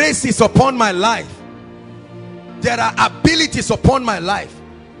are graces upon my life. There are abilities upon my life.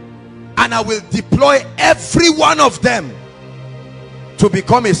 And I will deploy every one of them to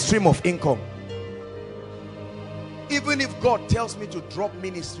become a stream of income. Even if God tells me to drop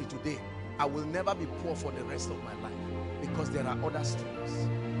ministry today, I will never be poor for the rest of my life, because there are other streams.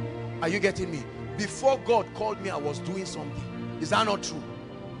 Are you getting me? Before God called me, I was doing something. Is that not true?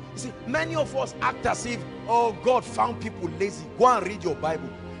 You see, many of us act as if, oh, God found people lazy. Go and read your Bible.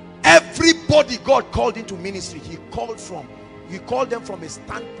 Everybody God called into ministry, he called them from a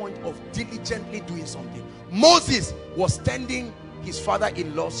standpoint of diligently doing something. Moses was tending his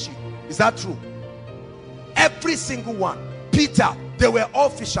father-in-law's sheep. Is that true? Every single one. Peter, they were all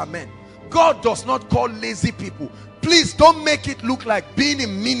fishermen. God does not call lazy people. Please don't make it look like being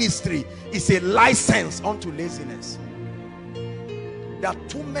in ministry is a license unto laziness. There are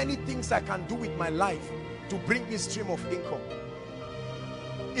too many things I can do with my life to bring me stream of income.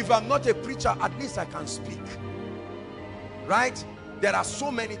 If I'm not a preacher, at least I can speak. Right? There are so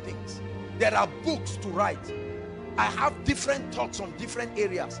many things. There are books to write. I have different thoughts on different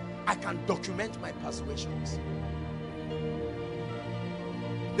areas. I can document my persuasions.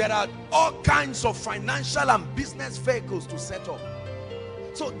 There are all kinds of financial and business vehicles to set up.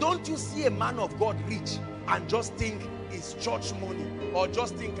 So don't you see a man of God rich and just think it's church money, or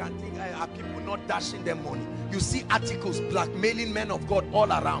just think and think, are people not dashing them money? You see articles blackmailing men of God all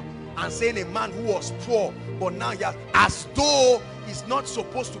around and saying a man who was poor, but now he has, as though he's not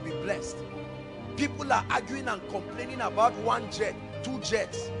supposed to be blessed. People are arguing and complaining about 1 jet, 2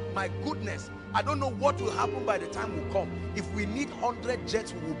 jets. My goodness, I don't know what will happen by the time we come. If we need 100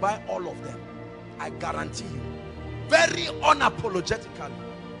 jets, we will buy all of them. I guarantee you. Very unapologetically.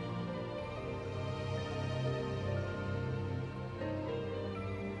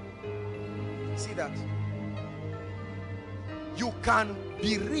 See that? You can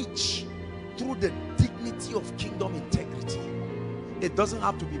be rich through the dignity of kingdom integrity. It doesn't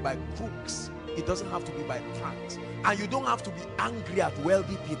have to be by crooks. It doesn't have to be by pranks. And you don't have to be angry at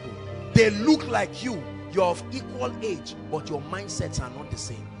wealthy people. They look like you. You're of equal age, but your mindsets are not the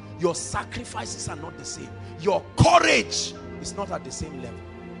same. Your sacrifices are not the same. Your courage is not at the same level.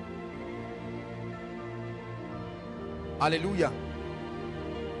 Hallelujah.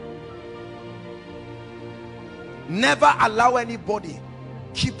 Never allow anybody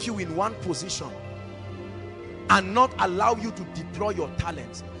keep you in one position and not allow you to deploy your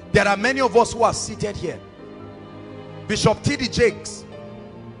talents. There are many of us who are seated here. Bishop T.D. Jakes,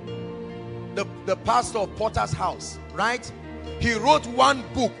 the pastor of Potter's House, right? He wrote one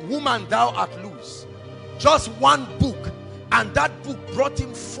book, Woman Thou Art Loose. Just one book. And that book brought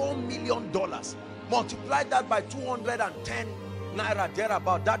him $4 million. Multiply that by 210 naira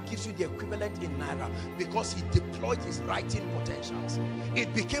thereabout. That gives you the equivalent in naira, because he deployed his writing potentials.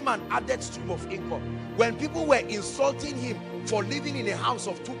 It became an added stream of income. When people were insulting him for living in a house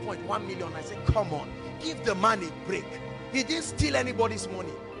of 2.1 million, I said, come on, give the man a break. He didn't steal anybody's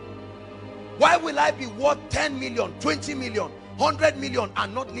money. Why will I be worth 10 million, 20 million, 100 million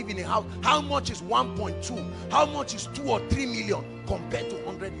and not live in a house? How much is 1.2? How much is 2 or 3 million compared to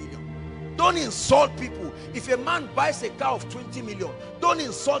 100 million? Don't insult people. If a man buys a car of 20 million, don't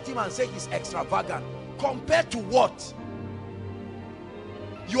insult him and say he's extravagant. Compared to what?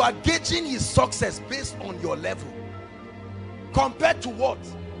 You are gauging his success based on your level. Compared to what?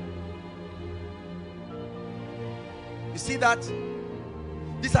 You see that?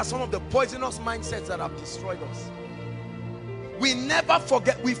 These are some of the poisonous mindsets that have destroyed us. We never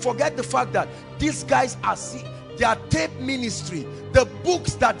forget, we forget the fact that these guys are sick. Their tape ministry, the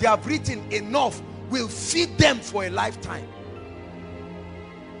books that they have written, enough will feed them for a lifetime.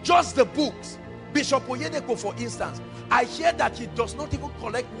 Just the books. Bishop Oyedepo, for instance, I hear that he does not even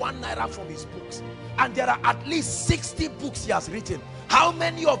collect 1 naira from his books. And there are at least 60 books he has written. How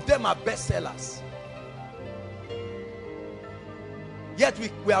many of them are bestsellers? Yet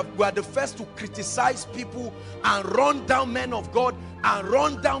we are the first to criticize people and run down men of God and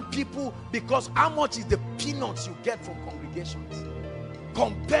run down people, because how much is the peanuts you get from congregations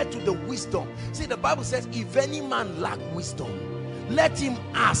compared to the wisdom? See, the Bible says, if any man lack wisdom, let him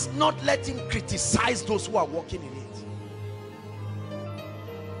ask, not let him criticize those who are walking in it.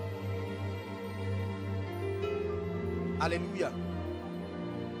 Hallelujah.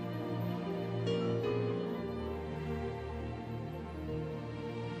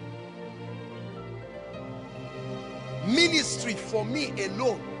 Ministry for me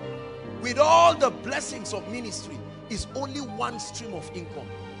alone, with all the blessings of ministry, is only one stream of income.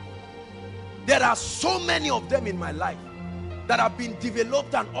 There are so many of them in my life that have been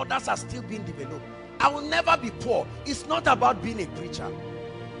developed and others are still being developed. I will never be poor. It's not about being a preacher.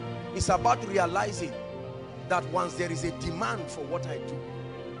 It's about realizing that once there is a demand for what I do,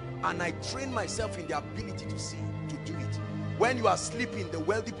 and I train myself in the ability to see, to do it. When you are sleeping, the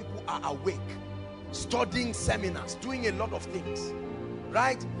wealthy people are awake. studying seminars, doing a lot of things,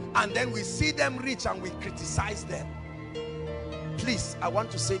 right? And then we see them rich and we criticize them. Please, I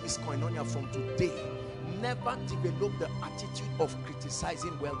want to say this, Koinonia, from today, never develop the attitude of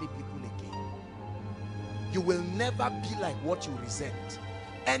criticizing wealthy people again. You will never be like what you resent.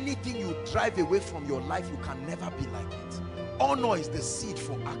 Anything you drive away from your life, you can never be like it. Honor is the seed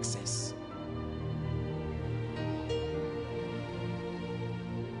for access.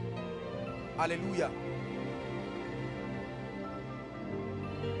 Hallelujah.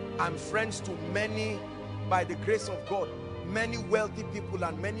 I'm friends to many, by the grace of God, many wealthy people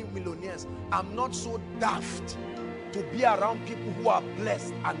and many millionaires. I'm not so daft to be around people who are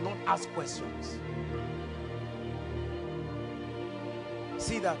blessed and not ask questions.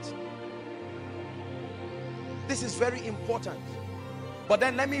 See that? This is very important. But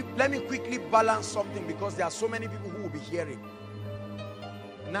then let me quickly balance something, because there are so many people who will be hearing.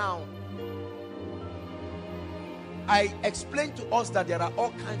 Now, I explained to us that there are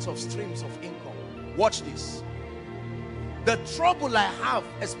all kinds of streams of income. Watch this. The trouble I have,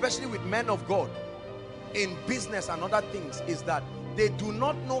 especially with men of God in business and other things, is that they do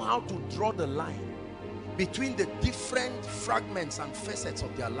not know how to draw the line between the different fragments and facets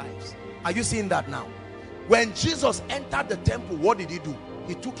of their lives. Are you seeing that now? When Jesus entered the temple, what did he do?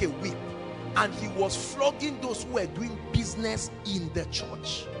 He took a whip and he was flogging those who were doing business in the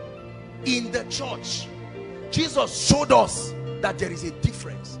church. In the church. Jesus showed us that there is a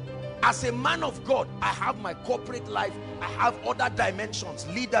difference. As a man of God, I have my corporate life, I have other dimensions,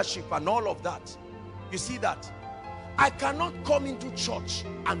 leadership and all of that. You see that? I cannot come into church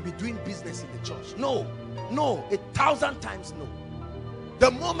and be doing business in the church. No, no, 1,000 times no.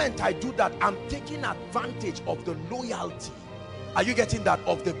 The moment I do that, I'm taking advantage of the loyalty. Are you getting that?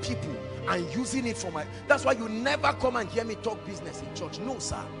 Of the people, and using it for my... That's why you never come and hear me talk business in church. No,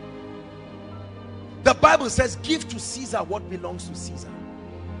 sir. The Bible says, give to Caesar what belongs to Caesar.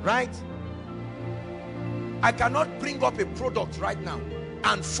 Right? I cannot bring up a product right now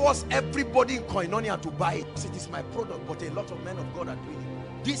and force everybody in Koinonia to buy it. It is my product, but a lot of men of God are doing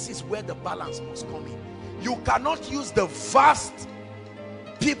it. This is where the balance must come in. You cannot use the vast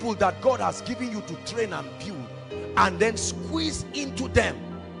people that God has given you to train and build and then squeeze into them.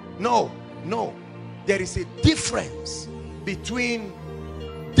 No, no. There is a difference between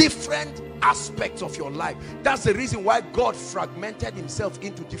different aspects of your life. That's the reason why God fragmented himself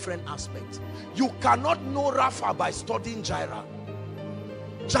into different aspects. You cannot know Rapha by studying Jireh.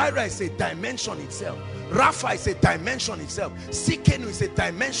 Jireh is a dimension itself. Rapha is a dimension itself. Sikenu is a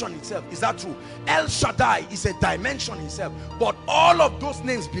dimension itself. Is that true? El Shaddai is a dimension itself. But all of those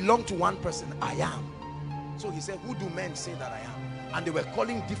names belong to one person. I am. So he said, who do men say that I am? And they were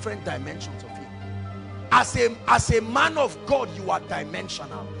calling different dimensions of him. As a man of God, you are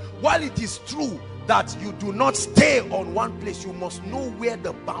dimensional. While it is true that you do not stay on one place, you must know where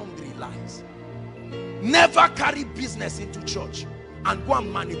the boundary lies. Never carry business into church and go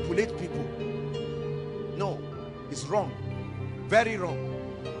and manipulate people. No, it's wrong. Very wrong.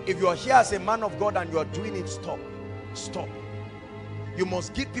 If you are here as a man of God and you are doing it, stop. Stop. You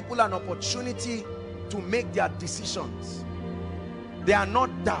must give people an opportunity to make their decisions. They are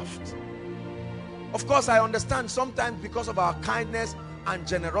not daft. Of course, I understand sometimes because of our kindness and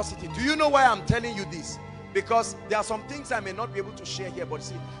generosity. Do you know why I'm telling you this? Because there are some things I may not be able to share here, but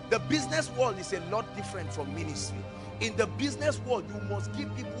see, the business world is a lot different from ministry. In the business world, you must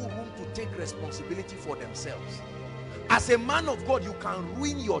give people room to take responsibility for themselves. As a man of God, you can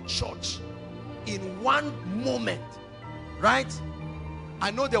ruin your church in one moment, right?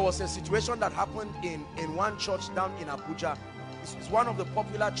 I know there was a situation that happened in one church down in Abuja. It's one of the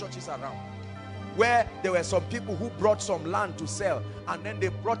popular churches around, where there were some people who brought some land to sell, and then they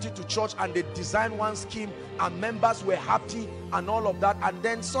brought it to church and they designed one scheme and members were happy and all of that, and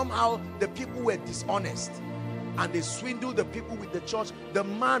then somehow the people were dishonest and they swindled the people with the church. The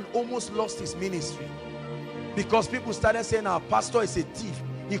man almost lost his ministry because people started saying our pastor is a thief.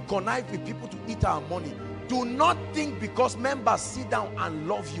 He connived with people to eat our money. Do not think because members sit down and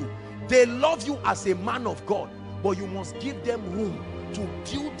love you. They love you as a man of God, but you must give them room to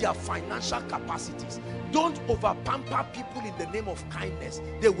build their financial capacities. Don't over pamper people in the name of kindness.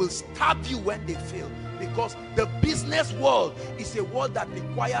 They will stab you when they fail, because the business world is a world that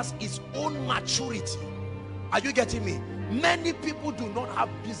requires its own maturity. Are you getting me? Many people do not have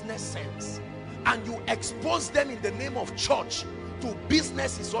business sense, and you expose them in the name of church to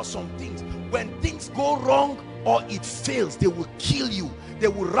businesses or some things. When things go wrong or it fails, they will kill you. They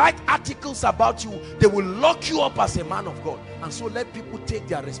will write articles about you. They will lock you up as a man of God. And so let people take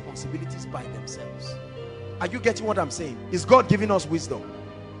their responsibilities by themselves. Are you getting what I'm saying? Is God giving us wisdom?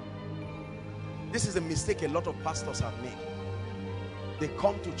 This is a mistake a lot of pastors have made. They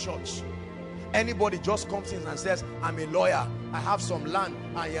come to church. Anybody just comes in and says, I'm a lawyer, I have some land,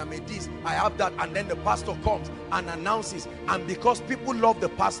 I am a this, I have that, and then the pastor comes and announces, and because people love the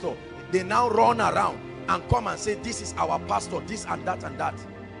pastor, they now run around and come and say, this is our pastor, this and that and that.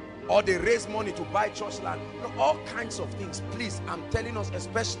 Or they raise money to buy church land. You know, all kinds of things. Please, I'm telling us,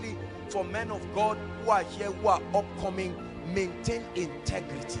 especially for men of God who are here, who are upcoming, maintain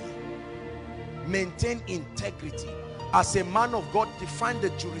integrity. Maintain integrity. As a man of God, define the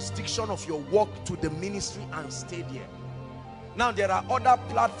jurisdiction of your work to the ministry and stay there. Now, there are other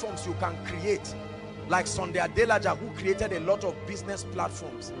platforms you can create, like Sunday Adelaja, who created a lot of business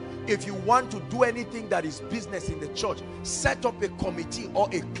platforms. If you want to do anything that is business in the church, set up a committee or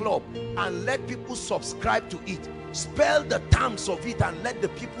a club and let people subscribe to it. Spell the terms of it and let the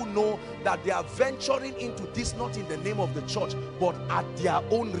people know that they are venturing into this not in the name of the church, but at their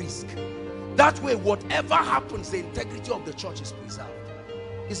own risk. That way, whatever happens, the integrity of the church is preserved.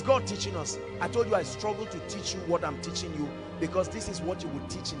 Is God teaching us? I told you I struggle to teach you what I'm teaching you, because this is what you would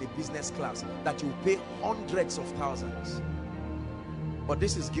teach in a business class, that you will pay hundreds of thousands. But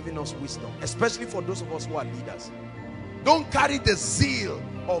this is giving us wisdom, especially for those of us who are leaders. Don't carry the zeal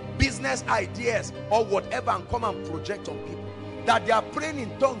of business ideas or whatever and come and project on people. That they are praying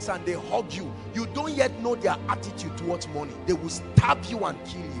in tongues and they hug you. You don't yet know their attitude towards money. They will stab you and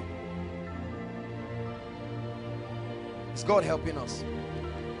kill you. Is God helping us?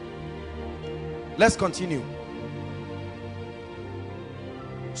 Let's continue.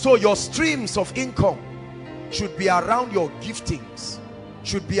 So your streams of income should be around your giftings,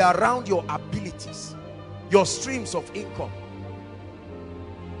 should be around your abilities, your streams of income.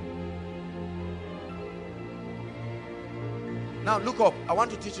 Now look up. I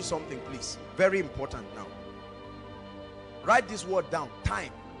want to teach you something, please. Very important now. Write this word down.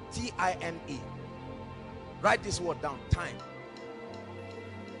 Time. T-I-M-E. Write this word down. Time.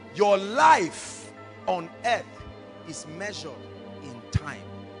 Your life on earth is measured in time.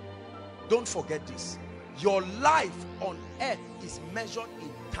 Don't forget this. Your life on earth is measured in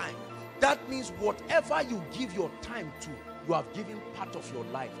time. That means whatever you give your time to, you have given part of your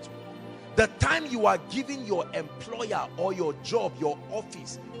life to. The time you are giving your employer or your job, your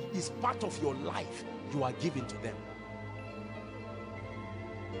office, is part of your life you are giving to them.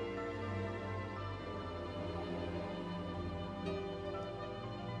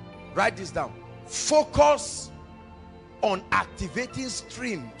 Write this down. Focus on activating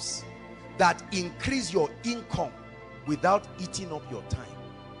streams that increase your income without eating up your time.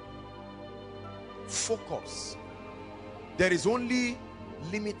 Focus. There is only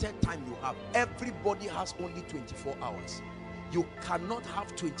limited time you have. Everybody has only 24 hours. You cannot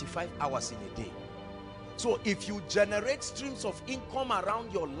have 25 hours in a day. So if you generate streams of income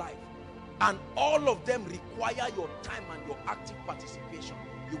around your life and all of them require your time and your active participation,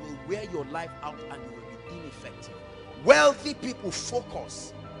 you will wear your life out and you will be ineffective. Wealthy people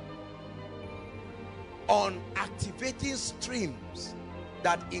focus on activating streams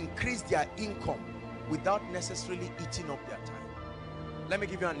that increase their income without necessarily eating up their time. Let me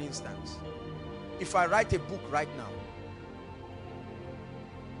give you an instance. If I write a book right now,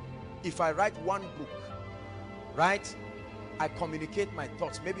 if I write one book, right, I communicate my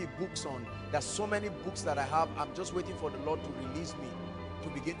thoughts. Maybe books on, there's so many books that I have. I'm just waiting for the Lord to release me to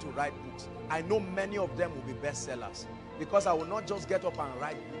begin to write books. I know many of them will be bestsellers, because I will not just get up and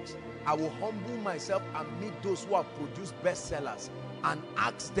write books. I will humble myself and meet those who have produced bestsellers and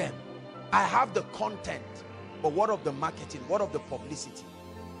ask them, I have the content, but what of the marketing? What of the publicity?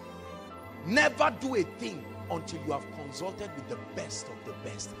 Never do a thing until you have consulted with the best of the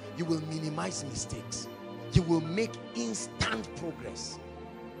best. You will minimize mistakes. You will make instant progress.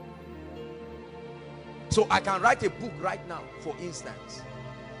 So I can write a book right now, for instance,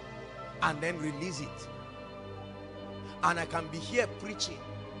 and then release it. And I can be here preaching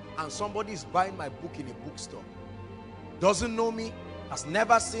and somebody is buying my book in a bookstore. Doesn't know me, has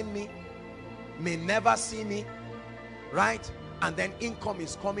never seen me, may never see me, right? And then income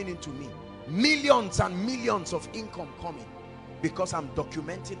is coming into me. Millions and millions of income coming because I'm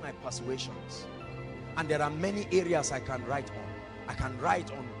documenting my persuasions. And there are many areas I can write on. I can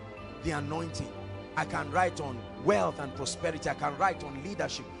write on the anointing. I can write on wealth and prosperity. I can write on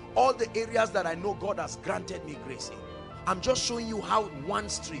leadership. All the areas that I know God has granted me grace in. I'm just showing you how one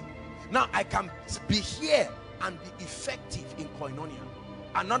stream. Now I can be here and be effective in koinonia.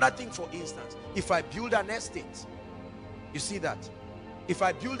 Another thing, for instance, if I build an estate, you see that? If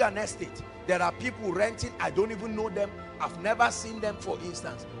I build an estate, there are people renting, I don't even know them, I've never seen them, for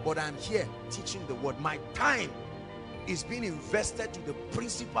instance, but I'm here teaching the word. My time is being invested to the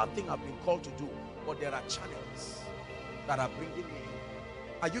principal thing I've been called to do, but there are channels that are bringing me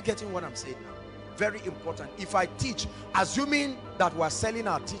in. Are you getting what I'm saying now? Very important. If I teach, assuming that we're selling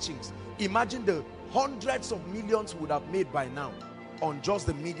our teachings, imagine the hundreds of millions we would have made by now on just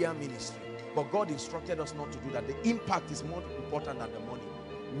the media ministry. But God instructed us not to do that. The impact is more important than the money.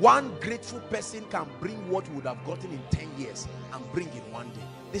 One grateful person can bring what we would have gotten in 10 years and bring in one day.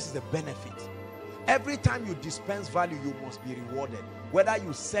 This is the benefit. Every time you dispense value, you must be rewarded. Whether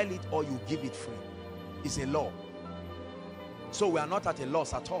you sell it or you give it free. It's a law. So we are not at a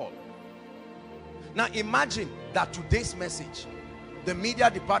loss at all. Now imagine that today's message, the media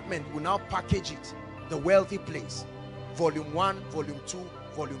department will now package it, The Wealthy Place, volume 1, volume 2,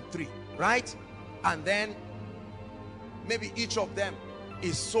 volume 3, right? And then maybe each of them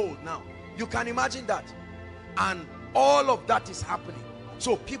is sold now. You can imagine that. And all of that is happening.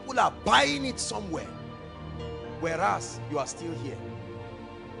 So people are buying it somewhere, whereas you are still here.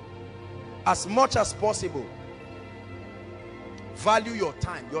 As much as possible, value your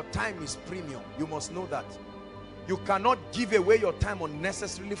time. Your time is premium. You must know that. You cannot give away your time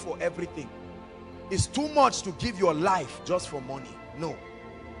unnecessarily for everything. It's too much to give your life just for money. No.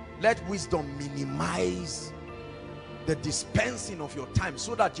 Let wisdom minimize the dispensing of your time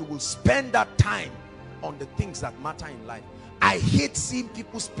so that you will spend that time on the things that matter in life. I hate seeing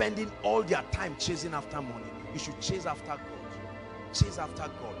people spending all their time chasing after money. You should chase after God. Chase after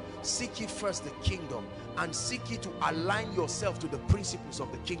God. Seek ye first the kingdom, and seek ye to align yourself to the principles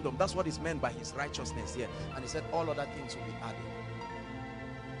of the kingdom. That's what is meant by his righteousness here. And he said all other things will be added.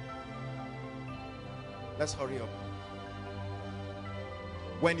 Let's hurry up.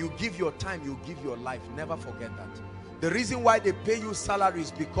 When you give your time, you give your life. Never forget that. The reason why they pay you salary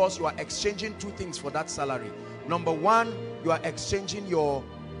is because you are exchanging two things for that salary. Number one, you are exchanging your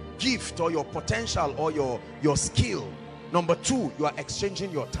gift or your potential or your skill. Number two, you are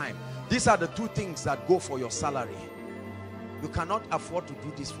exchanging your time. These are the two things that go for your salary. You cannot afford to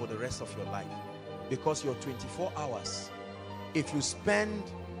do this for the rest of your life, because your 24 hours, if you spend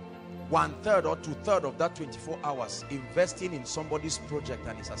 1/3 or 2/3 of that 24 hours investing in somebody's project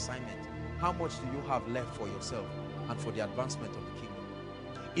and his assignment, how much do you have left for yourself and for the advancement of the kingdom?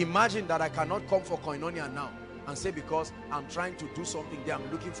 Imagine that I cannot come for Koinonia now and say, because I'm trying to do something there,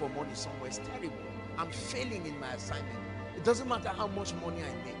 I'm looking for money somewhere. It's terrible. I'm failing in my assignment. It doesn't matter how much money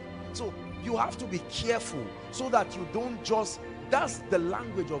I make. So you have to be careful so that you don't just, that's the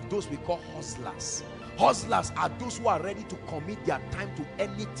language of those we call hustlers. Hustlers are those who are ready to commit their time to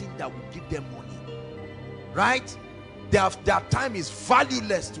anything that will give them money. Right? Their time is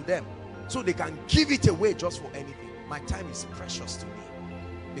valueless to them, so they can give it away just for anything. My time is precious to me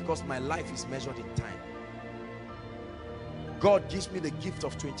because my life is measured in time. God gives me the gift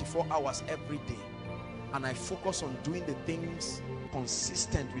of 24 hours every day, and I focus on doing the things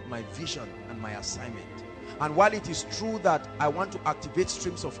consistent with my vision and my assignment. And while it is true that I want to activate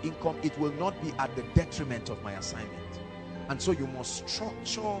streams of income, it will not be at the detriment of my assignment. And so you must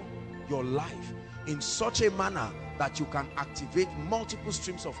structure your life in such a manner that you can activate multiple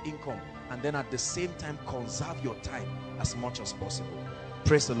streams of income, and then at the same time conserve your time as much as possible.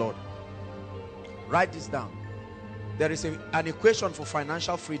 Praise the Lord. Write this down. There is an equation for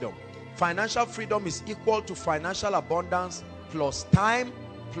financial freedom. Financial freedom is equal to financial abundance plus time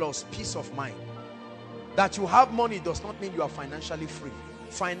plus peace of mind. That you have money does not mean you are financially free.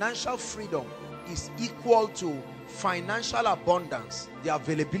 Financial freedom is equal to financial abundance, the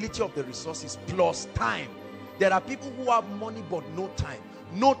availability of the resources, plus time. There are people who have money but no time.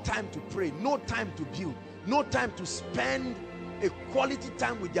 No time to pray, no time to build, no time to spend a quality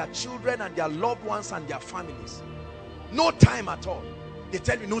time with their children and their loved ones and their families. No time at all. They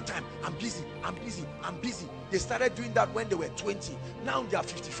tell me, no time, I'm busy, I'm busy, I'm busy. They started doing that when they were 20. Now they are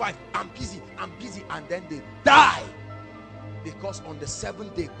 55. I'm busy, and then they die. Because on the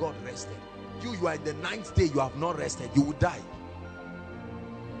 7th day, God rested. You are in the 9th day, you have not rested. You will die.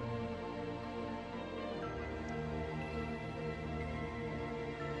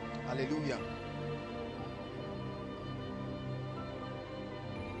 Hallelujah.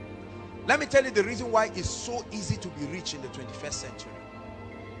 Let me tell you the reason why it's so easy to be rich in the 21st century.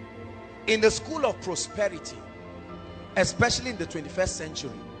 In the school of prosperity, especially in the 21st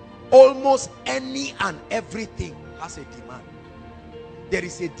century, almost any and everything has a demand. There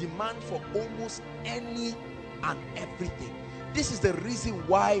is a demand for almost any and everything. This is the reason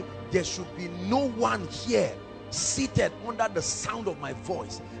why there should be no one here seated under the sound of my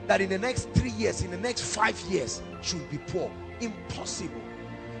voice that in the next 3 years, in the next 5 years should be poor. Impossible.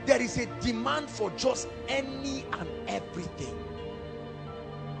 There is a demand for just any and everything.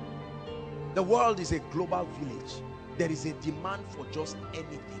 The world is a global village. There is a demand for just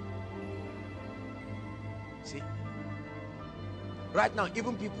anything. See? Right now,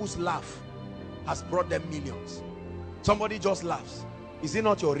 even people's laugh has brought them millions. Somebody just laughs. Is it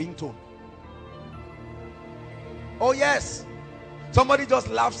not your ringtone? Oh yes. Somebody just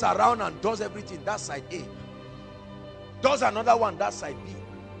laughs around and does everything. That's side A. Does another one, that's side B.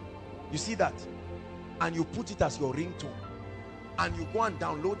 You see that? And you put it as your ringtone. And you go and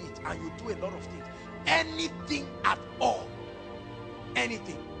download it and you do a lot of things. Anything at all.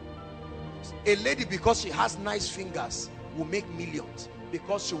 Anything. A lady, because she has nice fingers, will make millions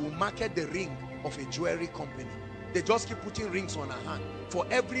because she will market the ring of a jewelry company. They just keep putting rings on her hand. For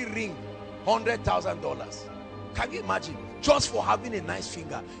every ring, $100,000. Can you imagine? Just for having a nice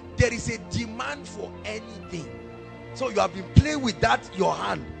finger. There is a demand for anything. So you have been playing with that, your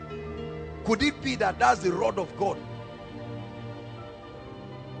hand. Could it be that that's the rod of God?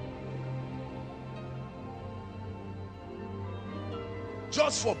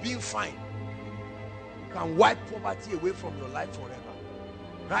 Just for being fine, you can wipe poverty away from your life forever.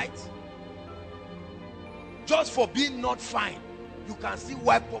 Right? Just for being not fine, you can still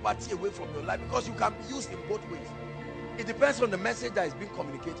wipe poverty away from your life, because you can be used in both ways. It depends on the message that is being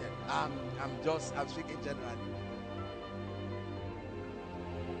communicated. I'm speaking generally.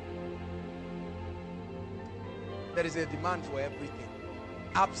 There is a demand for everything.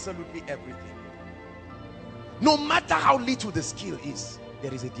 Absolutely everything. No matter how little the skill is,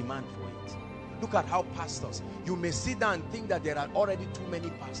 there is a demand for it. Look at how pastors, you may sit down and think that there are already too many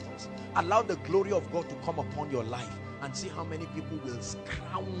pastors. Allow the glory of God to come upon your life and see how many people will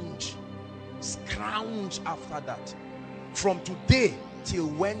scrounge after that. From today till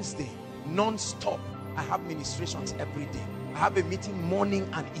Wednesday, non-stop, I have ministrations every day. I have a meeting morning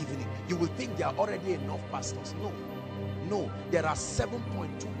and evening. You will think there are already enough pastors. No, there are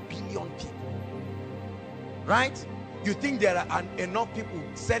 7.2 billion people. Right? You think there are enough people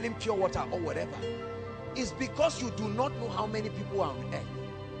selling pure water or whatever. It's because you do not know how many people are on earth.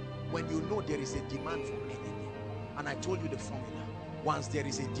 When you know there is a demand for anything. And I told you the formula. Once there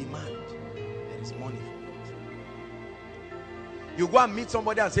is a demand, there is money for it. You go and meet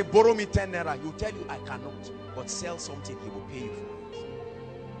somebody and say, borrow me 10 naira. You tell you, I cannot. But sell something, he will pay you for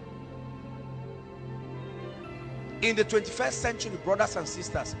it. In the 21st century, brothers and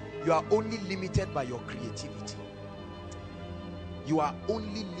sisters, you are only limited by your creativity. You are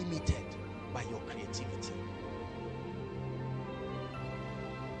only limited by your creativity.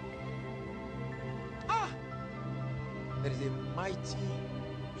 There is a mighty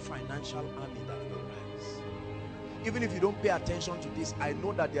financial army that will rise. Even if you don't pay attention to this, I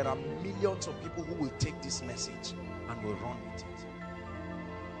know that there are millions of people who will take this message and will run with it.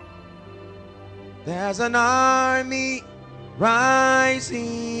 There's an army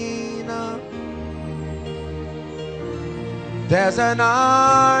rising up. There's an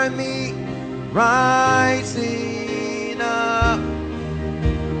army rising up.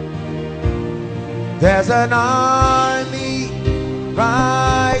 There's an army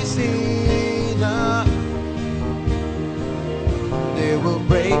rising up. They will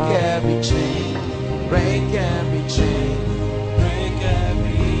break every chain, break every chain, break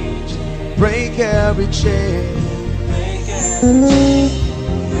every chain, break every chain, break every chain,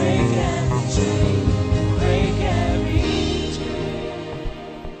 break every chain, break every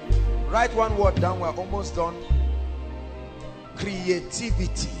chain. Write one word down, we're almost done.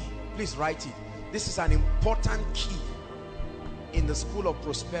 Creativity. Please write it. This is an important key in the school of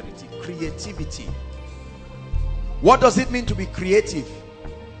prosperity. Creativity. What does it mean to be creative?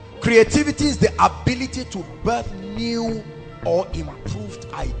 Creativity is the ability to birth new or improved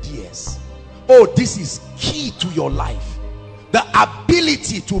ideas. Oh, this is key to your life. The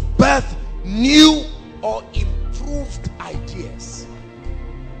ability to birth new or improved ideas.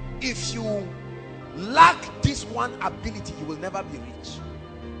 If you lack this one ability, you will never be rich.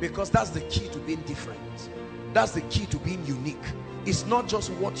 Because that's the key to being different. That's the key to being unique. It's not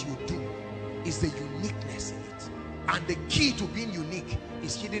just what you do, it's the uniqueness in it. And the key to being unique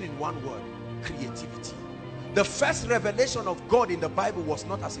is hidden in one word: creativity. The first revelation of God in the Bible was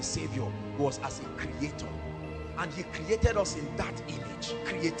not as a savior, it was as a creator. And he created us in that image.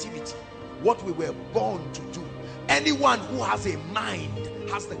 Creativity, what we were born to do. Anyone who has a mind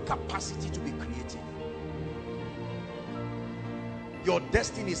has the capacity to be creative. Your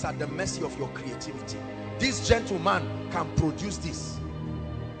destiny is at the mercy of your creativity. This gentleman can produce this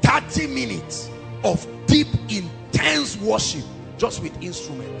 30 minutes of deep, intense worship just with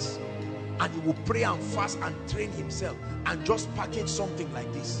instruments, and he will pray and fast and train himself and just package something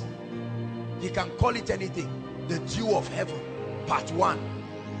like this. He can call it anything. The Dew of Heaven, part 1.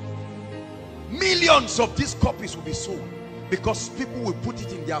 Millions of these copies will be sold because people will put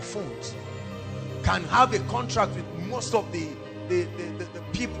it in their phones. can have a contract with most of the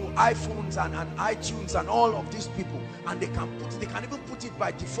people, iPhones and iTunes and all of these people, and they can even put it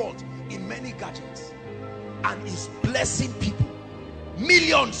by default in many gadgets, and is blessing people.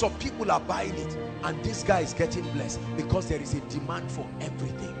 Millions of people are buying it, and this guy is getting blessed because there is a demand for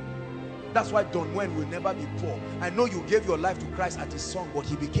everything. That's why Don Wen will never be poor. I know you gave your life to Christ at his song, but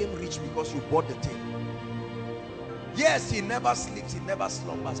he became rich because you bought the thing. Yes, he never sleeps, he never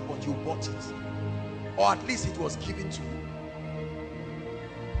slumbers, but you bought it, or at least it was given to you.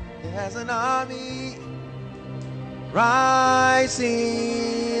 There's an army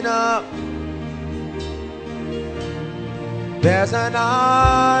rising up. There's an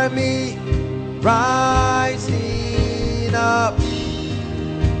army rising up.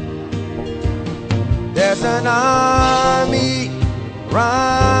 There's an army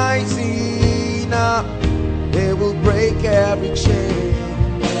rising up. They will break every chain.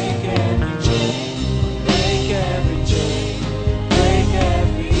 Break every chain. Break every chain. Break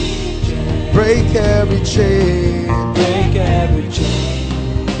every chain. Break every chain. Break every chain.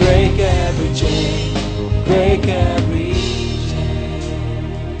 Break every chain. Break every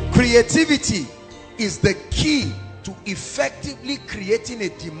chain. Creativity is the key to effectively creating a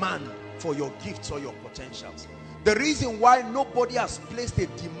demand for your gifts or your potentials. The reason why nobody has placed a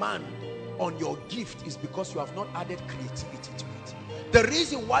demand on your gift is because you have not added creativity to it. The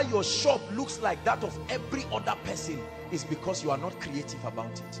reason why your shop looks like that of every other person is because you are not creative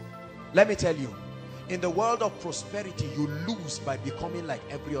about it. Let me tell you, in the world of prosperity, you lose by becoming like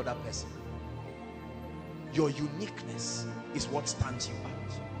every other person. Your uniqueness is what stands you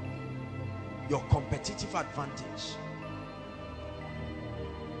out. Your competitive advantage.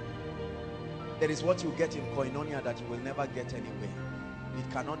 There is what you get in koinonia that you will never get anywhere.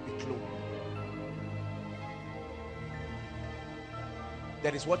 It cannot be cloned.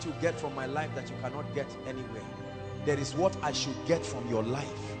 There is what you get from my life that you cannot get anywhere. There is what I should get from your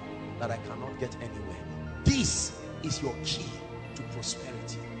life that I cannot get anywhere. This is your key to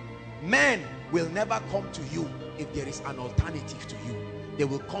prosperity. Men will never come to you if there is an alternative to you. They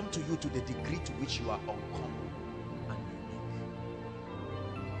will come to you to the degree to which you are uncommon and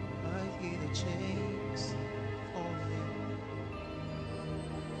unique. I hear the chains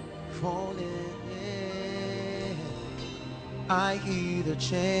falling. I hear the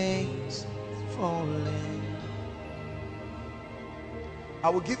chains falling. I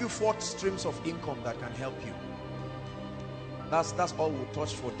will give you 4 streams of income that can help you. That's all we'll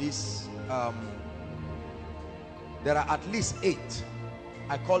touch for this. There are at least 8.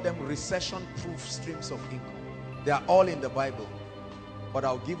 I call them recession-proof streams of income. They are all in the Bible, but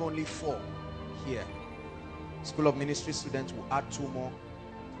I'll give only 4 here. School of Ministry students will add 2 more,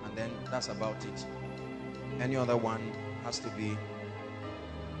 and then that's about it. Any other one has to be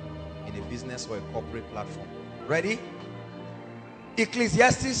in a business or a corporate platform. Ready?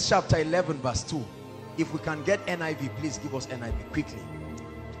 Ecclesiastes chapter 11 verse 2. If we can get NIV, please give us NIV quickly.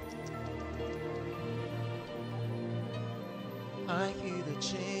 I hear the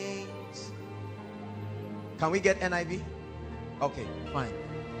chains. Can we get NIV? Okay, fine.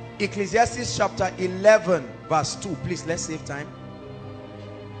 Ecclesiastes chapter 11 verse 2. Please, let's save time.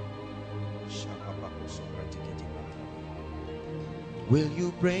 Will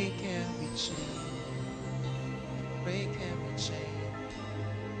you break every chain? Break every chain.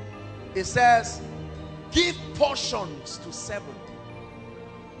 It says, give portions to 7,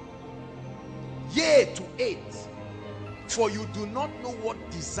 yea to 8, for you do not know what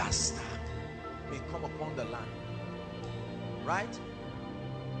disaster may come upon the land. Right?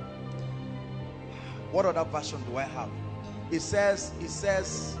 What other version do I have? It says,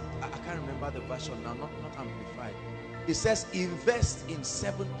 I can't remember the version now, not amplified. It says, invest in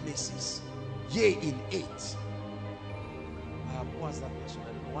 7 places, yea in 8. What was that version?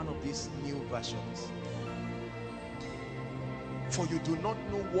 One of these new versions. For you do not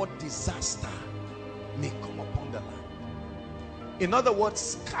know what disaster may come upon the land. In other words,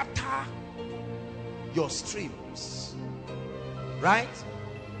 scatter your streams. Right?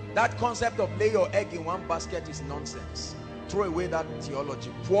 That concept of lay your egg in one basket is nonsense. Throw away that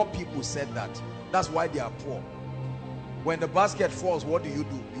theology. Poor people said that. That's why they are poor. When the basket falls, what do? You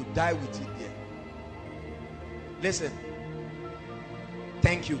die with it there. Listen.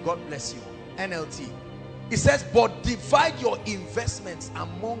 Thank you. God bless you. NLT. It says, but divide your investments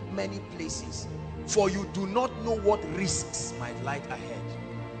among many places, for you do not know what risks might lie ahead.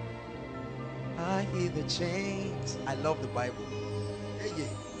 I hear the chains. I love the Bible. Yeah,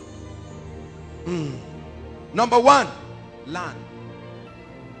 yeah. Number 1, land.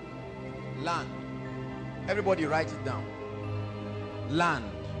 Land. Everybody write it down. Land.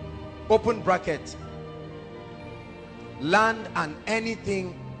 Open bracket. Land and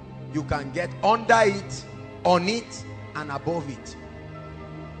anything you can get under it, on it, and above it.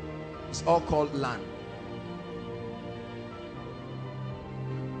 It's all called land.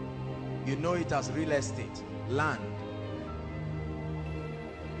 You know it as real estate. Land.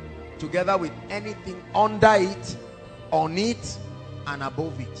 Together with anything under it, on it, and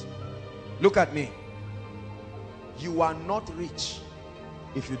above it. Look at me. You are not rich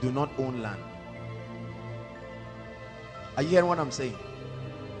if you do not own land. Are you hearing what I'm saying?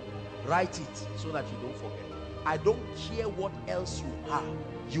 Write it so that you don't forget. I don't care what else you are.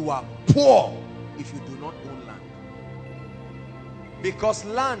 You are poor if you do not own land. Because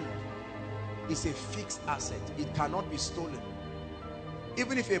land is a fixed asset. It cannot be stolen.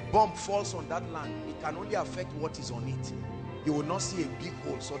 Even if a bomb falls on that land, it can only affect what is on it. You will not see a big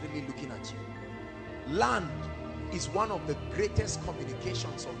hole suddenly looking at you. Land is one of the greatest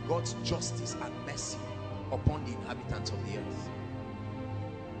communications of God's justice and mercy upon the inhabitants of the earth.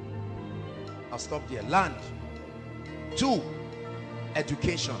 I'll stop there. Land. 2,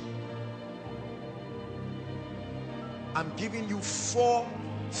 education. I'm giving you 4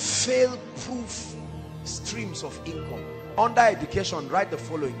 fail-proof streams of income. Under education, write the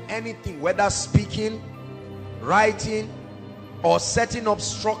following. Anything, whether speaking, writing, or setting up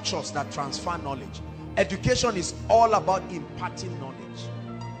structures that transfer knowledge. Education is all about imparting knowledge.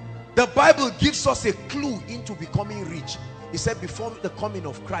 The Bible gives us a clue into becoming rich. He said, before the coming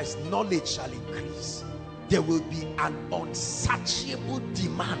of Christ, knowledge shall increase. There will be an unsatiable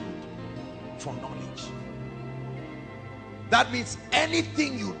demand for knowledge. That means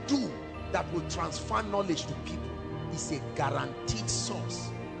anything you do that will transfer knowledge to people is a guaranteed source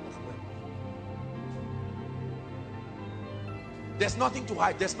of wealth. There's nothing to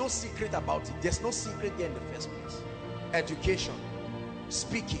hide. There's no secret about it. There's no secret there in the first place. Education,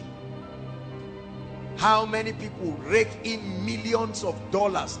 speaking. How many people rake in millions of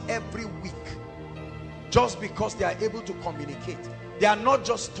dollars every week just because they are able to communicate? They are not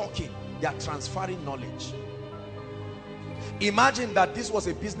just talking, they are transferring knowledge. Imagine that this was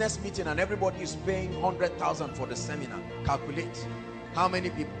a business meeting and everybody is paying 100,000 for the seminar. Calculate how many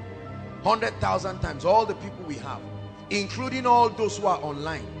people. 100,000 times all the people we have, including all those who are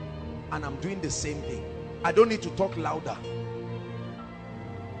online. And I'm doing the same thing. I don't need to talk louder.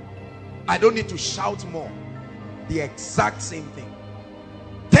 I don't need to shout more. The exact same thing.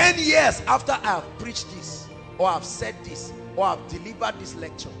 10 years after I have preached this, or I've said this, or I've delivered this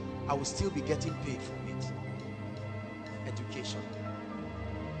lecture, I will still be getting paid from it. Education.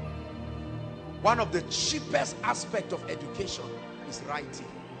 One of the cheapest aspects of education is writing.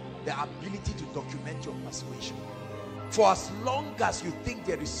 The ability to document your persuasion. For as long as you think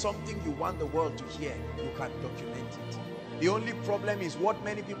there is something you want the world to hear, you can document it. The only problem is what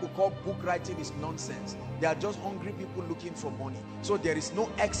many people call book writing is nonsense. They are just hungry people looking for money. So there is no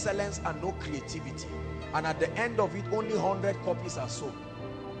excellence and no creativity. And at the end of it, only 100 copies are sold.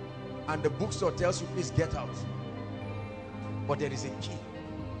 And the bookstore tells you, please get out. But there is a key.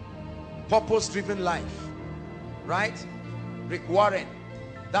 Purpose-driven life. Right? Rick Warren,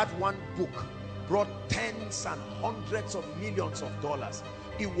 that one book brought tens and hundreds of millions of dollars.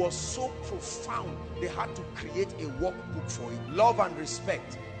 It was so profound, they had to create a workbook for it. Love and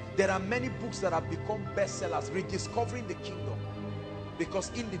Respect. There are many books that have become bestsellers, Rediscovering the Kingdom,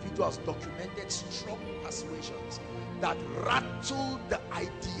 because individuals documented strong persuasions that rattled the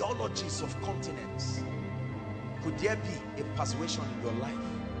ideologies of continents. Could there be a persuasion in your life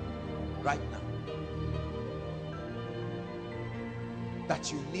right now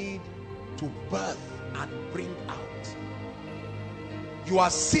that you need to birth and bring out? You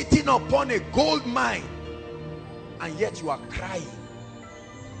are sitting upon a gold mine and yet you are crying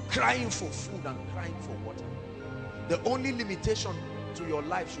for food and crying for water. The only limitation to your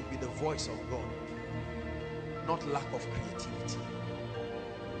life should be the voice of God, not lack of creativity.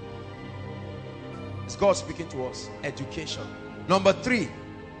 Is God speaking to us? Education. Number 3,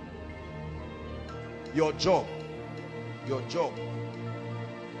 your job. Your job.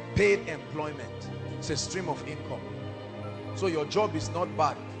 Paid employment. It's a stream of income. So your job is not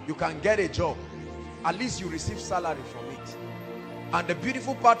bad. You can get a job. At least you receive salary from it. And the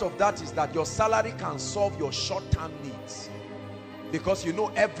beautiful part of that is that your salary can solve your short-term needs. Because you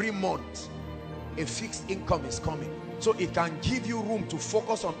know every month a fixed income is coming. So it can give you room to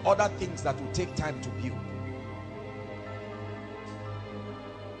focus on other things that will take time to build.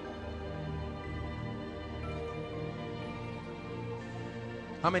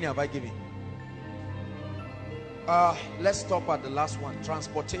 How many have I given? Let's stop at the last one.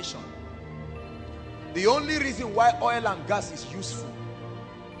 Transportation. The only reason why oil and gas is useful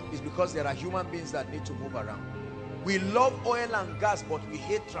It's because there are human beings that need to move around. We love oil and gas, but we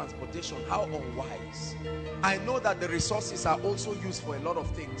hate transportation. How unwise. I know that the resources are also used for a lot of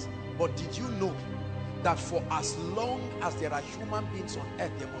things, but did you know that for as long as there are human beings on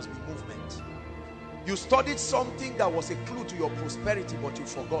earth, there must be movement? You studied something that was a clue to your prosperity, but you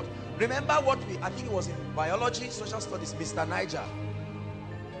forgot. Remember what I think it was in biology, social studies, Mr. Niger.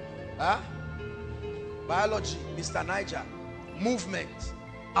 Biology, Mr. Niger. Movement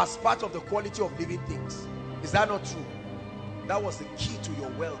as part of the quality of living things. Is that not true? That was the key to your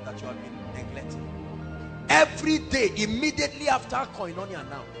wealth that you have been neglecting. Every day, immediately after Koinonia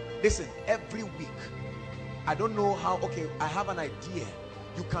now, listen, every week, I don't know how, okay, I have an idea.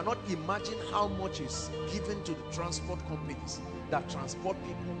 You cannot imagine how much is given to the transport companies that transport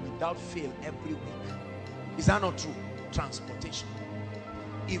people without fail every week. Is that not true? Transportation.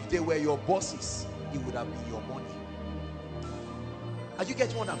 If they were your bosses, it would have been your money. Are you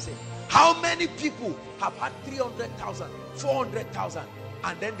getting what I'm saying? How many people have had 300,000, 400,000,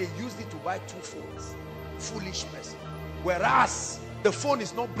 and then they used it to buy 2 phones? Foolish person. Whereas the phone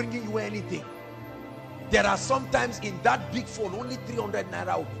is not bringing you anything. There are sometimes in that big phone, only 300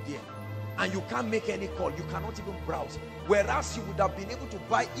 naira will be there. And you can't make any call. You cannot even browse. Whereas you would have been able to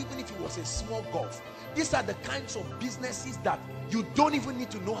buy, even if it was a small golf. These are the kinds of businesses that you don't even need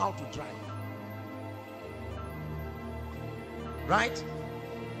to know how to drive. Right?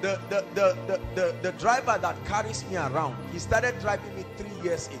 The driver that carries me around, he started driving me 3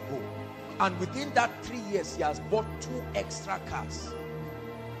 years ago. And within that 3 years, he has bought 2 extra cars.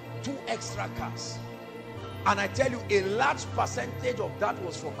 2 extra cars. And I tell you, a large percentage of that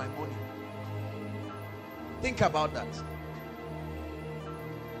was from my money. Think about that.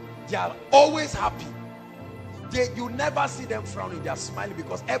 They are always happy. You never see them frowning. They are smiling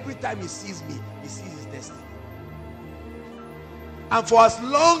because every time he sees me, he sees his destiny. And for as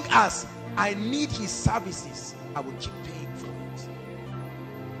long as I need his services, I will keep paying for it.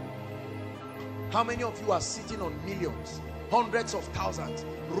 How many of you are sitting on millions, hundreds of thousands,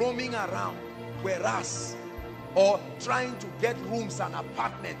 roaming around, whereas, or trying to get rooms and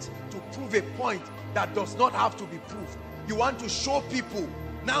apartments to prove a point that does not have to be proved? You want to show people,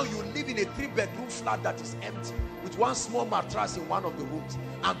 now you live in a 3-bedroom flat that is empty with 1 small mattress in one of the rooms,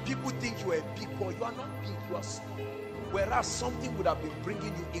 and people think you are a big boy. You are not big, you are small. Whereas something would have been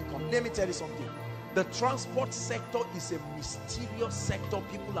bringing you income. Let me tell you something. The transport sector is a mysterious sector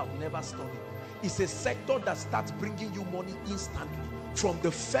people have never studied. It's a sector that starts bringing you money instantly. From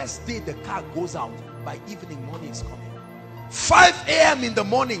the first day the car goes out, by evening money is coming. 5 a.m. in the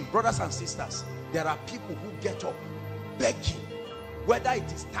morning, brothers and sisters, there are people who get up begging, whether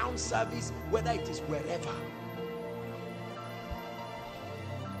it is town service, whether it is wherever.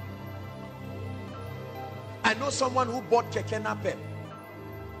 I know someone who bought keke napep,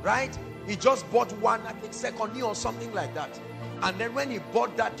 right? He just bought one, I think second year or something like that. And then when he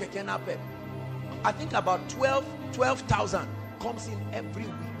bought that keke napep, I think about 12,000 comes in every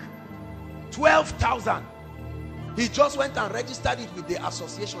week. 12,000. He just went and registered it with the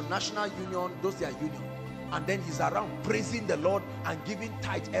association, National Union, those their union. And then he's around praising the Lord and giving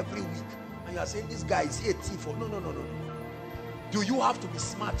tithe every week. And you are saying, this guy is a thief. No. Do you have to be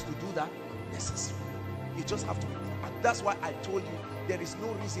smart to do that? Not necessarily. You just have to be. And that's why I told you, there is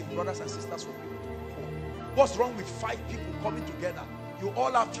no reason, brothers and sisters, for people to be poor. What's wrong with 5 people coming together? You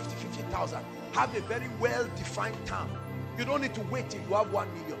all have 50,000. Have a very well-defined term. You don't need to wait till you have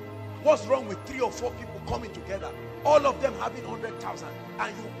 1 million. What's wrong with 3 or 4 people coming together? All of them having 100,000.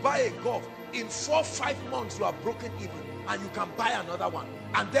 And you buy a golf. In 4-5 months, you are broken even. And you can buy another one.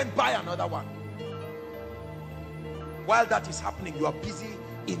 And then buy another one. While that is happening, you are busy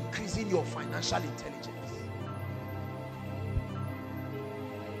increasing your financial intelligence.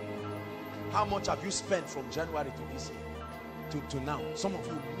 How much have you spent from January to this year? To now? Some of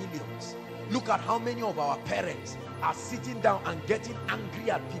you, millions. Look at how many of our parents are sitting down and getting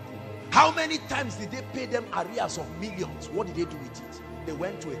angry at people. How many times did they pay them arrears of millions? What did they do with it? They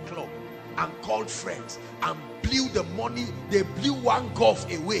went to a club and called friends and blew the money. They blew 1 golf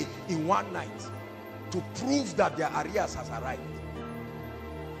away in 1 night to prove that their arrears has arrived.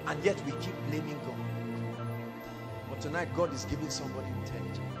 And yet we keep blaming God. But tonight God is giving somebody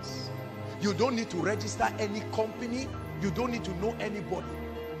intelligence. You don't need to register any company. You don't need to know anybody.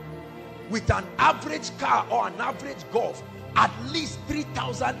 With an average car or an average golf, at least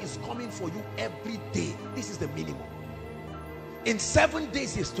 3,000 is coming for you every day. This is the minimum. In 7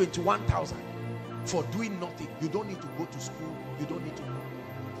 days is 21,000 for doing nothing. You don't need to go to school. You don't need to know.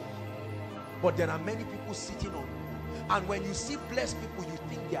 But there are many people sitting on you. And when you see blessed people, you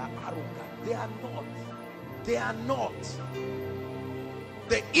think they are arrogant. They are not. They are not.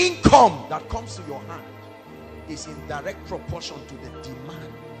 The income that comes to your hand is in direct proportion to the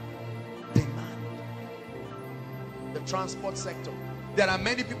demand. The transport sector. There are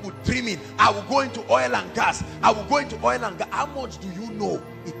many people dreaming, I will go into oil and gas. I will go into oil and gas. How much do you know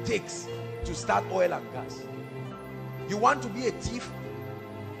it takes to start oil and gas? You want to be a thief?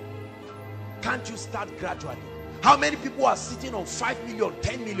 Can't you start gradually? How many people are sitting on 5 million,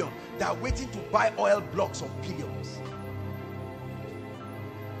 10 million? They are waiting to buy oil blocks of billions.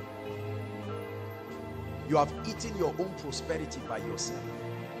 You have eaten your own prosperity by yourself.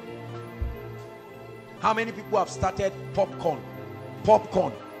 How many people have started popcorn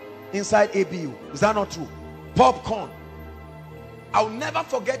inside ABU? Is that not true? Popcorn. I'll never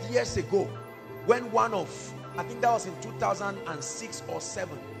forget years ago when one of, I think that was in 2006 or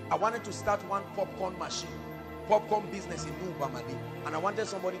 7, I wanted to start one popcorn business in New Bamadi, and I wanted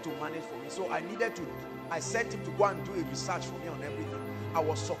somebody to manage for me. So I sent him to go and do a research for me on everything. I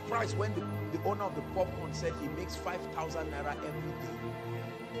was surprised when the owner of the popcorn said he makes 5,000 naira every day.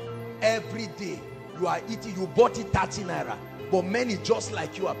 Every day you are eating, you bought it 30 naira, but many just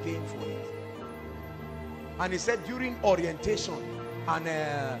like you are paying for it. And he said during orientation and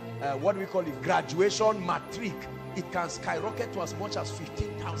what do we call it, graduation, matric, it can skyrocket to as much as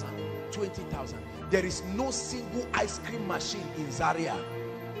 15,000, 20,000. There is no single ice cream machine in Zaria.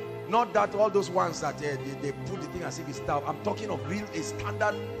 Not that all those ones that they put the thing as if it's stuff. I'm talking of real, a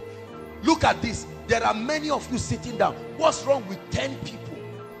standard. Look at this. There are many of you sitting down. What's wrong with 10 people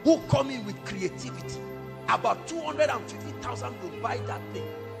who come in with creativity? About 250,000 will buy that thing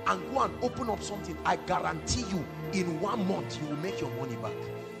and go and open up something. I guarantee you, in 1 month, you will make your money back.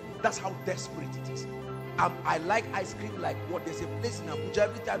 That's how desperate it is. I like ice cream like what? There's a place in Abuja,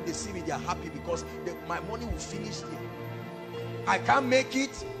 every time they see me, they are happy because my money will finish there. I can't make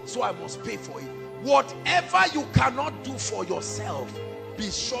it, so I must pay for it. Whatever you cannot do for yourself,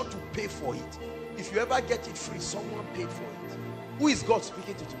 be sure to pay for it. If you ever get it free, someone paid for it. Who is God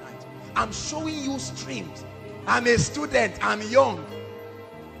speaking to tonight? I'm showing you streams. I'm a student, I'm young.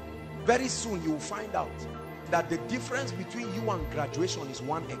 Very soon you will find out that the difference between you and graduation is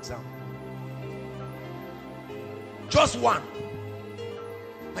one exam. Just one.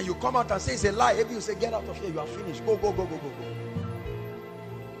 And you come out and say it's a lie. Maybe you say, get out of here, you are finished. Go, go, go, go, go, go.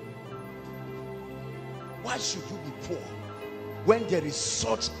 Why should you be poor when there is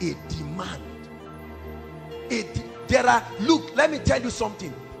such a demand? Look, let me tell you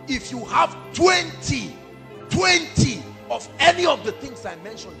something. If you have 20 of any of the things I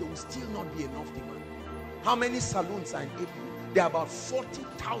mentioned, there will still not be enough demand. How many saloons are in ABU? There are about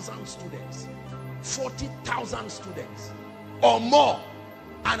 40,000 students. 40,000 students or more,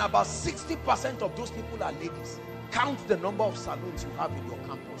 and about 60% of those people are ladies. Count the number of salons you have in your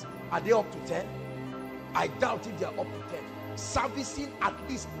campus. Are they up to 10? I doubt if they are up to 10. Servicing at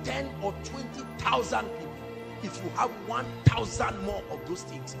least 10 or 20,000 people. If you have 1,000 more of those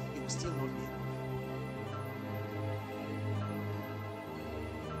things, it will still not be enough.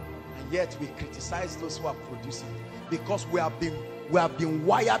 And yet we criticize those who are producing because we have been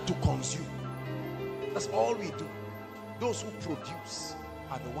wired to consume. That's all we do. Those who produce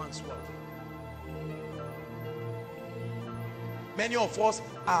are the ones who are there. Many of us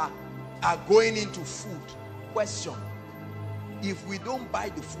are going into food. Question: if we don't buy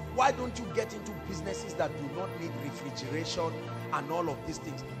the food, why don't you get into businesses that do not need refrigeration and all of these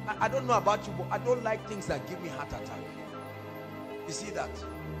things? I don't know about you, but I don't like things that give me heart attack. You see that?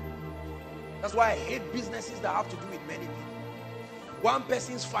 That's why I hate businesses that have to do with many people. One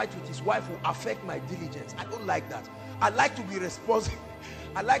person's fight with his wife will affect my diligence. I don't like that. I like to be responsible.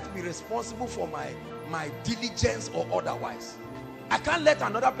 I like to be responsible for my diligence or otherwise. I can't let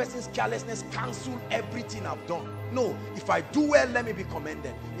another person's carelessness cancel everything I've done. No, if I do well, let me be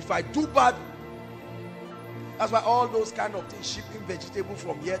commended. If I do bad, that's why all those kind of things, shipping vegetable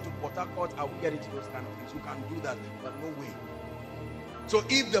from here to Port Harcourt, I will get into those kind of things. You can do that, but no way. So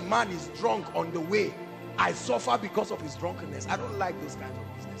if the man is drunk on the way, I suffer because of his drunkenness. I don't like those kinds of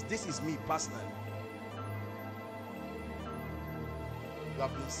business. This is me personally. You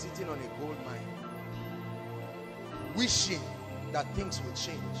have been sitting on a gold mine, wishing that things will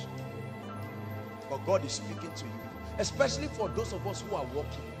change. But God is speaking to you. Especially for those of us who are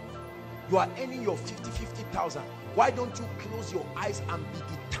working. You are earning your 50,000. Why don't you close your eyes and be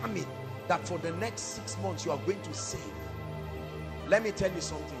determined that for the next 6 months you are going to save? Let me tell you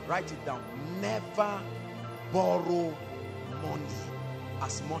something. Write it down. Never borrow money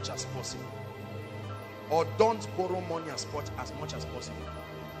as much as possible. Or don't borrow money as much as possible.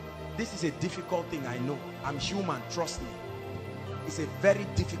 This is a difficult thing, I know. I'm human, trust me. It's a very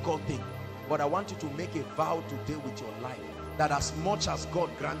difficult thing. But I want you to make a vow today with your life that as much as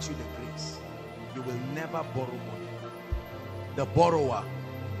God grants you the grace, you will never borrow money. The borrower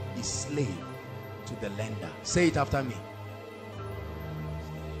is slave to the lender. Say it after me.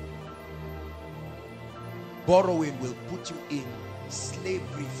 Borrowing will put you in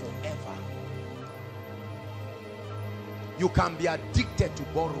slavery forever. You can be addicted to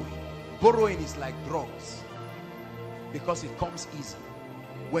borrowing. Borrowing is like drugs because it comes easy.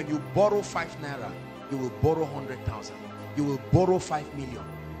 When you borrow 5 naira, you will borrow 100,000. You will borrow 5 million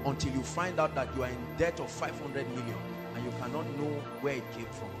until you find out that you are in debt of 500 million and you cannot know where it came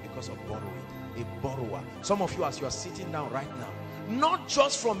from because of borrowing. A borrower. Some of you, as you are sitting down right now, not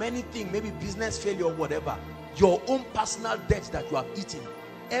just from anything, maybe business failure or whatever, your own personal debt that you have eaten,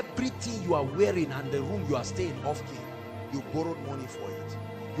 everything you are wearing and the room you are staying off key, you borrowed money for it.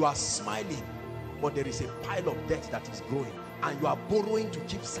 You are smiling, but there is a pile of debt that is growing and you are borrowing to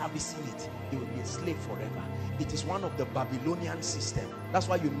keep servicing it. You will be a slave forever. It is one of the Babylonian system. That's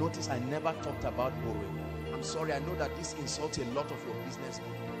why you notice I never talked about borrowing. I'm sorry, I know that this insults a lot of your business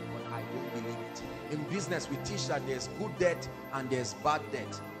people, but I don't believe it. In business, we teach that there's good debt and there's bad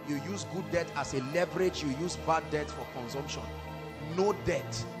debt. You use good debt as a leverage, you use bad debt for consumption. No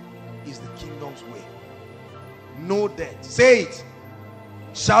debt is the kingdom's way. No debt. Say it.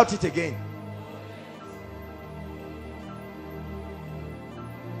 Shout it again.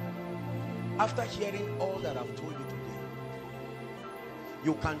 After hearing all that I've told you today,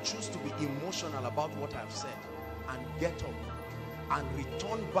 you can choose to be emotional about what I've said and get up and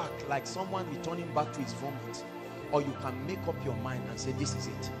return back like someone returning back to his vomit. Or you can make up your mind and say, this is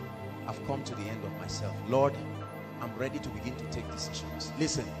it. I've come to the end of myself. Lord, I'm ready to begin to take decisions.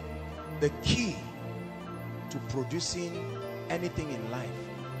 Listen, the key to producing anything in life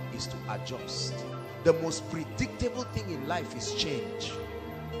is to adjust. The most predictable thing in life is change.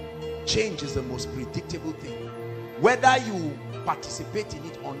 Change is the most predictable thing. Whether you participate in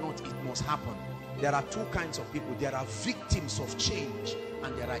it or not, it must happen. There are two kinds of people. There are victims of change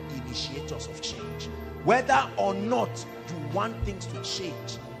and there are initiators of change. Whether or not you want things to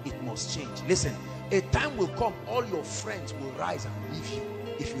change, it must change. Listen, a time will come, all your friends will rise and leave you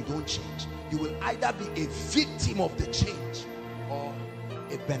if you don't change. You will either be a victim of the change or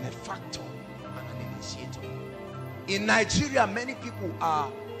a benefactor and an initiator. In Nigeria, many people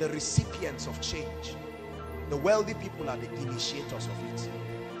are the recipients of change. The wealthy people are the initiators of it.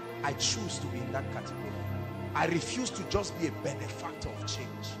 I choose to be in that category. I refuse to just be a benefactor of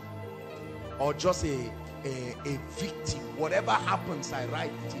change or just a victim. Whatever happens, I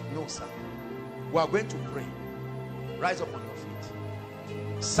ride with it. No, sir. We are going to pray. Rise up on your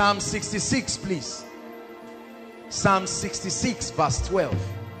feet. Psalm 66, please. Psalm 66, verse 12.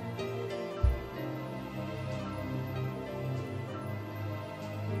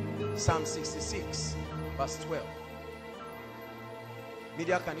 Psalm 66, verse 12.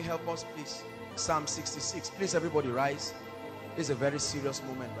 Media, can you help us, please? Psalm 66. Please, everybody rise. This is a very serious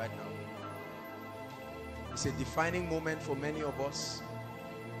moment right now. It's a defining moment for many of us.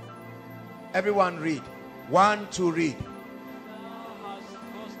 Everyone read. 1, 2, read.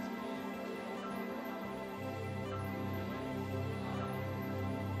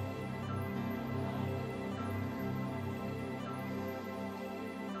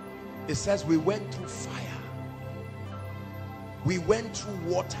 It says we went through fire. We went through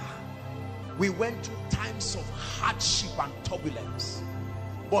water. We went through times of hardship and turbulence.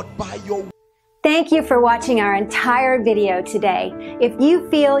 But by your... Thank you for watching our entire video today. If you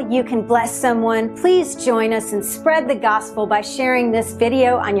feel you can bless someone, please join us and spread the gospel by sharing this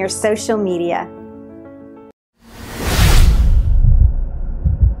video on your social media.